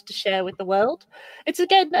I wanted to share with the world. It's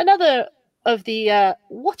again another of the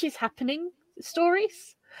what is happening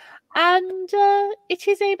stories, and it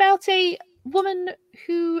is about a woman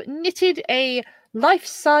who knitted a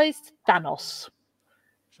life-sized Thanos.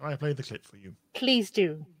 Shall I play the clip for you? Please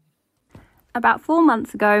do. About 4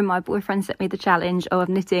 months ago, my boyfriend set me the challenge of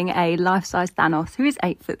knitting a life-size Thanos, who is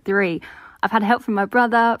 8'3". I've had help from my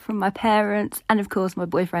brother, from my parents, and of course my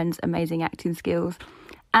boyfriend's amazing acting skills.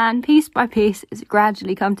 And piece by piece, it's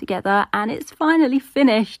gradually come together and it's finally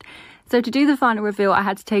finished. So to do the final reveal, I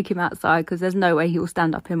had to take him outside because there's no way he will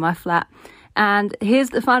stand up in my flat. And here's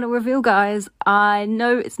the final reveal, guys. I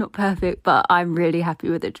know it's not perfect, but I'm really happy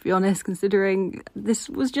with it, to be honest, considering this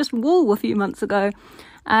was just wool a few months ago.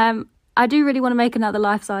 I do really want to make another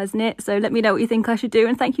life-size knit, so let me know what you think I should do,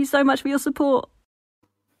 and thank you so much for your support.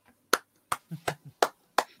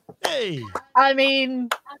 Hey! I mean,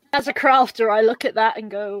 as a crafter, I look at that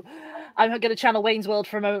and go, I'm going to channel Wayne's World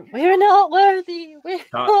for a moment. We're not worthy. We're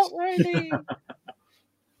not worthy.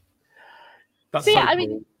 That's so yeah, so I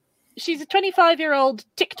mean, she's a 25-year-old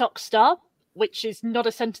TikTok star, which is not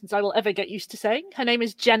a sentence I will ever get used to saying. Her name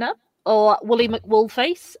is Jenna, or Woolly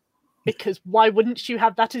McWoolface, because why wouldn't you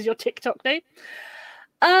have that as your TikTok name?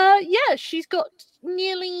 Yeah, she's got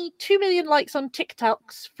nearly 2 million likes on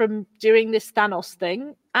TikToks from doing this Thanos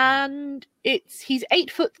thing, and he's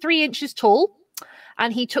 8'3" tall,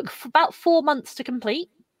 and he took about 4 months to complete.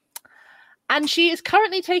 And she is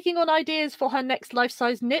currently taking on ideas for her next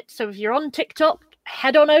life-size knit. So if you're on TikTok,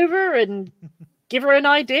 head on over and give her an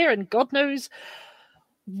idea, and God knows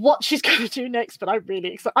what she's going to do next. But I'm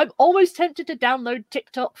really excited. I'm almost tempted to download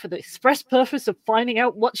TikTok for the express purpose of finding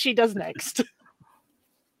out what she does next.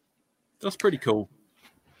 That's pretty cool.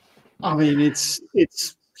 I mean, it's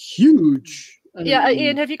huge. Yeah,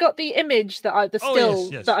 Ian, have you got the image that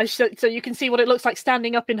Yes. that I showed, so you can see what it looks like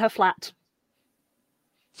standing up in her flat?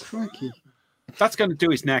 Crikey. That's going to do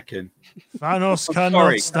his neck in. Thanos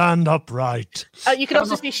cannot stand upright. You can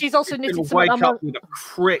also see she's also He's knitted gonna some wake up with a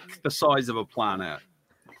crick the size of a planet.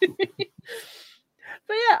 But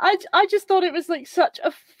yeah, I just thought it was like such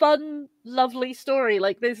a fun, lovely story.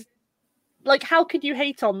 Like there's, like, how could you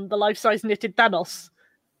hate on the life-size knitted Thanos?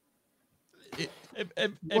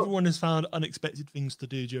 Everyone has found unexpected things to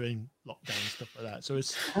do during lockdown and stuff like that. So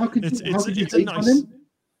it's it's a nice.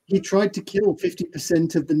 He tried to kill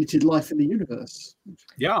 50% of the knitted life in the universe.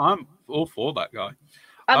 Yeah, I'm all for that guy.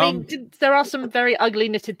 I mean, there are some very ugly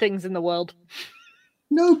knitted things in the world.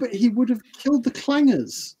 No, but he would have killed the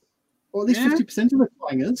clangers. Or at least 50% of the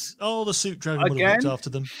clangers. Oh, the suit dragon would have looked after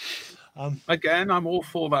them. Again, I'm all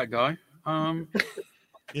for that guy.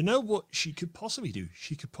 You know what she could possibly do?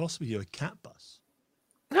 She could possibly do a cat bus.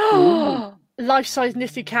 Life-size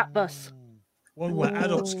knitted cat bus. One where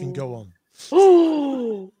adults can go on.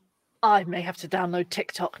 Oh, I may have to download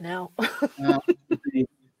TikTok now.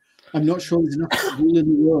 I'm not sure there's enough wool in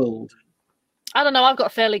the world. I don't know. I've got a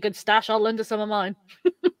fairly good stash. I'll lend her some of mine.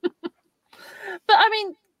 But I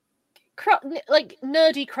mean, like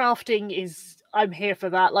nerdy crafting is. I'm here for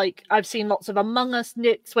that. Like I've seen lots of Among Us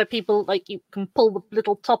knits where people like you can pull the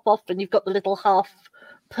little top off and you've got the little half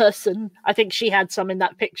person. I think she had some in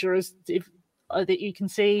that picture as if that you can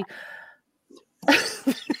see.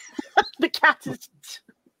 The cat is.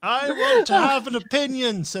 I want to have an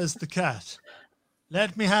opinion, says the cat.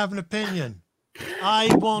 Let me have an opinion.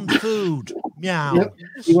 I want food. Meow. Yep.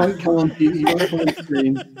 He won't come on. He won't come on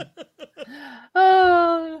screen.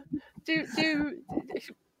 Oh,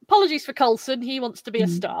 apologies for Coulson. He wants to be a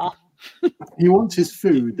star. He wants his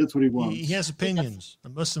food. That's what he wants. He has opinions,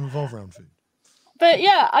 and most of them revolve around food. But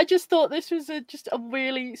yeah, I just thought this was just a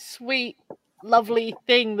really sweet, lovely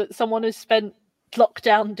thing that someone has spent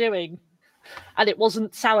lockdown doing, and it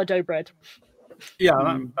wasn't sourdough bread.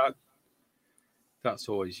 Yeah, that's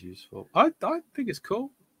always useful. I think it's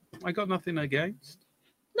cool. I got nothing against.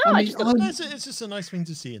 No, It's just a nice thing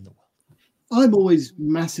to see in the world. I'm always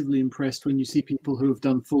massively impressed when you see people who have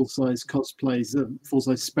done full-size cosplays,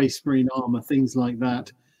 full-size Space Marine armor, things like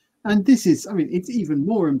that. And this is, I mean, it's even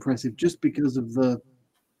more impressive just because of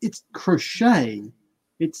it's crochet.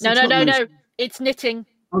 No. It's knitting.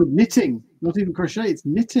 Oh, knitting. Not even crochet, it's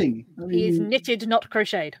knitting. I mean, He is knitted, not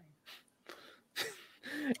crocheted.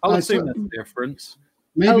 I'll assume that's the difference.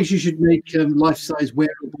 Maybe she should make life-size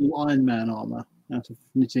wearable Iron Man armor out of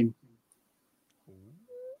knitting.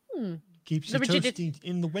 Keeps you toasty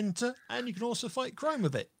in the winter, and you can also fight crime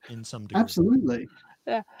with it in some degree. Absolutely.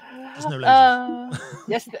 Yeah. There's no lasers.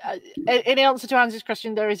 Yes. In answer to Anne's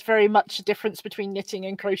question, there is very much a difference between knitting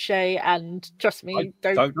and crochet, and trust me,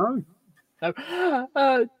 don't know.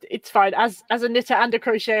 No, it's fine. As a knitter and a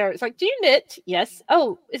crocheter, it's like, do you knit? Yes.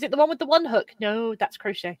 Oh, is it the one with the one hook? No, that's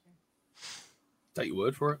crochet. Take your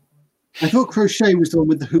word for it. I thought crochet was the one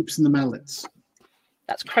with the hoops and the mallets.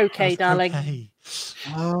 That's croquet, darling. Croquet.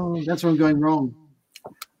 Oh, that's where I'm going wrong.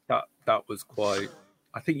 That was quite.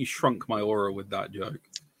 I think you shrunk my aura with that joke.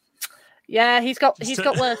 Yeah, he's got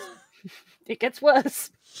worse. It gets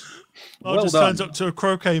worse. Well, just turns up to a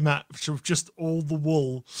croquet match with just all the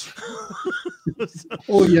wool.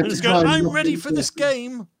 Or you have and to go, try I'm ready for this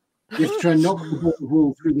game. You have to try and knock the ball of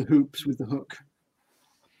wool through the hoops with the hook.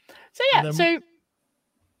 So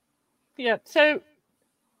so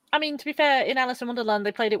I mean, to be fair, in Alice in Wonderland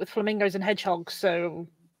they played it with flamingos and hedgehogs, so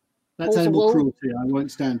that's animal cruelty. I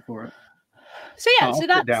won't stand for it. So yeah, so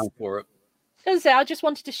that's down for it. As I say, I just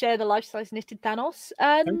wanted to share the life-size knitted Thanos,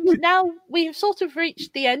 and now we've sort of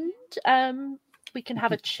reached the end. We can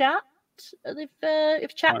have a chat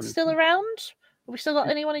if chat's still around. Have we still got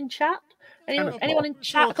anyone in chat? Anyone in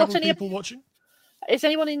chat got any people watching? Is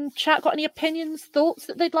anyone in chat got any opinions, thoughts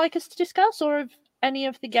that they'd like us to discuss, or have any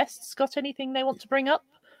of the guests got anything they want to bring up?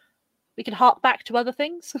 We can hark back to other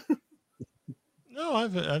things. No, I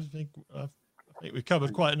think we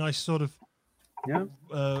covered quite a nice sort of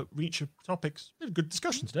reach of topics. We had a good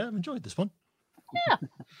discussion today. I've enjoyed this one. Yeah.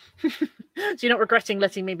 So you're not regretting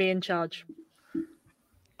letting me be in charge?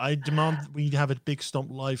 I demand that we have a big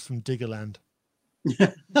stomp live from Diggerland.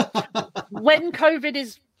 When COVID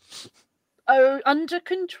is under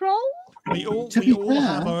control? We all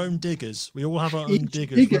have our own diggers. We all have our own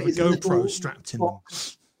diggers with a GoPro strapped in them.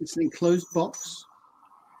 It's an enclosed box.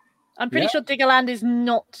 I'm pretty sure Diggerland is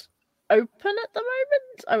not open at the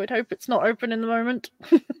moment. I would hope it's not open in the moment.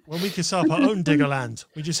 Well, we can set up our own Diggerland.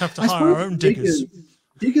 We just have to hire our own diggers.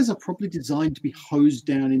 Diggers are probably designed to be hosed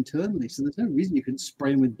down internally, so there's no reason you couldn't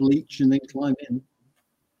spray them with bleach and then climb in.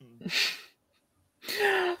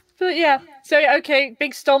 But yeah, so okay,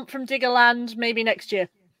 big stomp from Diggerland maybe next year.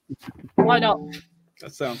 Why not?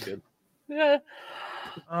 That sounds good. Yeah.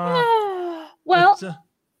 Well,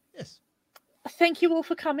 yes. Thank you all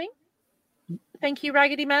for coming. Thank you,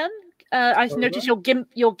 Raggedy Man. I noticed your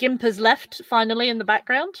gimp has left finally in the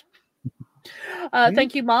background.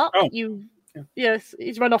 Thank you, Mark. Yes,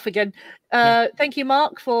 he's run off again. Thank you,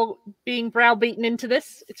 Mark, for being browbeaten into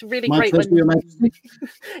this. It's really great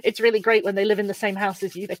it's really great when they live in the same house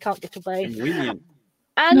as you. They can't get away.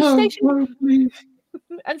 And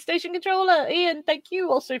station controller Ian, thank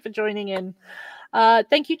you also for joining in.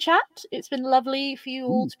 Thank you, chat. It's been lovely for you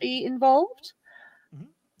all to be involved.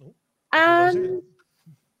 And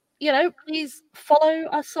please follow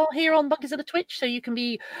us here on Bunkerzilla Twitch so you can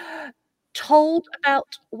be told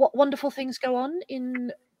about what wonderful things go on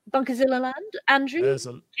in Bunkerzilla land. Andrew,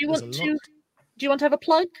 do you want to have a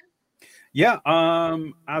plug? Yeah,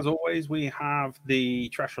 as always, we have the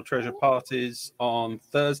Trash or Treasure parties on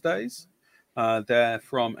Thursdays. They're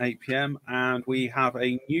from 8 p.m. and we have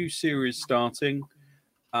a new series starting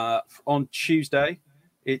on Tuesday.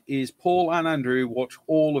 It is Paul and Andrew watch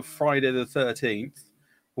all of Friday the 13th,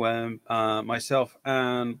 when myself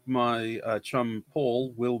and my chum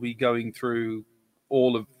Paul will be going through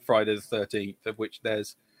all of Friday the 13th, of which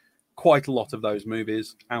there's quite a lot of those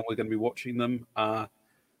movies, and we're going to be watching them.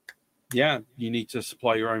 You need to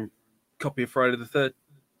supply your own copy of Friday the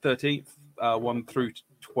 13th, 1 through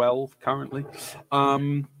 12 currently.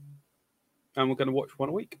 And we're going to watch one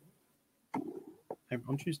a week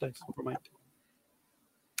on Tuesdays from 8.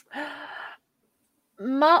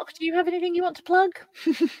 Mark, do you have anything you want to plug?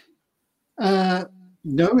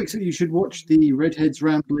 No, except you should watch the Redhead's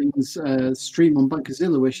Ramblings stream on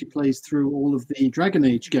Bunkerzilla, where she plays through all of the Dragon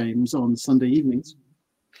Age games on Sunday evenings.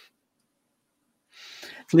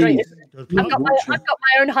 Please. I've got my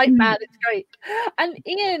own hype man. It's great. And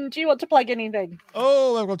Ian, do you want to plug anything?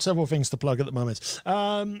 Oh, I've got several things to plug at the moment.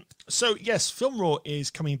 So yes, Film Raw is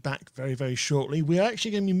coming back very, very shortly. We are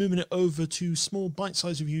actually going to be moving it over to small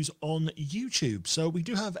bite-sized reviews on YouTube. So we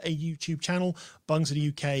do have a YouTube channel. Bungs in the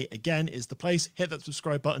UK, again, is the place. Hit that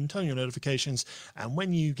subscribe button, turn your notifications, and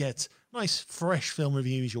when you get nice, fresh film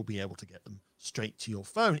reviews, you'll be able to get them straight to your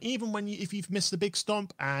phone. Even if you've missed the big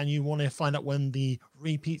stomp and you want to find out when the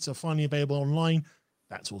repeats are finally available online,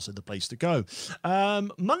 that's also the place to go.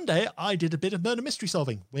 Monday, I did a bit of murder mystery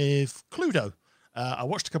solving with Cluedo. I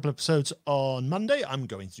watched a couple of episodes on Monday. I'm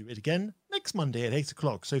going to do it again next Monday at 8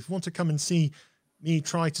 o'clock. So if you want to come and see me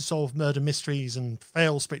try to solve murder mysteries and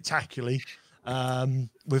fail spectacularly,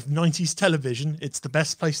 with 90s television, it's the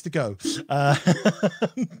best place to go.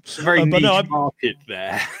 Very niche market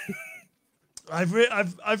there. I've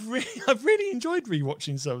really enjoyed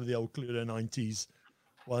rewatching some of the old Cluedo 90s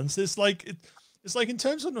ones. It's like in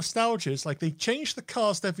terms of nostalgia, it's like they change the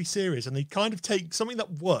cast every series and they kind of take something that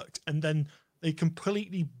worked and then they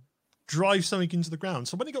completely drive something into the ground.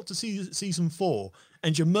 So when it got to season 4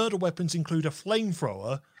 and your murder weapons include a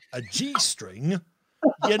flamethrower, a G-string,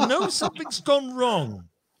 you know something's gone wrong.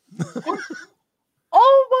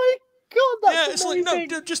 Oh my god, that's amazing. Like,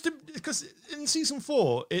 no, just because in season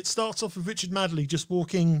 4, it starts off with Richard Madley Richard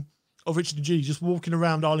and G just walking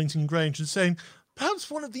around Arlington Grange and saying,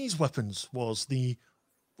 perhaps one of these weapons was the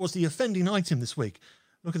offending item this week.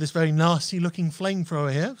 Look at this very nasty looking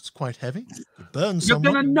flamethrower here. It's quite heavy. It burns someone.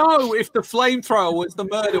 You're going to know if the flamethrower was the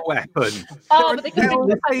murder weapon. But they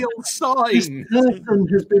telltale sign. This person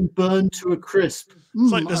has been burned to a crisp.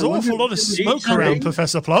 It's like there's an awful lot of smoke around,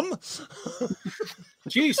 Professor Plum.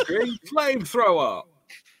 G-string flamethrower.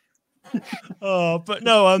 But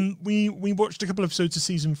no, we watched a couple episodes of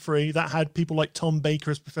season 3 that had people like Tom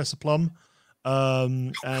Baker as Professor Plum,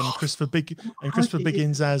 and Christopher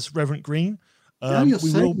Biggins as Reverend Green. Now you're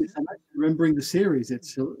saying this, I'm actually remembering the series.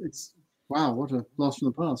 It's wow, what a blast from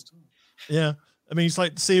the past. Yeah, I mean, it's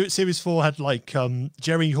like series 4 had like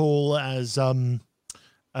Jerry Hall as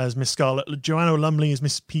Miss Scarlet, Joanna Lumley as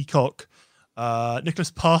Miss Peacock, Nicholas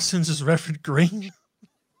Parsons as Reverend Green.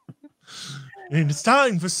 And it's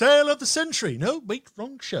time for Sale of the Century. No, wait,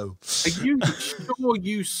 wrong show. Are you sure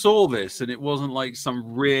you saw this and it wasn't like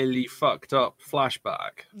some really fucked up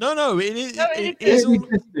flashback? No, it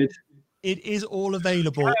is all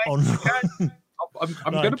available on.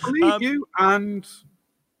 I'm going to believe you, and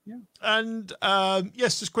yeah. And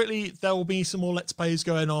yes, just quickly, there will be some more Let's Plays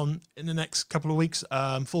going on in the next couple of weeks.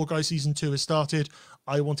 Fall Guys Season 2 has started.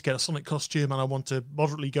 I want to get a Sonic costume, and I want to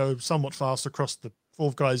moderately go somewhat fast across the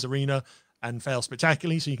Fall Guys arena and fail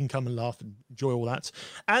spectacularly, so you can come and laugh and enjoy all that.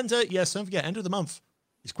 And yes, don't forget, end of the month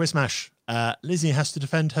is Quiz Mash. Lizzie has to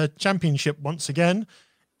defend her championship once again.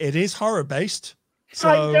 It is horror-based. So,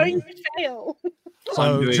 I'm going to fail.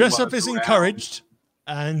 So dress up is encouraged.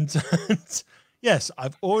 And yes,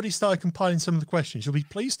 I've already started compiling some of the questions. You'll be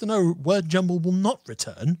pleased to know Word Jumble will not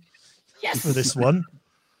return for this one.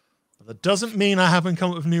 But that doesn't mean I haven't come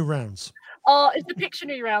up with new rounds. Is the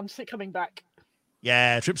Pictionary round coming back?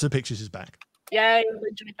 Yeah, Trips of the Pictures is back. Yeah, I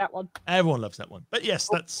enjoyed that one. Everyone loves that one. But yes,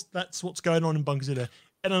 that's what's going on in Bunkerzilla.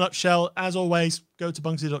 In a nutshell, as always, go to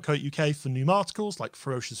bunkerzilla.co.uk for new articles like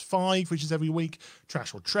Ferocious 5, which is every week,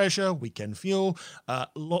 Trash or Treasure, Weekend Fuel,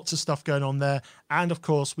 lots of stuff going on there. And of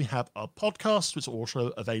course, we have our podcasts, which are also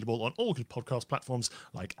available on all good podcast platforms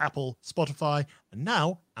like Apple, Spotify, and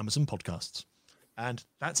now Amazon Podcasts. And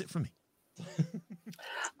that's it for me.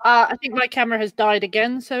 I think my camera has died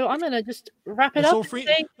again, so I'm going to just wrap it up.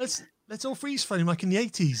 Let's all freeze frame like in the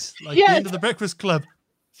 80s, like the end of the Breakfast Club.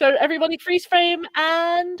 So everybody freeze frame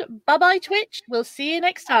and bye-bye Twitch. We'll see you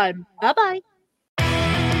next time. Bye-bye.